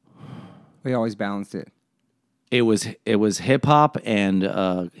hardcore? We always balanced it. It was hip hop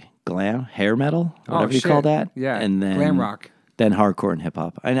and glam, hair metal, whatever you call that. Yeah, and then glam rock. Then hardcore and hip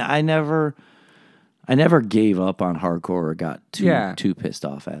hop. And I never gave up on hardcore or got too pissed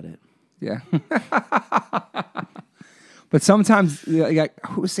off at it. Yeah. But sometimes, like,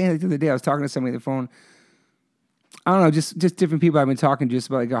 who was saying it the other day? I was talking to somebody on the phone. I don't know, just different people I've been talking to, just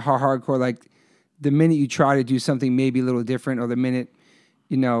about like how hardcore, like the minute you try to do something maybe a little different, or the minute,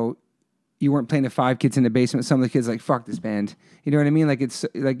 you weren't playing the Five Kids in the basement, some of the kids like, fuck this band. You know what I mean? Like, it's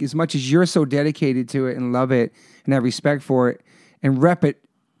like, as much as you're so dedicated to it and love it and have respect for it and rep it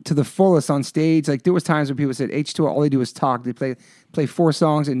to the fullest on stage. Like, there was times when people said H2O, all they do is talk. They play 4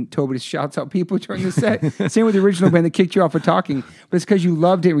 songs and Toby just shouts out people during the set. Same with the original band that kicked you off for talking. But it's because you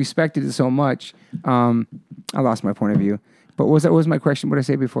loved it and respected it so much. I lost my point of view. But what was my question? What did I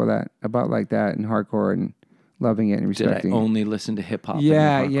say before that? About like that and hardcore and loving it and respecting Did I it. only listen to hip hop?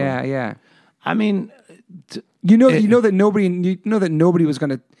 Yeah. I mean, you know that nobody was going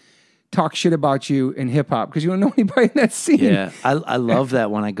to talk shit about you in hip hop because you don't know anybody in that scene. yeah, I love that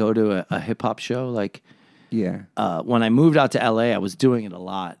when I go to a hip hop show. Like, Yeah. When I moved out to LA, I was doing it a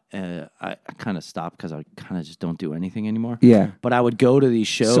lot. I kind of stopped because I kind of just don't do anything anymore. Yeah. But I would go to these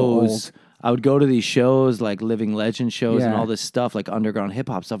shows. So old. I would go to these shows like Living Legend shows and Yeah. all this stuff, like underground hip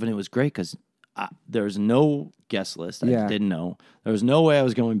hop stuff, and it was great because there's no guest list. I Yeah. didn't know. There was no way I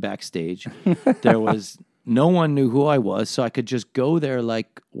was going backstage. There was no one knew who I was, so I could just go there.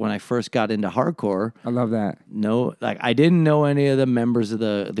 Like when I first got into hardcore, I love that. no, like I didn't know any of the members of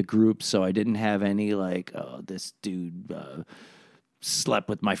the group, so I didn't have any like, oh, this dude slept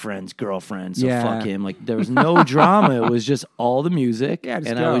with my friend's girlfriend, so Yeah. fuck him. Like there was no drama. It was just all the music, Yeah,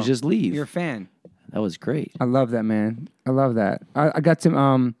 just and go. I would just leave. You're a fan. That was great. I love that, man. I love that. I got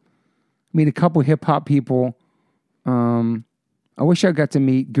to meet a couple hip hop people. I wish I got to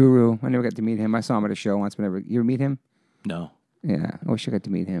meet Guru. I never got to meet him. I saw him at a show once. Whenever you ever meet him? No. Yeah, I wish I got to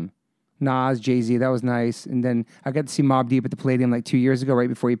meet him. Nas, Jay-Z, that was nice. And then I got to see Mobb Deep at the Palladium like 2 years ago, right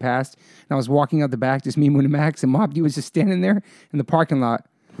before he passed. And I was walking out the back, just me, Moon, and Max, and Mobb Deep was just standing there in the parking lot.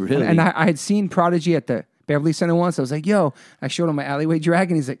 Really? And I had seen Prodigy at the Beverly Center once. I was like, yo, I showed him my Alleyway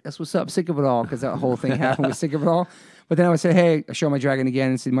Dragon. He's like, that's what's up, Sick of It All, because that whole thing happened with Sick of It All. But then I would say, hey, I show my dragon again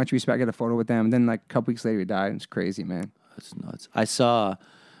and said, much respect, I got a photo with them. And then like a couple weeks later, he died. It's crazy, man. That's nuts.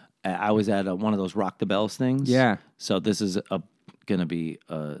 I was at one of those Rock the Bells things. Yeah. So this is gonna be.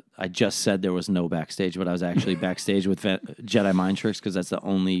 I just said there was no backstage, but I was actually backstage with Jedi Mind Tricks because that's the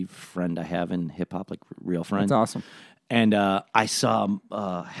only friend I have in hip hop, like real friend. That's awesome. And I saw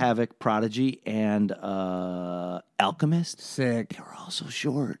Havoc, Prodigy, and Alchemist. Sick. They were all so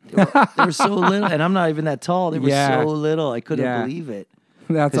short. They were so little, and I'm not even that tall. They were Yeah. so little. I couldn't Yeah. believe it.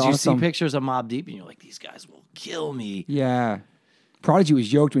 That's Because awesome. you see pictures of Mobb Deep, and you're like, these guys will kill me. Yeah. Prodigy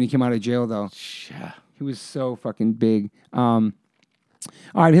was yoked when he came out of jail, though. Yeah. He was so fucking big. All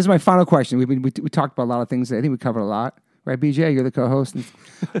right, here's my final question. We talked about a lot of things. I think we covered a lot. Right, BJ? You're the co-host.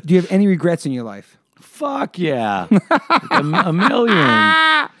 Do you have any regrets in your life? Fuck yeah. Like a million.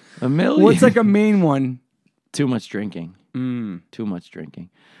 A million. What's like a main one? Too much drinking. Too much drinking.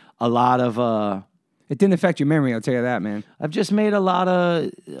 A lot of It didn't affect your memory, I'll tell you that, man. I've just made a lot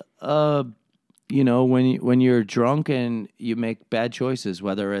of when you're drunk and you make bad choices,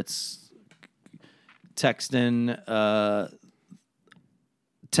 whether it's texting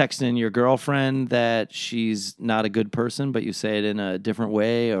your girlfriend that she's not a good person, but you say it in a different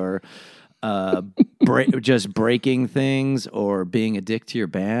way, or just breaking things, or being a dick to your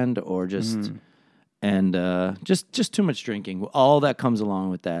band, or just and just too much drinking. All that comes along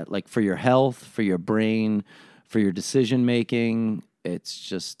with that, like for your health, for your brain, for your decision making. It's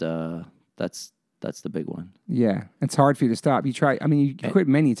just that's the big one. Yeah, it's hard for you to stop. You try. I mean, you quit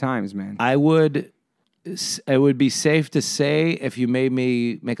many times, man. It would be safe to say if you made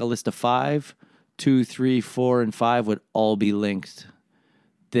me make a list of 5, 2, 3, 4, and 5 would all be linked.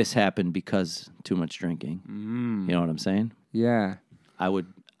 This happened because too much drinking. You know what I'm saying? Yeah.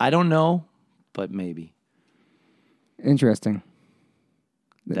 I don't know, but maybe. Interesting.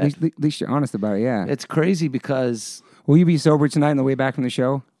 At least you're honest about it, yeah. It's crazy because... Will you be sober tonight on the way back from the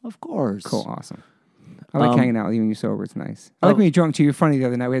show? Of course. Cool, awesome. I like hanging out with you when you're sober. It's nice. I like when you're drunk, too. You're funny the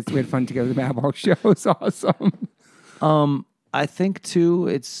other night. We had fun together at the Madball show. It's awesome. I think, too,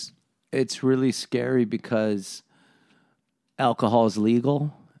 it's really scary because alcohol is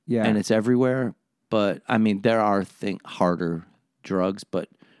legal. Yeah. And it's everywhere. But, I mean, there are harder drugs, but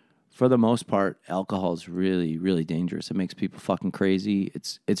for the most part, alcohol is really, really dangerous. It makes people fucking crazy.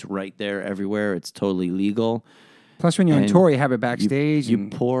 It's right there everywhere. It's totally legal. Plus, when you're on tour, you have it backstage. You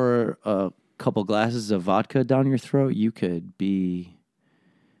pour a couple glasses of vodka down your throat, you could be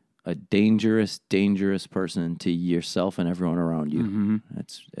a dangerous, dangerous person to yourself and everyone around you. Mm-hmm.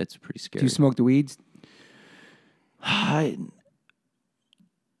 It's pretty scary. Do you smoke the weeds?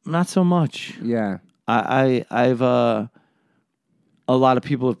 Not so much. Yeah. I've a lot of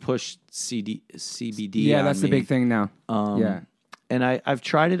people have pushed CBD. Yeah, that's the big thing now. Yeah, and I've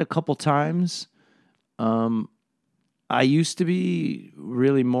tried it a couple times. I used to be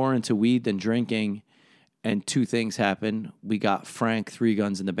really more into weed than drinking, and 2 things happened. We got Frank 3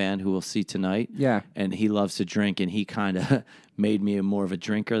 Guns in the band, who we'll see tonight. Yeah, and he loves to drink, and he kind of made me more of a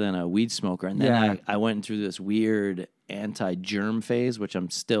drinker than a weed smoker. And then I went through this weird anti-germ phase, which I'm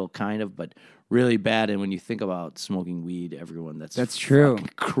still kind of, but really bad. And when you think about smoking weed, everyone, that's true.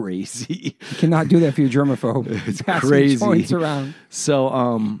 Crazy. You cannot do that if you're germaphobe. It's crazy. Joints around.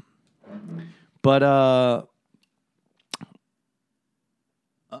 So, but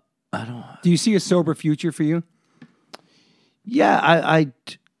I don't. Do you see a sober future for you? Yeah,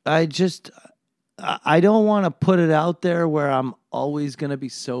 I just I don't want to put it out there where I'm always going to be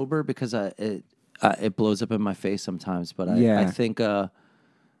sober because it blows up in my face sometimes. But I think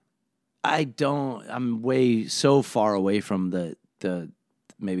I don't. I'm way so far away from the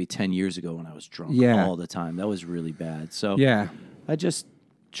maybe 10 years ago when I was drunk all the time. That was really bad. So I just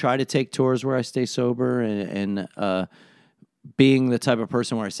try to take tours where I stay sober and being the type of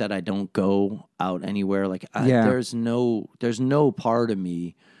person where I said I don't go out anywhere. Like there's no part of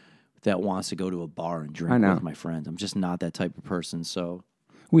me that wants to go to a bar and drink with my friends. I'm just not that type of person. So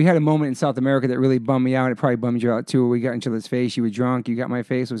we had a moment in South America that really bummed me out. It probably bummed you out too. We got in each other's face. You were drunk. You got my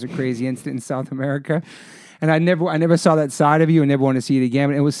face. It was a crazy incident in South America. And I never saw that side of you. I never want to see it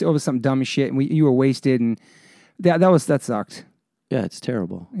again. It was some dumb shit. And you were wasted. And that sucked. Yeah, it's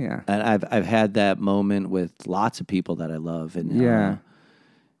terrible. Yeah, and I've had that moment with lots of people that I love, and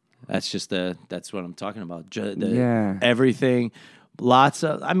that's what I'm talking about. Everything.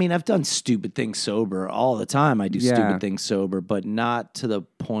 I've done stupid things sober all the time. I do stupid things sober, but not to the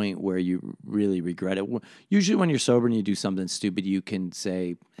point where you really regret it. Usually when you're sober and you do something stupid, you can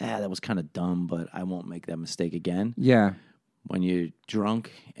say, that was kind of dumb, but I won't make that mistake again. Yeah. When you're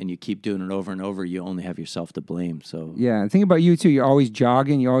drunk and you keep doing it over and over, you only have yourself to blame. So yeah, think about you too. You're always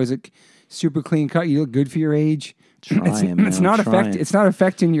jogging. You always look super clean cut. You look good for your age. It's not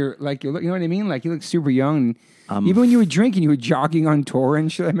affecting your you know what I mean? Like you look super young. Even when you were drinking, you were jogging on tour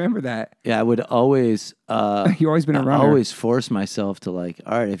and shit. I remember that. Yeah, I would always. You've always been a runner. I always force myself to all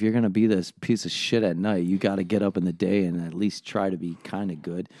right, if you're gonna be this piece of shit at night, you got to get up in the day and at least try to be kind of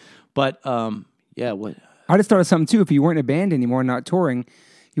good. But what. I just thought of something too. If you weren't in a band anymore, not touring,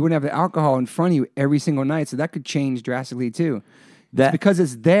 you wouldn't have the alcohol in front of you every single night. So that could change drastically too. It's because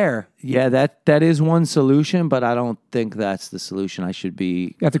it's there. Yeah, that is one solution, but I don't think that's the solution. I should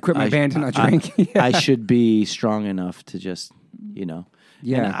be. You have to quit my band to not drink. I should be strong enough to just, Yeah.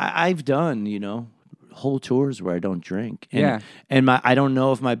 And I've done, whole tours where I don't drink. And, And I don't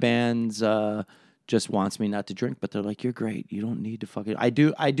know if my band's just wants me not to drink, but they're like, "You're great. You don't need to fucking." I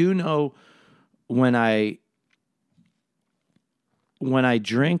do know. When I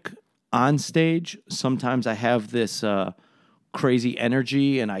drink on stage, sometimes I have this crazy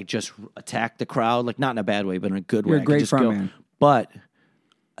energy and I just attack the crowd, like not in a bad way, but in a good way. You're a great frontman. But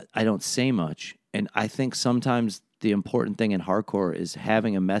I don't say much. And I think sometimes the important thing in hardcore is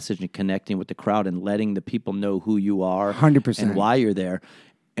having a message and connecting with the crowd and letting the people know who you are 100%. And why you're there.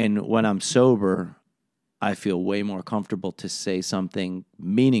 And when I'm sober, I feel way more comfortable to say something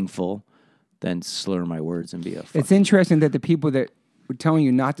meaningful than slur my words and be a fuck. It's interesting that the people that were telling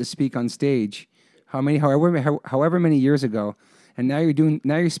you not to speak on stage, however many years ago, and now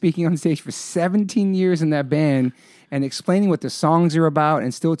you're speaking on stage for 17 years in that band and explaining what the songs are about,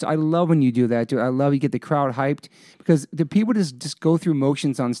 and still, I love when you do that, dude. I love you get the crowd hyped because the people just go through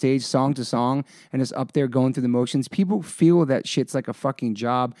motions on stage, song to song, and just up there going through the motions. People feel that shit's like a fucking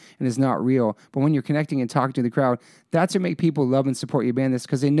job and is not real. But when you're connecting and talking to the crowd, that's what make people love and support your band. That's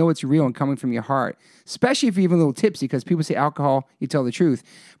because they know it's real and coming from your heart. Especially if you're even a little tipsy, because people say alcohol, you tell the truth.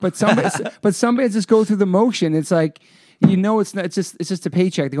 But some bands just go through the motion. It's like, you know, it's not. It's just a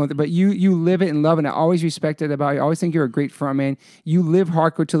paycheck. They go, but you live it and love it. And I always respect it about you. I always think you're a great frontman. You live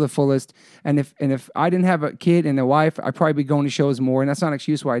hardcore to the fullest. And if I didn't have a kid and a wife, I'd probably be going to shows more. And that's not an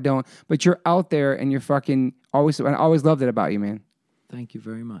excuse why I don't. But you're out there and you're fucking always. And I always loved it about you, man. Thank you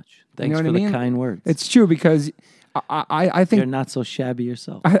very much. Thanks you know for what I the mean? kind words. It's true because I think you're not so shabby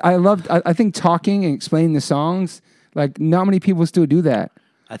yourself. I think talking and explaining the songs, like not many people still do that.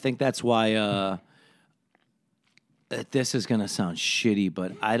 I think that's why. This is gonna sound shitty,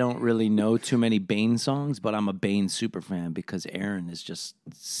 but I don't really know too many Bane songs, but I'm a Bane super fan because Aaron is just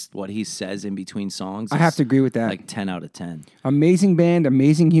what he says in between songs. I have to agree with that. Like 10 out of 10. Amazing band,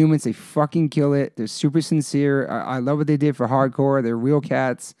 amazing humans. They fucking kill it. They're super sincere. I love what they did for hardcore. They're real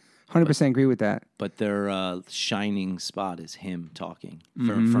cats. 100% agree with that. But their shining spot is him talking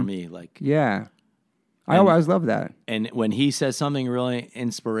for me. Like, yeah. I always love that. And when he says something really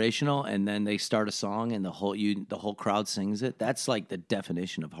inspirational, and then they start a song, and the whole crowd sings it, that's like the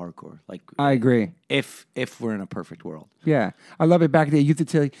definition of hardcore. Like, I agree. If we're in a perfect world, yeah, I love it. Back then, you used to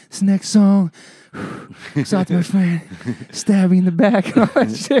tell you this next song, "South my friend, stab me in the back," and all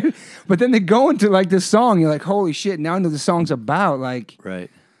that shit. But then they go into like this song, you're like, "Holy shit!" Now I know the song's about. Like, right?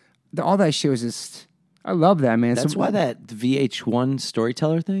 All that shit was just. I love that, man. That's why that VH1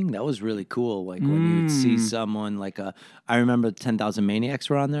 storyteller thing, that was really cool. Like when you would see someone like I remember 10,000 Maniacs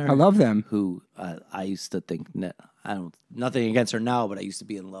were on there. I love them. Who I used to think, nothing against her now, but I used to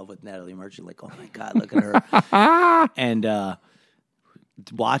be in love with Natalie Merchant. Like, oh my God, look at her. And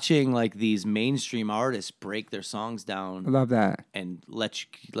watching like these mainstream artists break their songs down. I love that. And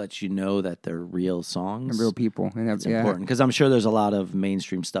let you know that they're real songs. And real people. And that's important. Because I'm sure there's a lot of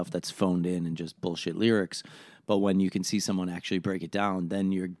mainstream stuff that's phoned in and just bullshit lyrics. But when you can see someone actually break it down,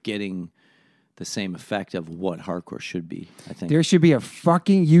 then you're getting the same effect of what hardcore should be, I think. There should be a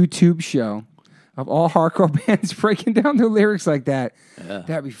fucking YouTube show of all hardcore bands breaking down their lyrics like that. Yeah.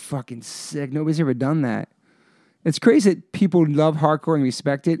 That'd be fucking sick. Nobody's ever done that. It's crazy that people love hardcore and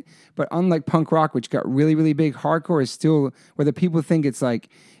respect it, but unlike punk rock, which got really, really big, hardcore is still, whether people think it's like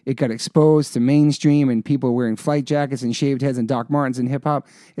it got exposed to mainstream and people wearing flight jackets and shaved heads and Doc Martens in hip-hop,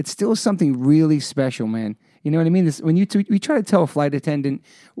 it's still something really special, man. You know what I mean? When you try to tell a flight attendant,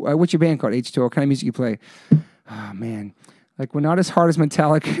 what's your band called, H2O, what kind of music you play? Oh, man. Like, we're not as hard as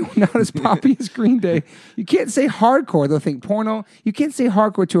Metallica. We're not as poppy as Green Day. You can't say hardcore. They'll think porno. You can't say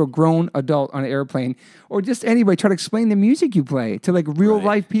hardcore to a grown adult on an airplane or just anybody. Try to explain the music you play to, like,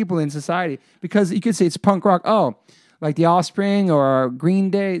 real-life people in society. Because you could say it's punk rock. Oh, like The Offspring or Green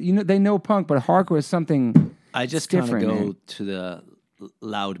Day. You know, they know punk, but hardcore is something I just kind of go to the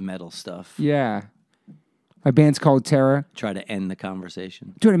loud metal stuff. Yeah. My band's called Terror. Try to end the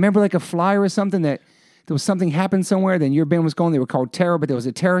conversation. Dude, remember like a flyer or something that... There was something happened somewhere, then your band was going, they were called Terror, but there was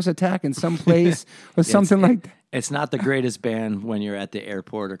a terrorist attack in some place or something like that. It's not the greatest band when you're at the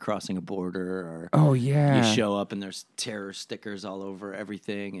airport or crossing a border or you show up and there's terror stickers all over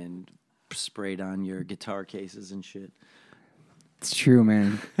everything and sprayed on your guitar cases and shit. It's true,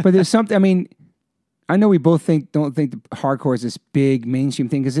 man. But there's something, I mean, I know we both don't think hardcore is this big mainstream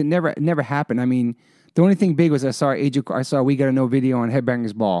thing because it never happened. I mean, the only thing big was I saw We Gotta Know video on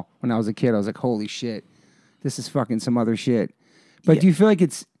Headbangers Ball when I was a kid. I was like, holy shit. This is fucking some other shit. But do you feel like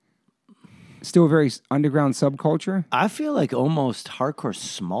it's still a very underground subculture? I feel like almost hardcore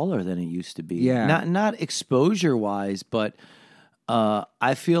smaller than it used to be. Yeah. Not exposure-wise, but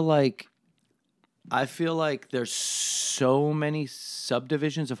I feel like there's so many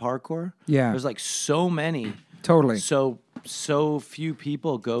subdivisions of hardcore. Yeah. There's like so many. Totally. So few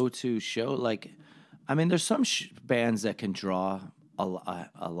people go to show. Like, I mean, there's some bands that can draw a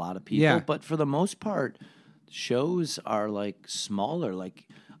lot of people. Yeah. But for the most part... shows are like smaller. Like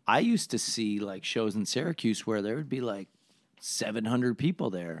I used to see like shows in Syracuse where there would be like 700 people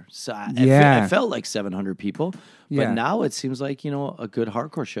there. So it felt like 700 people. But now it seems like, a good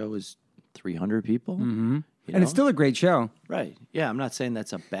hardcore show is 300 people. Mm-hmm. And it's still a great show. Right. Yeah, I'm not saying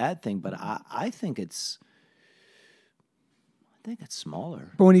that's a bad thing, but I think it's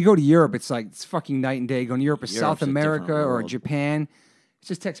smaller. But when you go to Europe, it's fucking night and day. Going to Europe or South America or Japan.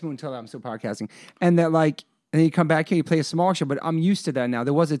 Just text me and tell that I'm still podcasting. And that like And then you come back here, you play a small show, but I'm used to that now.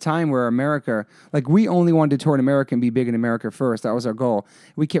 There was a time where America, like we only wanted to tour in America and be big in America first. That was our goal.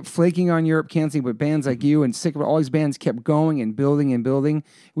 We kept flaking on Europe, canceling, but bands like you and sick of all these bands kept going and building and building.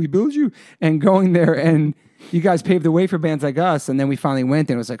 We build you and going there, and you guys paved the way for bands like us. And then we finally went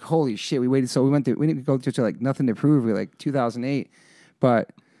there, and it was like, holy shit, we waited. So we didn't go to like Nothing to Prove. We like 2008.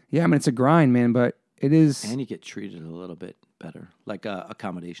 But yeah, I mean, it's a grind, man, but it is. And you get treated a little bit better, like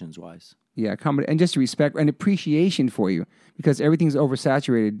accommodations wise. Yeah, and just respect and appreciation for you because everything's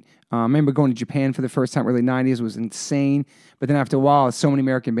oversaturated. I remember going to Japan for the first time, early 90s, was insane. But then after a while, so many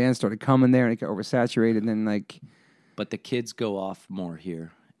American bands started coming there and it got oversaturated. And then like, but the kids go off more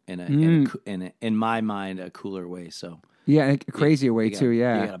here in in my mind, a cooler way. So yeah, in a crazier way too.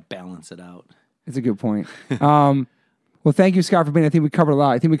 Yeah, you got to balance it out. It's a good point. Well, thank you, Scott, for being. I think we covered a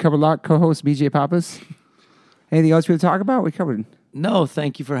lot. Co-host BJ Pappas. Anything else we have to talk about? We covered. No,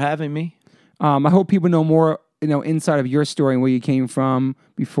 thank you for having me. I hope people know more, inside of your story and where you came from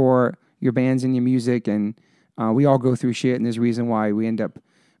before your bands and your music. And we all go through shit, and there's a reason why we end up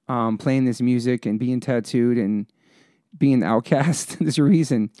playing this music and being tattooed and being the outcast. There's a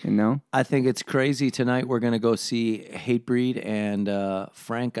reason, I think it's crazy. Tonight we're going to go see Hatebreed, and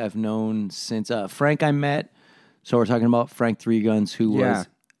Frank I've known since... Frank I met, so we're talking about Frank Three Guns, who was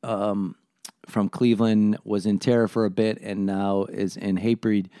from Cleveland, was in Terror for a bit, and now is in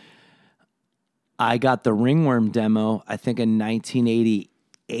Hatebreed. I got the Ringworm demo, I think in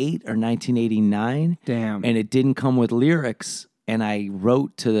 1988 or 1989. Damn. And it didn't come with lyrics. And I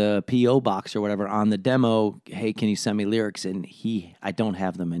wrote to the P.O. box or whatever on the demo, hey, can you send me lyrics? And I don't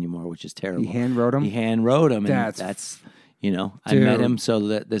have them anymore, which is terrible. He hand wrote them? He hand wrote them. And that's I met him. So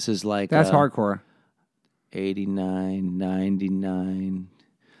that this is like... That's hardcore. 89, 99.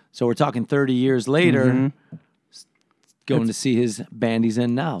 So we're talking 30 years later. Mm-hmm. Going to see his band he's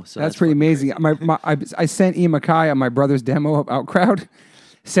in now. So that's pretty amazing. I sent Ian Mackay on my brother's demo of Outcrowd,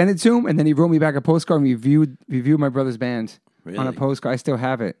 sent it to him, and then he wrote me back a postcard and reviewed my brother's band on a postcard. I still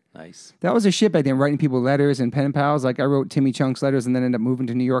have it. Nice. That was a shit back then, writing people letters and pen pals. Like I wrote Timmy Chunk's letters and then ended up moving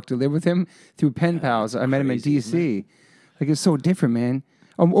to New York to live with him through pen pals. I met him in D.C. Like it's so different, man.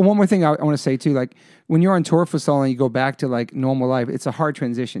 One more thing I want to say too, like when you're on tour for so long, you go back to like normal life. It's a hard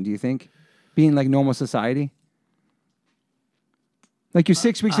transition. Do you think, being like normal society? Like you're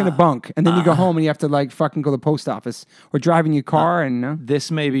 6 weeks in a bunk, and then you go home and you have to like fucking go to the post office or drive in your car. This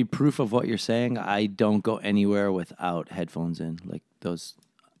may be proof of what you're saying. I don't go anywhere without headphones in, like those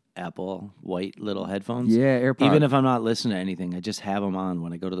Apple white little headphones. Yeah, AirPods. Even if I'm not listening to anything, I just have them on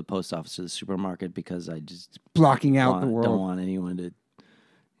when I go to the post office or the supermarket because I just blocking out the world. Don't want anyone to.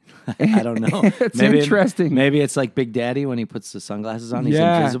 I don't know. It's interesting. Maybe it's like Big Daddy when he puts the sunglasses on. He's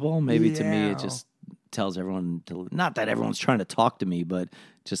invisible. Maybe to me it just tells everyone to, not that everyone's trying to talk to me, but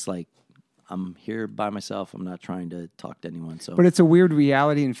just like I'm here by myself. I'm not trying to talk to anyone. So, but it's a weird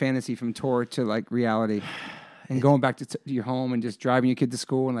reality and fantasy from tour to like reality, and going back to your home and just driving your kid to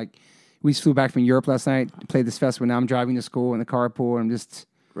school. And like we just flew back from Europe last night, played this festival. Now I'm driving to school in the carpool. And I'm just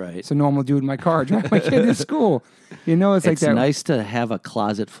it's a normal dude in my car driving my kid to school. It's like that. It's nice to have a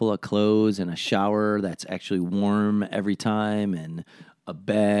closet full of clothes and a shower that's actually warm every time and a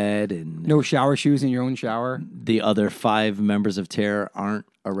bed and no shower shoes in your own shower. The other 5 members of Terror aren't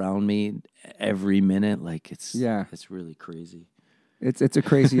around me every minute. Like it's really crazy. It's a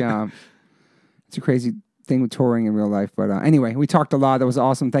crazy it's a crazy thing with touring in real life. But anyway, we talked a lot. That was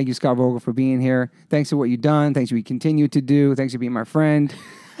awesome. Thank you, Scott Vogel, for being here. Thanks for what you've done. Thanks for what you continue to do. Thanks for being my friend.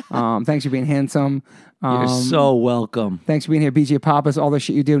 Thanks for being handsome. You're so welcome. Thanks for being here, BJ Pappas. All the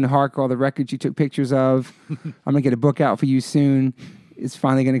shit you did in the hardcore, all the records you took pictures of. I'm gonna get a book out for you soon. It's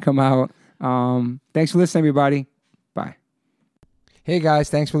finally going to come out. Thanks for listening, everybody. Bye. Hey, guys.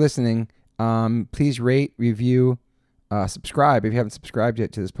 Thanks for listening. Please rate, review, subscribe. If you haven't subscribed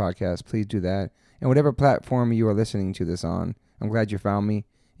yet to this podcast, please do that. And whatever platform you are listening to this on, I'm glad you found me.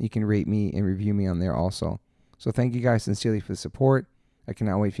 You can rate me and review me on there also. So thank you guys sincerely for the support. I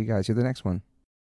cannot wait for you guys to hear the next one.